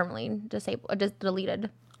said it was permanently disabled, just deleted.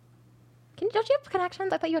 Don't you have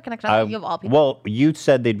connections? I thought you had connections. I thought you have all people. Well, you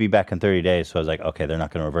said they'd be back in 30 days, so I was like, okay, they're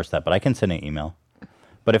not going to reverse that, but I can send an email.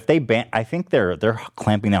 But if they ban, I think they're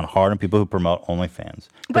clamping down hard on people who promote OnlyFans.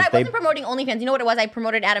 But I wasn't promoting OnlyFans. You know what it was? I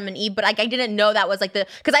promoted Adam and Eve, but I didn't know that was like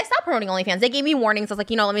because I stopped promoting OnlyFans. They gave me warnings. I was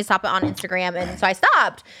like, let me stop it on Instagram, and so I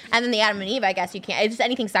stopped. And then the Adam and Eve, I guess you can't. It's just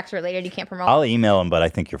anything sex related. You can't promote. I'll email them, but I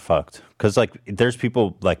think you're fucked. Because like, there's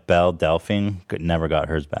people like Belle Delphine never got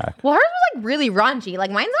hers back. Well, hers was like really raunchy.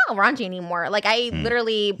 Like mine's not raunchy anymore. Like I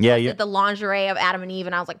literally posted the lingerie of Adam and Eve,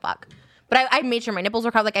 and I was like, fuck. But I made sure my nipples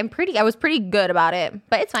were covered. Like I was pretty good about it.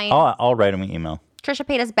 But it's fine. I'll write them an email. Trisha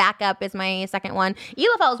Paytas backup is my second one.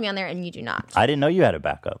 Ela follows me on there, and you do not. I didn't know you had a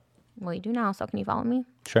backup. Well, you do now. So can you follow me?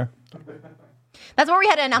 Sure. That's where we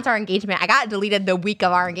had to announce our engagement. I got deleted the week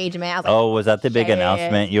of our engagement. I was like, Was that the big shit.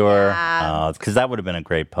 announcement? You were, Yeah. because that would have been a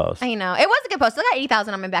great post. I know. It was a good post. Still got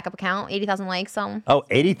 80,000 on my backup account. 80,000 likes. So. Oh,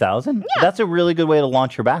 80,000? Yeah. That's a really good way to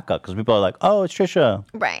launch your backup because people are like, oh, it's Trisha.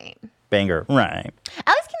 Right. Banger. Right. At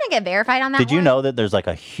least can I get verified on that? Did you know that there's like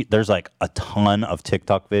a ton of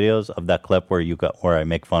TikTok videos of that clip where I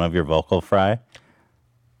make fun of your vocal fry?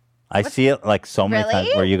 I see it like so many times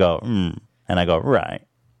where you go, and I go, right.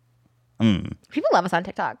 People love us on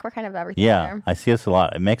TikTok. We're kind of everything Yeah, there. I see this a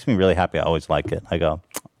lot. It makes me really happy. I always like it. I go,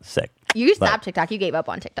 sick. You stopped TikTok. You gave up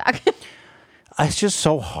on TikTok. It's just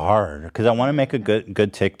so hard because I want to make a good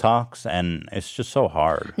TikToks, and it's just so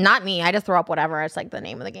hard. Not me. I just throw up whatever. It's like the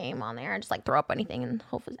name of the game on there. I just like throw up anything and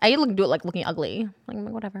hopefully I do it like looking ugly. Like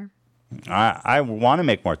whatever. I want to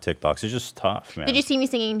make more TikToks. It's just tough, man. Did you see me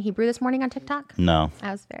singing Hebrew this morning on TikTok? No.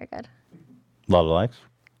 That was very good. A lot of likes.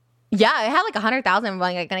 Yeah, I had like 100,000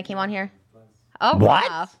 when I came on here. Oh, what?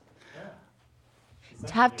 Wow.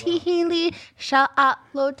 What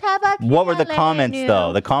What were the comments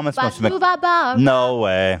though? The comments must have been. No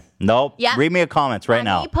way. Nope. Yeah. Read me a comments right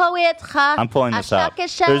now. I'm pulling this up.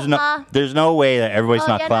 There's no way that everybody's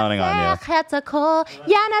not clowning on you.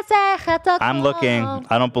 I'm looking.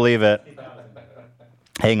 I don't believe it.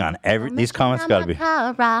 Hang on. These comments gotta be.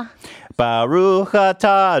 Baruch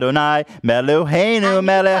atah Adonai Meluheinu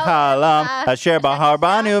melech haolam asher bahar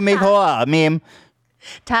banu mikol ha'amim.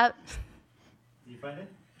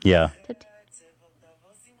 Yeah.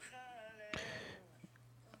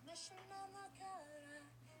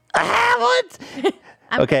 What?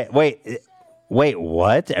 Okay, wait,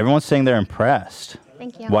 what? Everyone's saying they're impressed.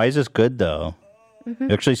 Thank you. Why is this good, though? Mhm.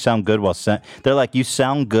 You actually sound good while they're like, you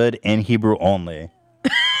sound good in Hebrew only.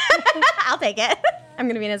 I'll take it. I'm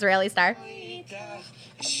going to be an Israeli star.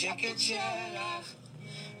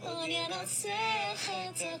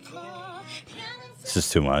 This is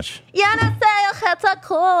too much.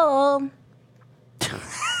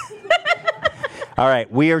 All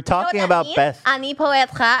right, we are talking about best. אני פה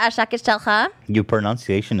איתך, השקט שלך. Your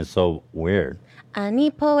pronunciation is so weird. אני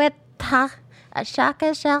פה איתך, השקט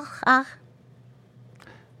שלך.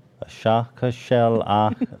 Shaka shell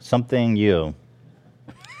something you.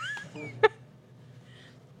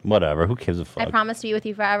 Whatever. Who gives a fuck? I promise to be with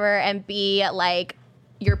you forever and be like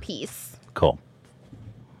your peace. Cool.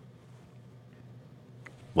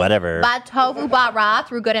 Whatever. Ba tovu ba ra,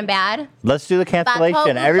 through good and bad. Let's do the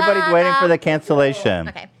cancellation. Everybody's waiting for the cancellation.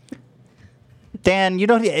 Okay. Dan, you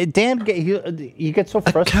don't. Dan, you get so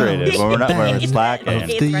frustrated when we're slacking. Of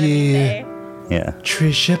the year. Yeah.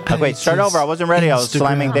 Trisha Paytas. Oh, wait, start over. I wasn't ready. I was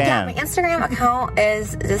slamming Dan. My Instagram account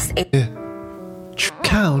is disabled.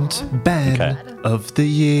 Count ban of the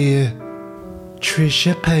year.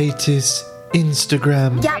 Trisha Paytas.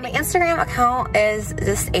 Instagram. Yeah, my Instagram account is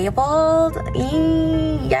disabled.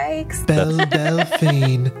 Yikes. Belle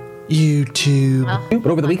Delphine. YouTube.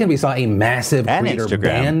 But over the weekend, we saw a massive creator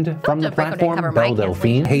banned from the platform, Belle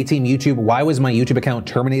Delphine. Hey, Team YouTube, why was my YouTube account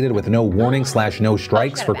terminated with no warning / no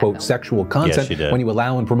strikes for, quote, sexual content when you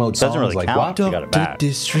allow and promote songs like WAP? Dr.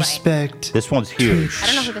 Disrespect. This one's huge. I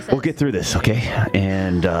don't know who this is. We'll get through this, okay?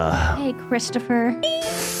 And, Hey, Christopher.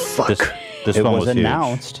 This It one was was huge.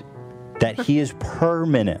 announced that he is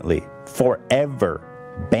permanently, forever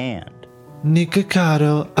banned.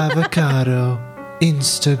 Nikocado Avocado.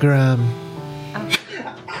 Instagram.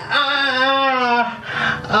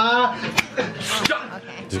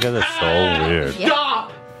 These guys are so weird.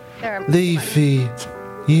 Stop! Leafy.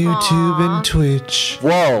 YouTube and Twitch.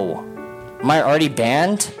 Whoa. Am I already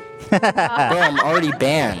banned? Bro, I'm already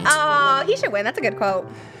banned. Oh, he should win. That's a good quote.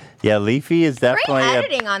 Yeah, Leafy is Great definitely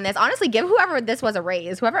editing on this. Honestly, give whoever this was a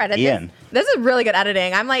raise. Whoever edited Ian. this is really good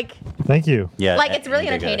editing. I'm like, Thank you. Yeah, like it's really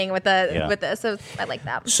Ian did good. entertaining with this. So I like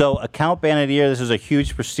that. So, Account Ban of the Year, this is a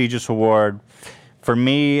huge, prestigious award. For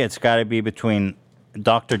me, it's got to be between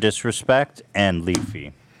Dr. Disrespect and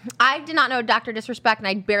Leafy. I did not know Dr. Disrespect, and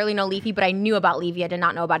I barely know Leafy, but I knew about Leafy. I did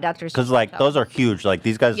not know about Dr. Disrespect. Because, like, those are huge. Like,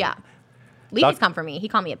 these guys. Yeah. Leafy's come for me. He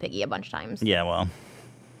called me a piggy a bunch of times. Yeah, well.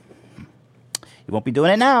 You won't be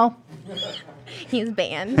doing it now. He's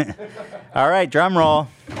banned. All right, drum roll.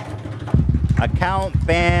 Account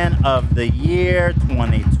Ban of the Year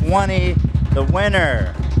 2020. The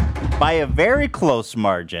winner, by a very close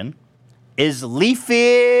margin, is Leafy.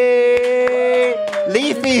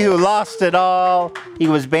 Leafy, who lost it all. He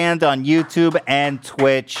was banned on YouTube and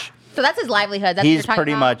Twitch. So that's his livelihood. That's what He's you're talking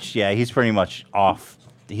pretty about? much, yeah, he's pretty much off.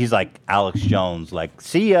 He's like Alex Jones, like,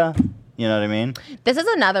 see ya. You know what I mean? This is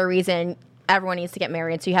another reason everyone needs to get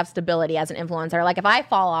married, so you have stability as an influencer. Like, if I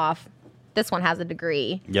fall off, this one has a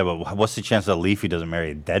degree. Yeah, but what's the chance that Leafy doesn't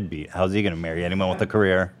marry a deadbeat? How's he going to marry anyone with a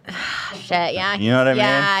career? Shit, yeah. You know what I mean?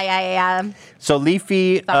 Yeah. So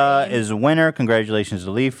Leafy is a winner. Congratulations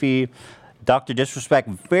to Leafy. Dr. Disrespect,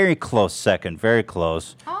 very close second, very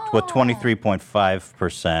close, with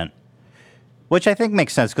 23.5%, which I think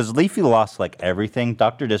makes sense because Leafy lost like everything.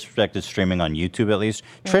 Dr. Disrespect is streaming on YouTube at least.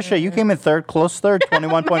 Trisha, you came in third, close third,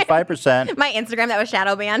 21.5%. My Instagram that was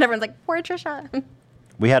shadow banned. Everyone's like, poor Trisha.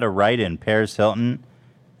 We had a write-in, Paris Hilton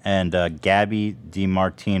and Gabby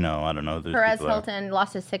DiMartino. I don't know. Who those Perez people are. Hilton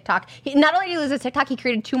lost his TikTok. Not only did he lose his TikTok, he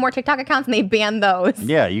created 2 more TikTok accounts and they banned those.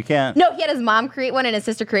 Yeah, you can't. No, he had his mom create one and his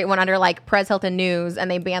sister create one under like Perez Hilton News, and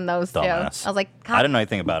they banned those Dumbass. too. I was like, God. I didn't know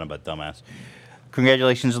anything about him, but dumbass.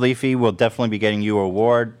 Congratulations, Leafy. We'll definitely be getting you an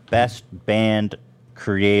award, Best Band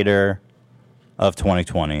Creator of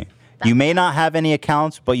 2020. You may not have any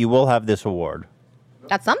accounts, but you will have this award.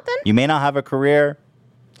 That's something. You may not have a career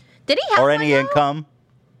Did he have or one, any though? income.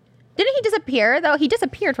 Didn't he disappear though? He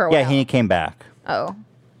disappeared for a while. Yeah, he came back. Oh.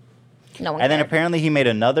 No one And then cared. apparently he made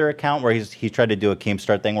another account where he tried to do a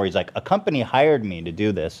Keemstar thing where he's like, a company hired me to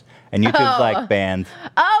do this. And YouTube's Oh. like, banned.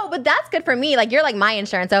 Oh, but that's good for me. Like, you're like my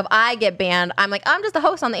insurance. So if I get banned, I'm like, I'm just a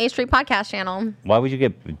host on the A Street podcast channel. Why would you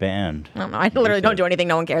get banned? I don't know. I literally don't do anything.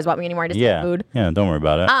 No one cares about me anymore. I just eat Yeah. food. Yeah, don't worry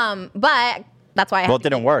about it. But that's why I Well, have it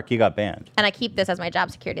didn't work. You got banned. and I keep this as my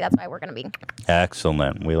job security. That's why we're going to be.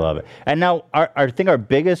 Excellent. We love it. And now, I think our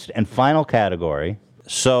biggest and final category.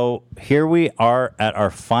 So here we are at our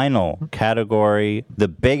final category, the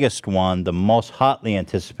biggest one, the most hotly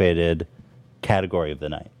anticipated category of the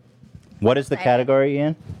night. What is the category,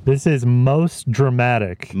 Ian? This is most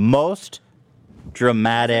dramatic. Most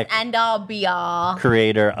dramatic End all be all.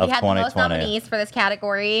 creator of We had the most 2020. nominees for this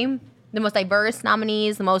category. The most diverse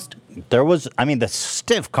nominees. The most. There was, the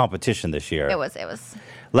stiff competition this year. It was.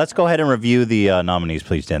 Let's go ahead and review the nominees,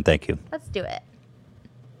 please, Dan. Thank you. Let's do it.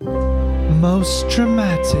 most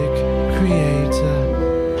dramatic creator,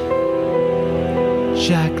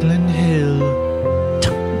 Jaclyn Hill,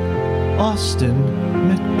 Austin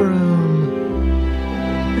McBroom,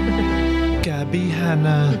 Gabby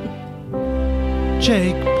Hanna,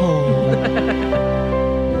 Jake Paul,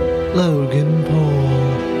 Logan Paul,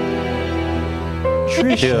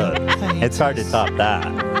 Trisha Dude, it's hard to top that.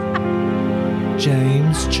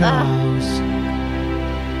 James Charles,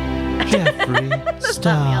 Jeffree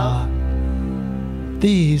Star.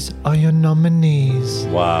 These are your nominees.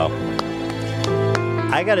 Wow.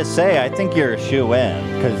 I gotta say, I think you're a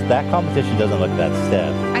shoe-in, because that competition doesn't look that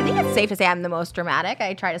stiff. I think it's safe to say I'm the most dramatic.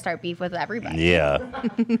 I try to start beef with everybody. Yeah.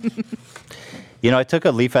 You know, I took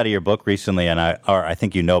a leaf out of your book recently, and I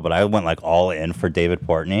think you know, but I went like all in for David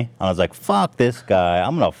Portnoy. And I was like, fuck this guy.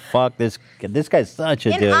 I'm gonna fuck this guy's such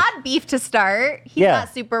a An dude. odd beef to start. He's Yeah.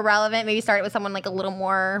 not super relevant. Maybe start it with someone like a little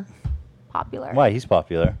more popular. Why? He's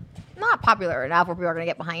popular. Not popular enough where people are going to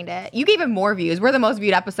get behind it. You gave him more views. We're the most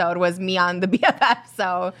viewed episode was me on the BFF,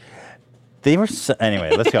 so. They were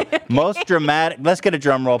anyway, let's go. Most dramatic, let's get a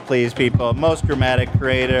drum roll, please, people. Most dramatic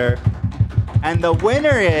creator. And the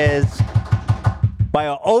winner is, by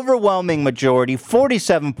an overwhelming majority,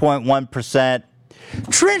 47.1%,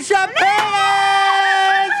 Trisha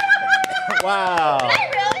Paytas! Wow. Did I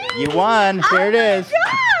really? You won. Here it is.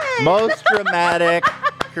 Most dramatic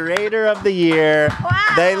creator of the year. Wow.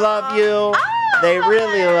 They love you. Oh, they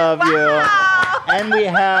really love you. And we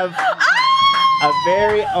have a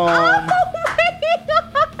very own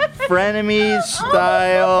frenemies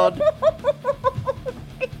styled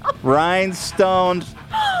rhinestoned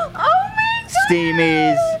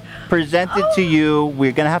steamies presented to you.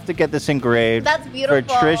 We're gonna have to get this engraved. That's beautiful.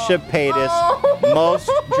 For Trisha Paytas, most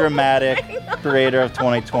dramatic creator of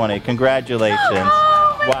 2020. Congratulations.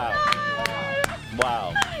 Wow.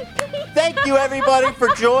 Wow. Thank you, everybody, for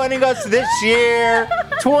joining us this year.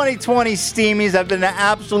 2020 Steamies have been an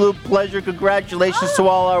absolute pleasure. Congratulations to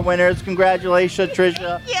all our winners. Congratulations,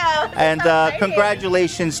 Trisha. Yeah. And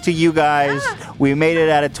congratulations to you guys. We made it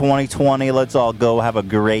out of 2020. Let's all go have a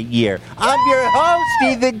great year. I'm your host,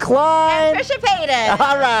 Ethan Klein. Trisha Paytas.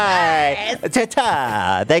 All right.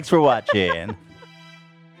 Ta-ta. Thanks for watching.